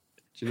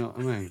 Do you know what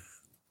I mean?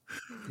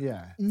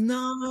 Yeah.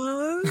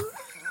 No.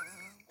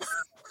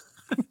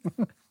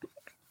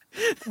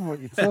 I don't know what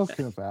you're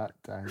talking about,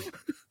 Dave.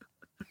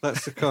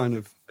 That's the kind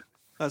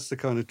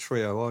of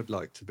trio I'd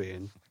like to be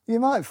in. You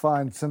might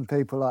find some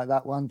people like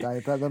that one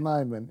day, but at the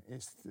moment,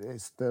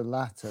 it's the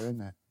latter,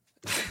 isn't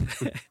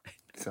it?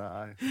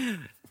 So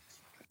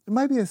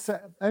maybe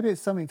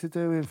it's something to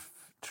do with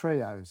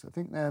trios. I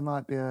think there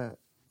might be a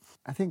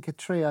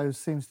trio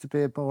seems to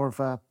be more of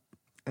a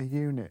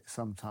unit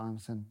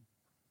sometimes than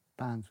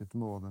bands with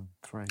more than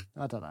three.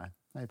 I don't know.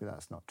 Maybe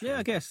that's not true. Yeah,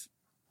 I guess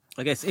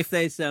if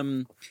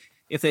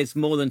there's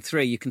more than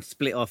three, you can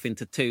split off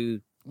into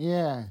two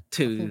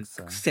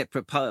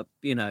separate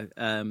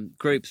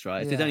groups,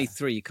 right? If there's only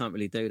three, you can't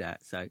really do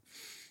that. So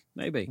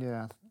maybe.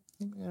 Yeah, I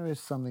think there is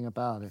something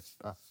about it.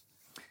 But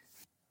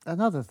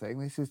another thing,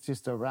 this is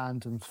just a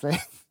random thing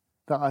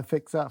that I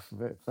picked up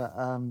from it. But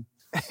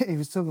he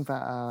was talking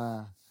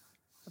about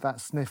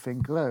sniffing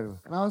glue,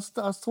 and I was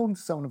talking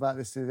to someone about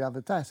this the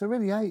other day. It's a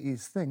really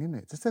 80s thing, isn't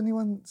it? Does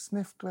anyone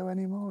sniff glue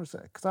anymore? Is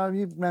it? Because I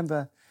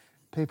remember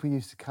people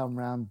used to come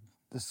around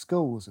the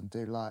schools and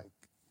do like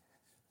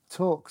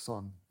talks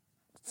on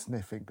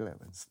sniffing glue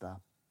and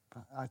stuff,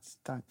 but I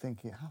just don't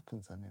think it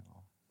happens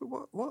anymore.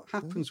 But what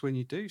happens when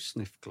you do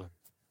sniff glue?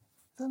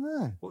 I don't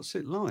know. What's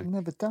it like? I've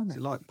never done it. Is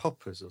it like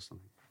poppers or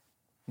something?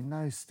 Your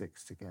nose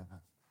sticks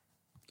together.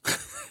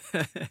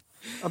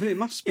 I mean, it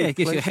must be it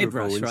gives you a head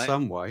rush, in right?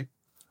 some way.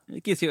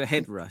 It gives you a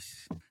head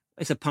rush.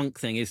 It's a punk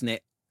thing, isn't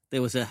it?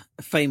 There was a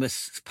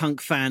famous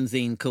punk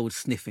fanzine called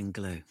Sniffing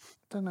Glue.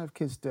 Don't know if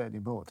kids do it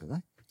anymore, do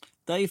they?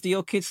 Dave, do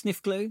your kids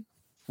sniff glue?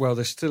 Well,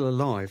 they're still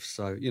alive,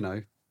 so, you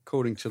know,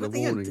 according to the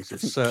warnings,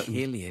 it's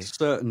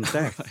certain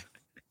death.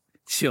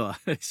 Sure.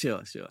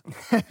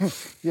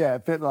 Yeah, a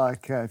bit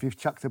like if you've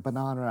chucked a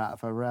banana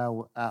out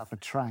of a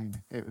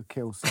train, it would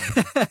kill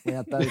someone. We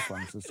had those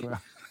ones as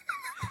well.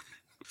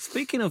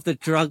 Speaking of the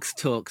drugs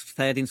talks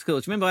they had in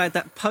schools, remember I had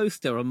that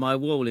poster on my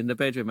wall in the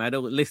bedroom? I had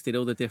listed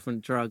all the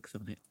different drugs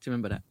on it. Do you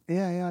remember that?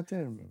 Yeah, I do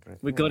remember it.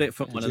 We got it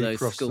from one of those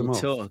school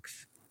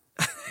talks.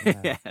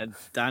 Yeah,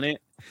 done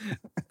it.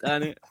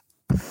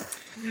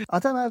 I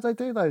don't know if they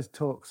do those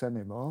talks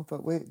anymore,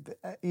 but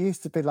it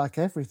used to be like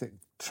everything.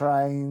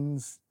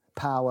 Trains,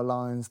 power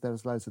lines, there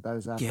was loads of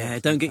those. Yeah,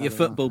 don't get your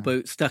football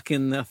boot stuck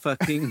in the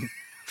fucking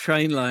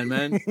train line,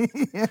 man.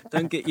 Yeah.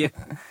 Don't get your...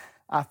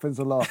 Happens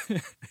a lot.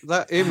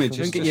 That image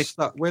is just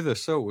stuck with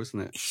us all, isn't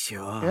it?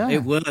 Sure. Yeah.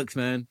 It works,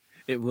 man.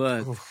 It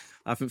works. Oof.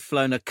 I haven't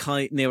flown a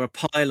kite near a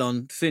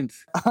pylon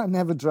since. I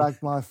never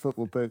dragged my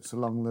football boots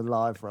along the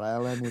live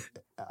rail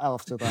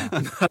after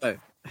that. No,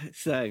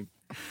 same.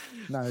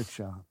 No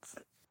chance.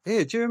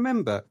 Here, do you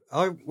remember?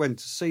 I went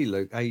to see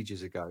Luke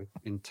ages ago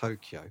in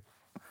Tokyo,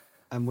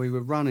 and we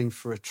were running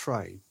for a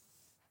train.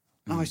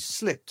 And I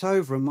slipped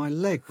over, and my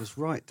leg was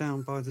right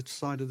down by the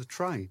side of the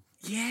train.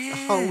 Yeah.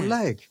 The whole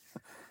leg.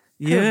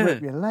 Yeah.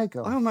 Rip your leg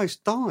off. I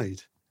almost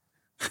died.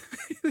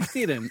 You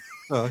didn't.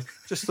 Oh, I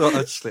just thought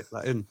I'd slip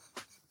that in.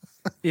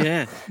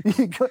 Yeah.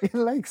 You got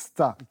your leg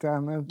stuck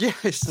down there.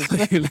 Yes.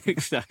 Your leg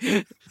stuck.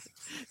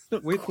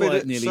 Not We'd quite been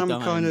at nearly some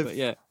dying, kind of but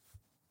yeah.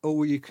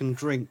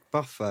 all-you-can-drink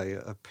buffet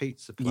at a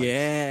pizza place.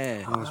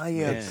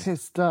 Yeah.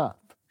 Pissed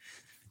up.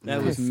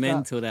 That was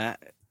mental,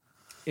 that.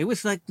 It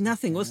was like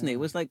nothing, wasn't it? It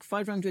was like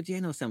 500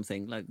 yen or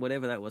something, like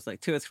whatever that was,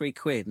 like 2 or 3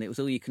 quid, and it was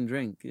all you can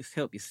drink. Just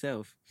help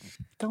yourself.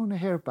 Don't want to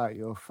hear about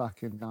your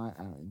fucking night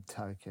out in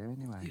Tokyo,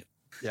 anyway.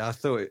 Yeah, I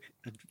thought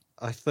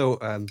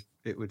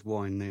it would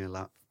wind Neil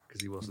up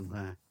because he wasn't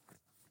there.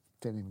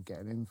 Didn't even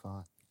get an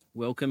invite.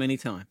 Welcome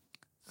anytime.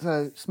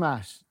 So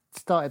Smash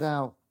started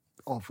out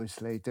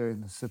obviously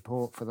doing the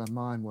support for the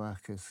mine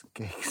workers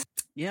gigs.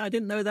 Yeah, I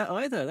didn't know that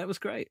either. That was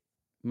great.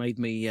 Made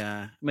me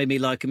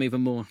like him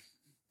even more.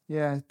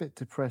 Yeah, it's a bit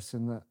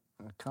depressing that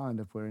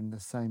we're in the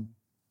same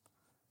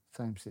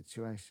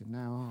situation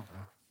now, aren't we?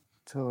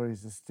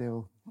 Tories are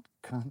still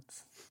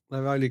cunts.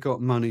 They've only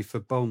got money for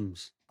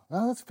bombs.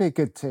 Oh, that'd be a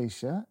good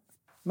T-shirt.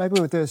 Maybe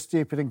we'll do a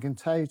Stupid and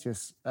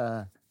Contagious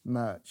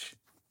merch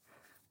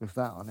with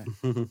that on it.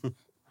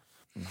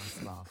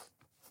 Nice laugh.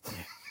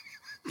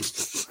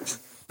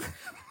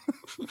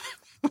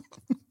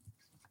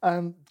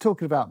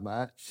 Talking about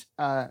merch,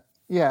 I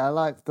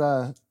like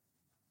the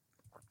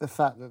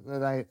fact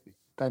that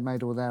they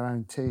made all their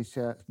own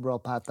T-shirts.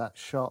 Rob had that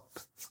shop,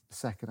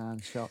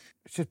 second-hand shop.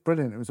 It's just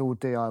brilliant. It was all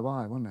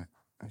DIY, wasn't it?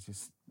 They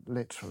just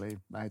literally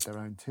made their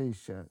own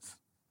T-shirts.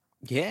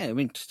 Yeah, I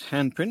mean, just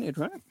hand-printed,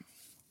 right?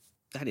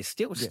 That is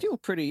still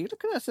pretty...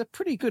 Look at that. That's a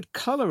pretty good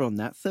colour on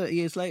that 30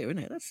 years later,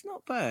 isn't it? That's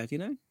not bad, you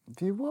know?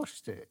 Have you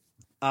washed it?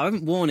 I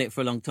haven't worn it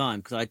for a long time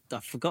because I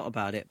forgot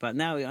about it, but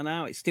now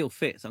it still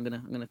fits. I'm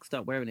gonna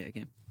start wearing it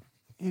again.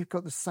 You've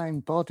got the same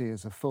body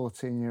as a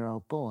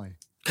 14-year-old boy.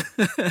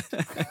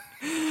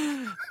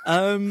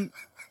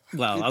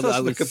 Well, I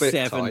was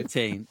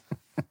 17.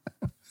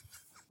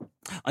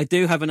 I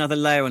do have another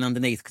layer on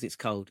underneath because it's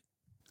cold.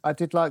 I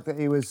did like that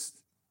he was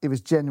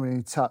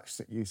genuinely touched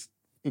that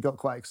he got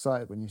quite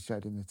excited when you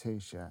showed him the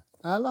T-shirt.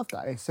 And I love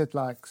that. He said,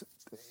 like,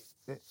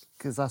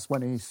 because that's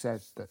when he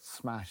said that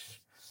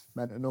Smash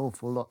meant an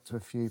awful lot to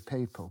a few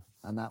people,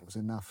 and that was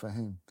enough for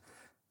him.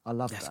 I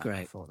love that. That's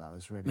great. I thought that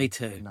was really Me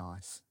too.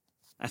 Nice.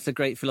 That's a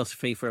great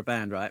philosophy for a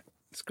band, right?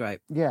 It's great.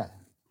 Yeah,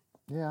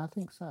 I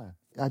think so.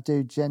 I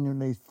do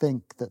genuinely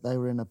think that they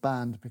were in a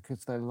band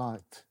because they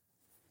liked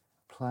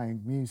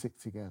playing music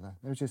together.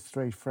 They were just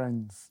three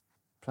friends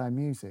playing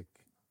music,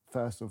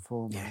 first and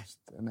foremost,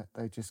 and that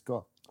they just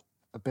got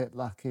a bit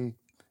lucky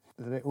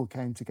that it all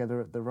came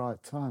together at the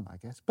right time, I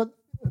guess. But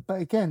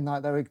again,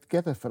 like, they were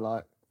together for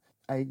like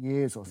 8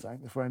 years or something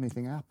before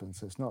anything happened,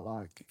 so it's not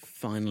like...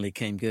 Finally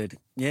came good.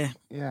 Yeah.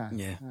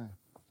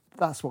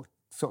 That's what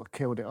sort of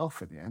killed it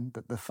off in the end,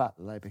 that the fact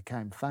that they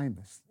became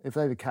famous. If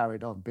they'd have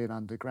carried on being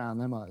underground,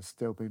 they might have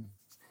still been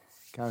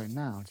going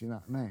now, do you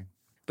know what I mean?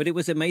 But it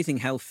was amazing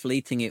how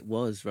fleeting it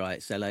was,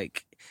 right? So,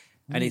 like,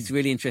 and it's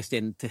really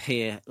interesting to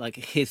hear, like,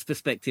 his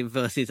perspective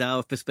versus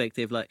our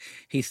perspective. Like,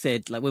 he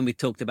said, like, when we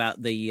talked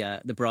about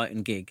the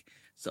Brighton gig,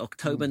 so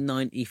October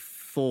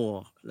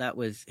 94, that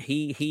was,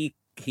 he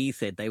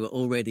said they were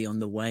already on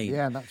the wane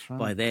that's right.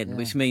 by then,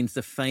 which means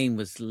the fame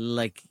was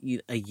like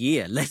a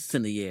year, less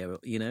than a year,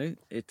 you know?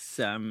 It's...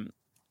 And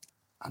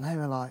they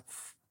were like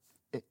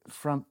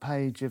front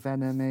page of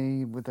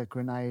Enemy with a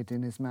grenade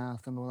in his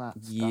mouth and all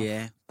that stuff.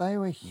 Yeah. They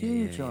were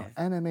huge.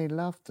 Enemy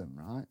loved them,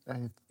 right?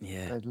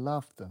 They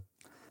loved them.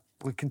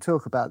 We can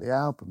talk about the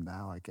album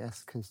now, I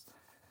guess, because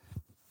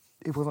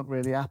he wasn't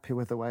really happy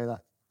with the way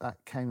that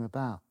came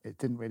about. It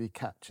didn't really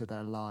capture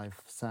their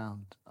live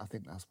sound. I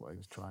think that's what he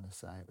was trying to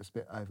say. It was a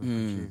bit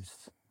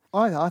overproduced.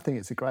 I think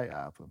it's a great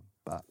album,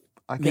 but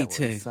I get what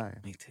he's saying.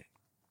 Me too.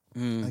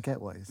 I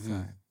get what he's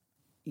saying.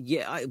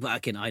 Yeah,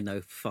 I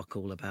know fuck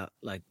all about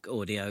like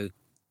audio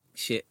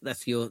shit.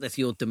 That's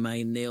your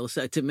domain, Neil.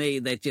 So to me,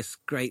 they're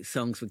just great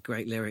songs with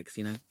great lyrics,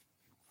 you know.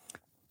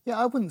 Yeah,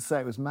 I wouldn't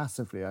say it was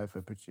massively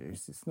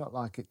overproduced. It's not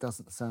like it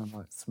doesn't sound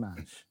like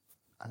Smash.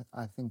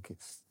 I think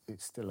it's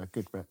still a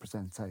good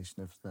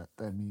representation of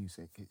their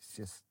music. It's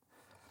just,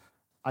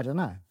 I don't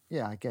know.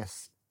 Yeah, I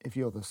guess if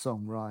you're the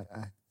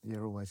songwriter,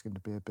 you're always going to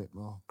be a bit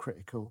more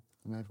critical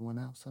than everyone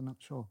else. I'm not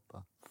sure,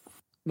 but...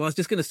 Well, I was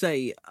just going to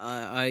say,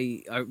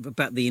 I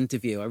about the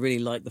interview, I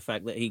really like the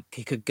fact that he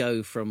could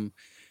go from,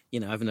 you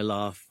know, having a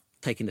laugh,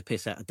 taking the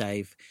piss out of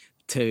Dave,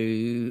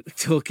 to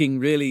talking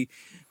really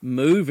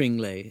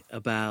movingly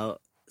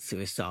about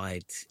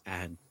suicide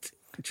and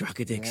drug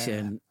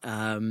addiction.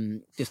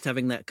 Just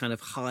having that kind of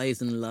highs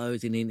and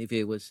lows in the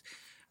interview was,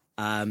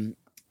 I don't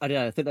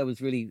know, I think that was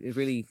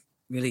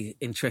really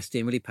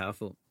interesting, really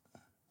powerful,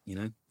 you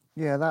know?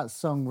 Yeah, that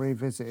song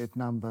Revisited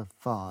number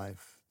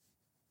 5.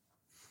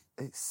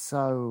 It's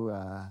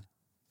so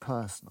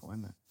personal,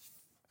 isn't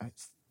it?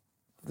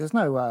 There's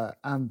no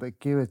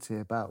ambiguity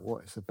about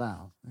what it's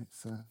about.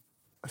 It's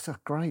a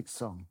great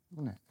song,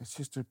 isn't it? It's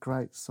just a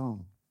great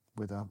song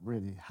with a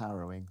really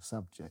harrowing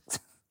subject.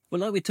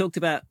 Well, like we talked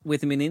about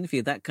with him in the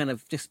interview, that kind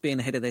of just being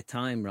ahead of their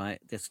time,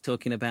 right? Just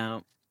talking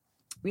about,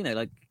 you know,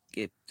 like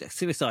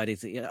suicide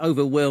is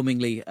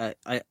overwhelmingly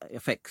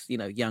affects, you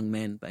know, young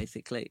men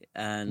basically,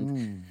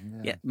 and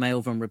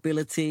male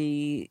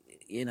vulnerability,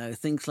 you know,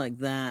 things like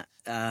that.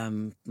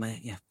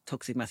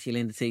 Toxic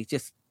masculinity,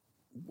 just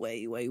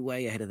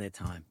way ahead of their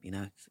time. You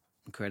know, it's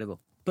incredible.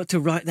 But to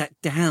write that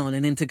down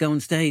and then to go on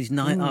stage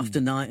night after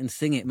night and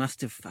sing it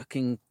must have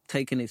fucking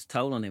taken its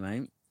toll on him,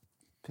 mate.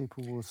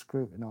 People will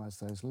scrutinise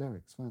those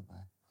lyrics, won't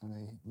they? And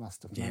they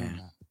must have known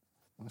that.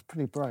 It was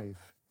pretty brave.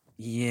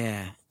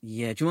 Yeah.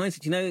 Do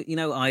you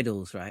know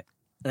Idols, right?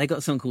 They got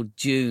a song called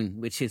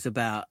June, which is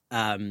about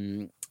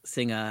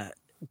singer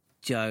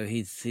Joe.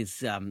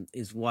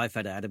 His wife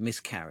had a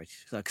miscarriage,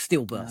 it's like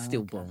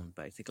stillborn,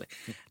 basically.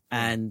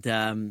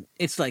 And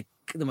it's like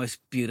the most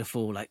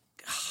beautiful, like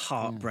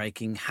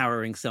heartbreaking,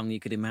 harrowing song you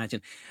could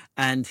imagine.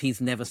 And he's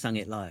never sung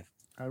it live.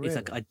 Oh, really? It's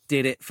like, I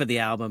did it for the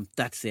album,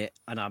 that's it,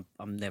 and I'm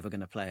never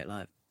going to play it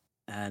live.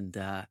 And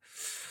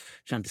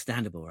it's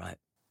understandable, right?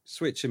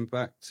 Switching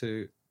back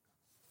to,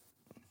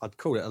 I'd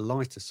call it a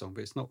lighter song,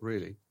 but it's not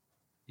really.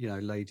 You know,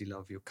 Lady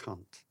Love Your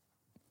Cunt.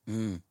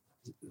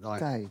 Like,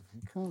 Dave,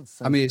 you can't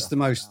say. I mean, it's the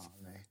most.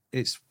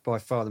 It's by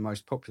far the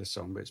most popular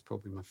song, but it's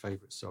probably my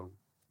favourite song.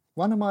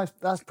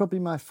 That's probably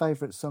my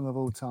favourite song of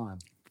all time.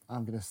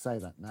 I'm going to say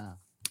that now.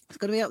 It's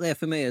got to be up there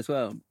for me as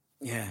well.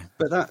 Yeah.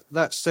 But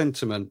that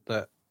sentiment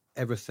that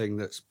everything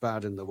that's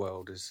bad in the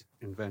world is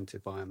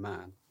invented by a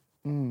man.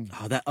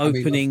 Oh, that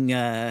opening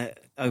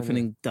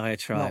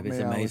diatribe is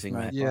amazing,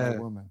 right? Yeah,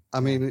 I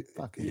mean,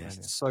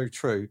 it's so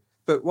true.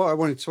 But what I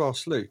wanted to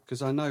ask Luke,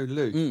 because I know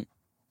Luke,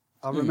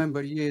 I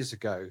remember years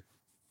ago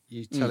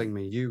you telling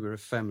me you were a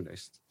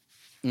feminist,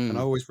 And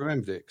I always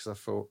remembered it because I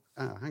thought,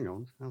 hang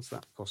on, how's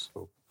that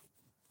possible?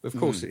 But of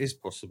course, it is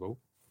possible.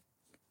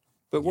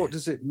 But what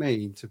does it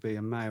mean to be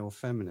a male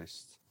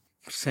feminist?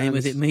 Same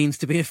as it means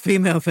to be a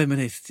female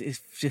feminist.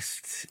 It's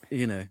just,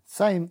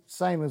 Same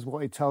as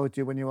what he told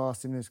you when you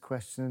asked him this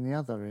question in the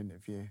other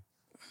interview.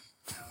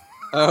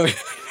 Oh,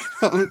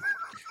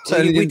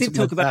 we did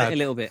talk about it a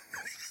little bit.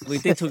 We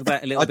did talk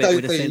about it a little bit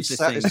with a sense of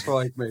thing. He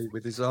satisfied me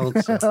with his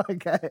answer.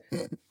 Okay.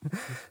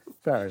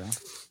 Fair enough.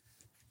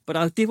 But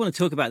I did want to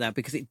talk about that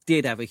because it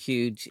did have a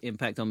huge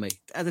impact on me.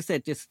 As I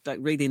said, just like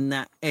reading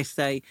that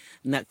essay,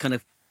 and that kind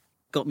of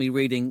got me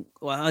reading.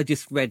 Well, I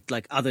just read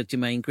like other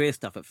Germaine Greer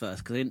stuff at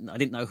first because I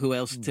didn't know who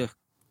else to.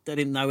 I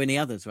didn't know any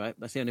others, right?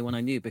 That's the only one I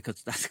knew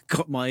because that's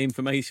got my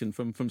information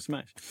from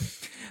Smash.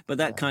 But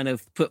that kind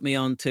of put me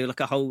on to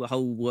like a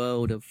whole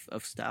world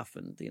of stuff,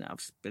 and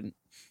I've spent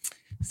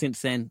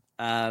since then.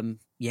 I've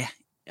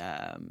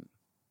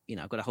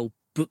got a whole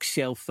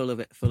bookshelf full of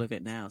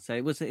it now. So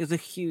it was a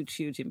huge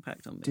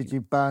impact on me. Did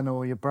you burn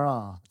all your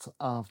bra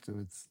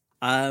afterwards?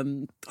 I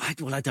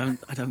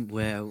don't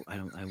wear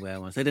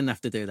ones. I didn't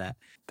have to do that.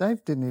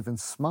 Dave didn't even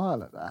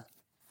smile at that.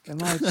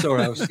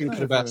 Sorry, I was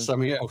thinking about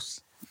something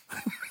else.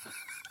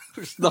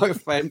 There's no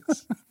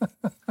offence.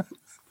 I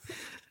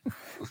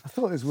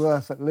thought it was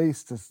worth at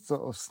least a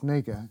sort of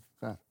snigger.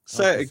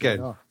 Say it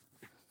again.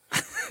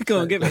 Go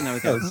on, give it another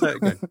go. Say it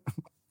again.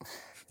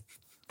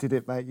 Did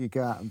it make you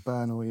go out and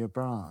burn all your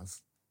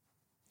bras?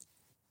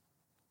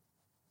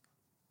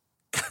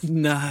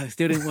 No,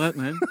 still didn't work,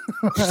 man.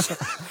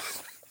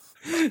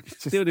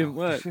 Still didn't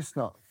work. It's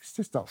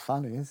just not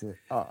funny, is it?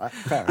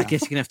 I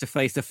guess you're gonna have to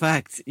face the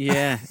fact.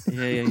 Yeah.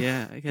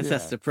 I guess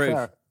that's the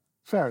proof.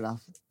 Fair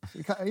enough.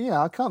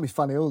 I can't be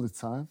funny all the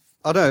time.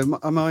 I know.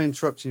 Am I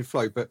interrupting your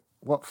flow? But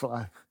what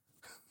flow?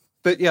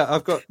 But yeah,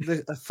 I've got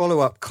a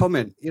follow-up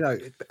comment.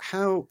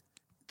 How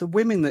the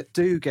women that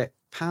do get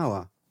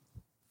power,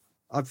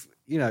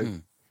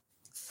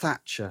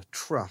 Thatcher,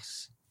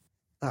 Truss,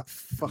 that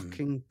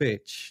fucking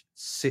bitch,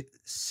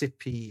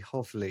 Sippy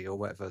Hovli or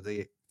whatever,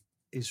 the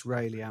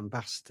Israeli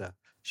ambassador.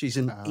 She's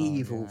an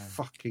evil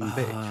fucking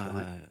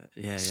bitch.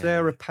 Right?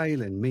 Sarah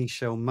Palin,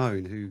 Michelle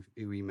Mone, who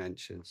he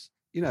mentions.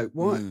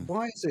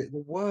 Why is it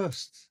the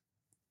worst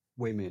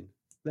women?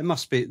 There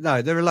must be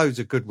there are loads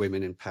of good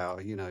women in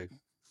power,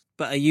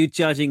 But are you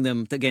judging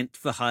them against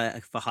for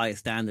higher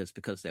standards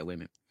because they're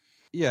women?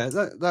 Yeah,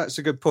 that's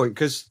a good point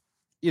because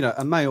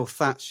a male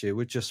Thatcher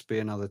would just be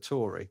another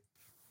Tory.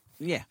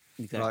 Yeah,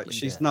 exactly. Like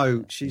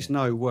she's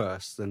no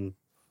worse than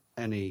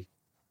any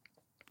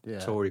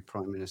Tory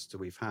prime minister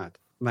we've had.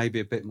 Maybe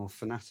a bit more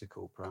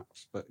fanatical,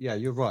 perhaps. But yeah,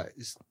 you're right.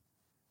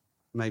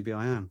 Maybe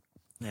I am.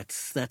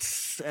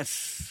 That's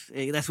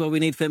why we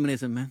need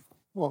feminism, man.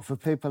 What, for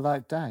people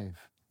like Dave?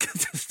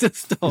 Just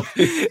stop.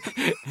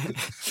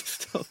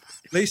 Stop.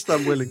 At least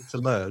I'm willing to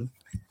learn.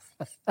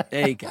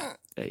 There you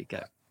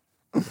go.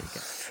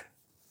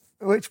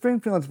 Which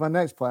brings me on to my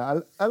next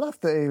point. I love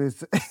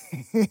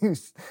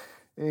that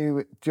he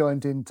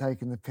joined in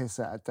taking the piss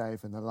out of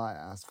Dave and the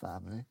Lighthouse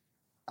family.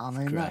 I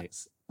mean,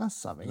 that's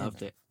something.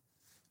 Loved it.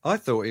 I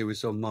thought he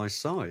was on my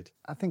side.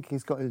 I think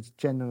he's got a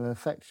genuine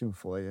affection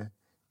for you.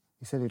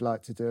 He said he'd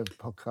like to do a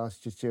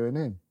podcast just you and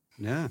him.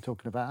 Yeah.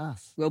 Talking about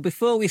us. Well,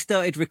 before we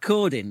started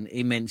recording,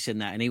 he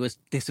mentioned that and he was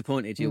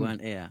disappointed you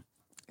weren't here.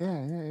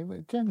 Yeah,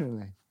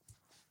 generally.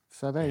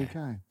 So there you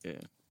go.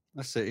 Yeah.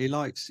 That's it. He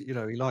likes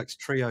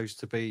trios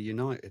to be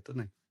united,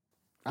 doesn't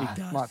he? He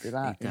does. Might be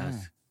that. He does.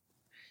 Yeah.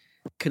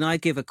 Can I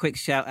give a quick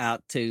shout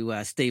out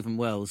to Stephen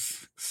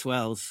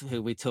Swells,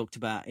 who we talked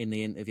about in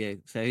the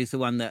interview? So he's the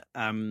one that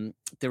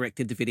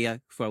directed the video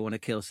for I Want to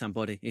Kill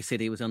Somebody. He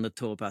said he was on the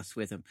tour bus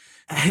with him.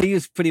 He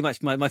was pretty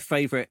much my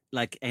favourite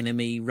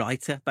NME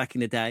writer back in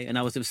the day, and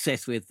I was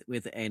obsessed with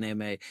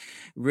NME.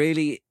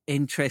 Really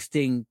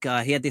interesting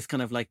guy. He had this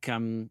kind of like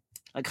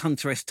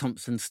Hunter S.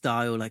 Thompson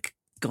style, like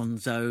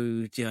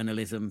gonzo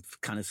journalism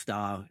kind of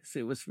style. So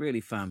it was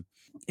really fun.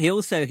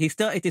 He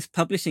started this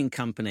publishing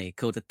company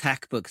called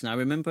Attack Books, and I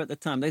remember at the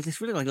time there's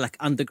this really like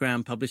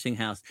underground publishing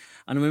house,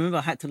 and I remember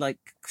I had to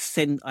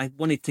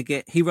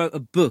he wrote a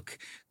book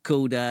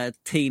called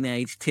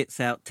Teenage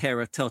Tits Out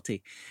Terra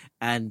Totti,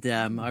 and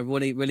I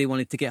really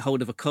wanted to get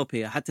hold of a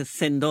copy. I had to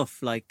send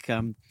off I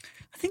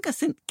think I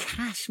sent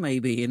cash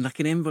maybe in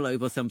like an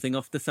envelope or something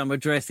off to some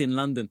address in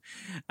London,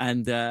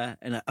 and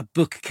a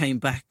book came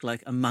back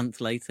like a month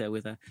later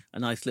with a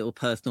nice little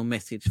personal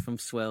message from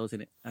Swells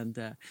in it,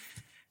 and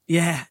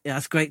yeah,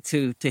 it's great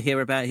to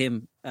hear about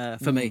him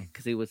for me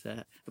because he was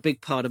a big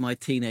part of my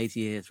teenage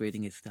years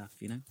reading his stuff,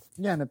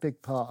 Yeah, and a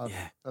big part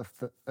of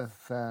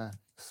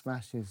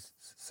Smash's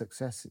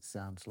success. It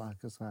sounds like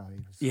as well. He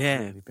was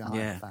really behind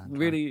the band.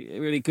 Really,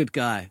 really good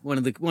guy. One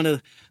of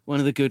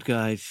the good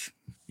guys.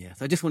 Yeah,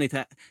 so I just wanted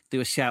to do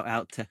a shout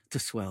out to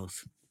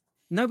Swells.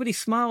 Nobody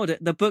smiled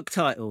at the book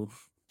title.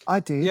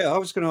 I did. Yeah, I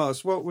was going to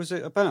ask, what was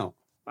it about?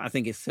 I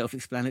think it's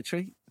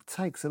self-explanatory. It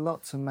takes a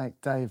lot to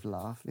make Dave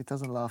laugh. He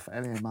doesn't laugh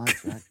at any of my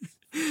jokes.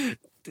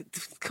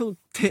 It's called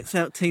Tits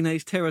Out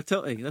Teenage Terra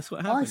Totti. That's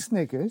what happened. I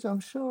sniggered. I'm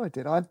sure I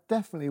did. I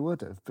definitely would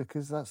have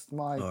because that's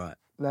my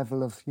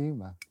level of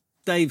humour.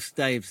 Dave's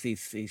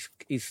he's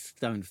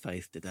stone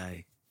faced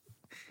today.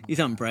 He's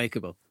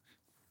unbreakable.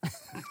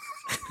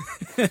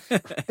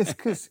 It's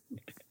because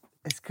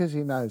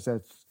he knows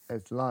Ed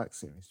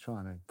likes him. He's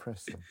trying to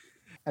impress him.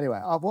 Anyway,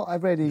 what I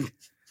really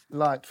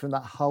liked from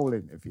that whole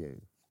interview.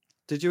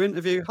 Did you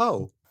interview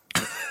Hull?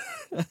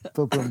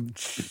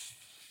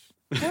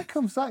 How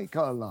comes that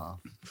got a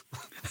laugh?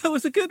 That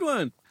was a good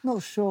one.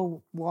 Not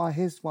sure why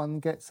his one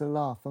gets a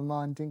laugh and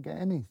mine didn't get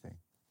anything.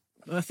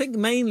 I think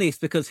mainly it's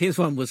because his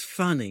one was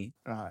funny.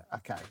 Right,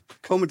 okay.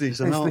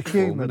 Comedy's an art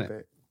form, isn't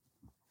it?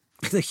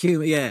 The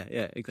humour,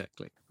 yeah,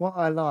 exactly. What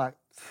I liked,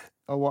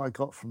 or what I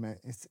got from it,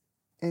 is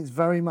it's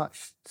very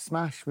much,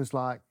 Smash was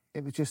like,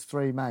 it was just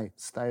three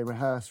mates. They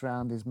rehearsed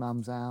around his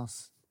mum's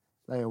house.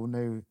 They all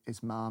knew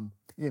his mum,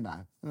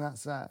 and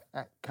that's that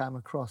came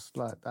across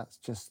like that's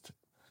just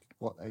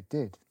what they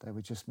did. They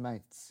were just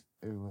mates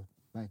who were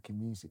making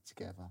music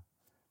together.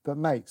 But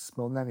mates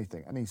more than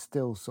anything. And he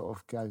still sort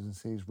of goes and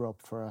sees Rob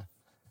for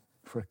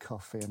a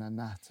coffee and a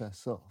natter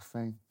sort of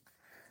thing.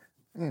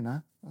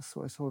 That's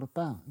what it's all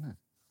about, isn't it?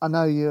 I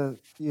know you're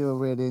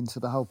really into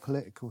the whole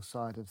political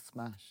side of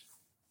Smash.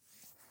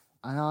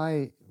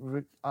 And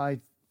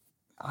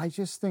I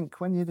just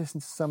think when you listen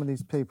to some of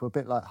these people, a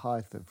bit like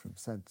Hythen from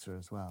Censor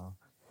as well,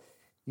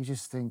 you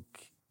just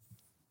think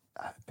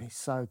it'd be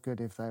so good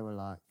if they were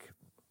like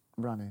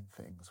running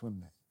things,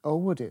 wouldn't it? Or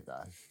would it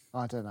though?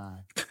 I don't know.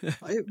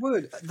 It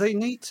would. They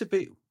need to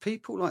be,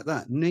 people like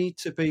that need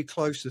to be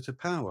closer to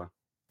power.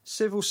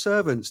 Civil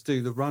servants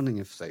do the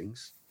running of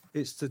things.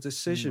 It's the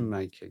decision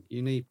making.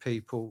 You need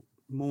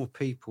more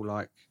people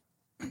like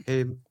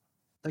him.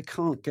 They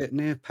can't get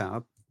near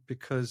power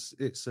because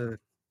it's a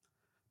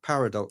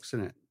paradox,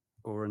 isn't it?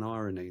 Or an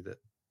irony that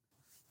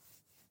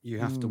you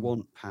have to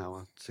want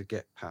power to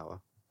get power.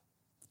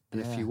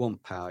 And if you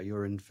want power,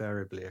 you're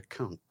invariably a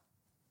cunt.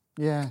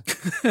 Yeah.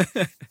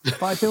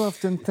 But I do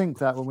often think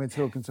that when we're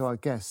talking to our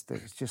guests,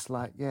 it's just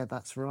like, yeah,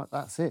 that's right.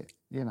 That's it.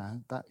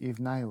 That you've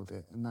nailed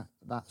it and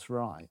that's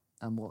right.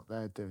 And what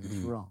they're doing is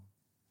wrong.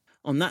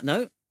 On that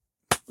note,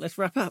 let's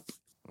wrap up.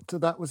 So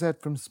that was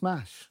Ed from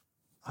Smash.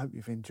 I hope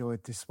you've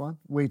enjoyed this one.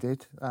 We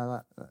did.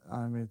 I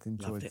really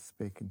enjoyed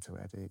speaking to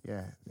Eddie.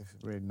 Yeah, he's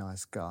a really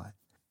nice guy.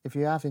 If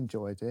you have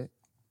enjoyed it,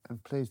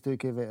 and please do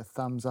give it a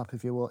thumbs up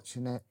if you're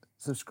watching it.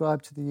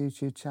 Subscribe to the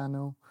YouTube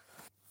channel.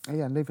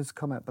 And leave us a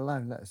comment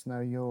below. Let us know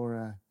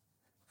your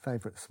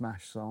favourite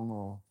Smash song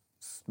or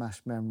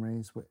Smash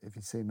memories, if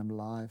you've seen them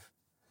live.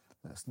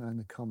 Let us know in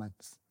the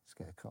comments. Let's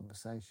get a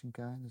conversation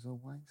going, as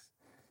always.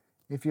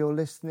 If you're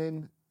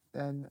listening,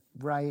 then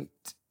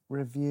rate,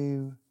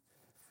 review,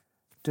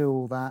 do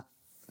all that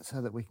so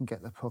that we can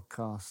get the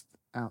podcast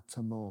out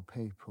to more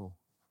people.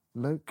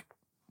 Luke,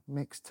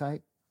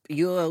 mixtape?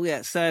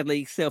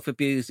 Sadly,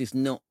 Self-Abused is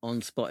not on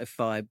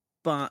Spotify.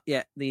 But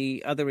yeah,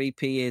 the other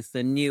EP is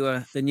the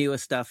newer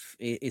stuff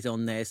is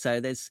on there. So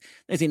there's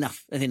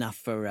enough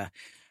for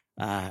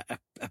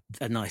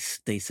a nice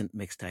decent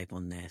mixtape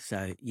on there.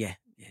 So yeah.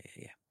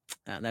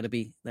 That'll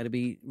be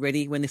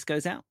ready when this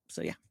goes out.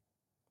 So yeah,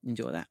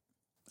 enjoy that.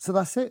 So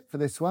that's it for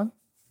this one.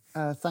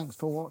 Thanks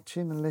for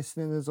watching and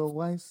listening as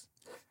always.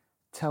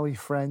 Tell your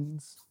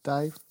friends,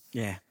 Dave.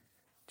 Yeah.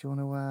 Do you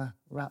want to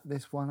wrap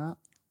this one up?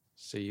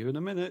 See you in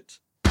a minute.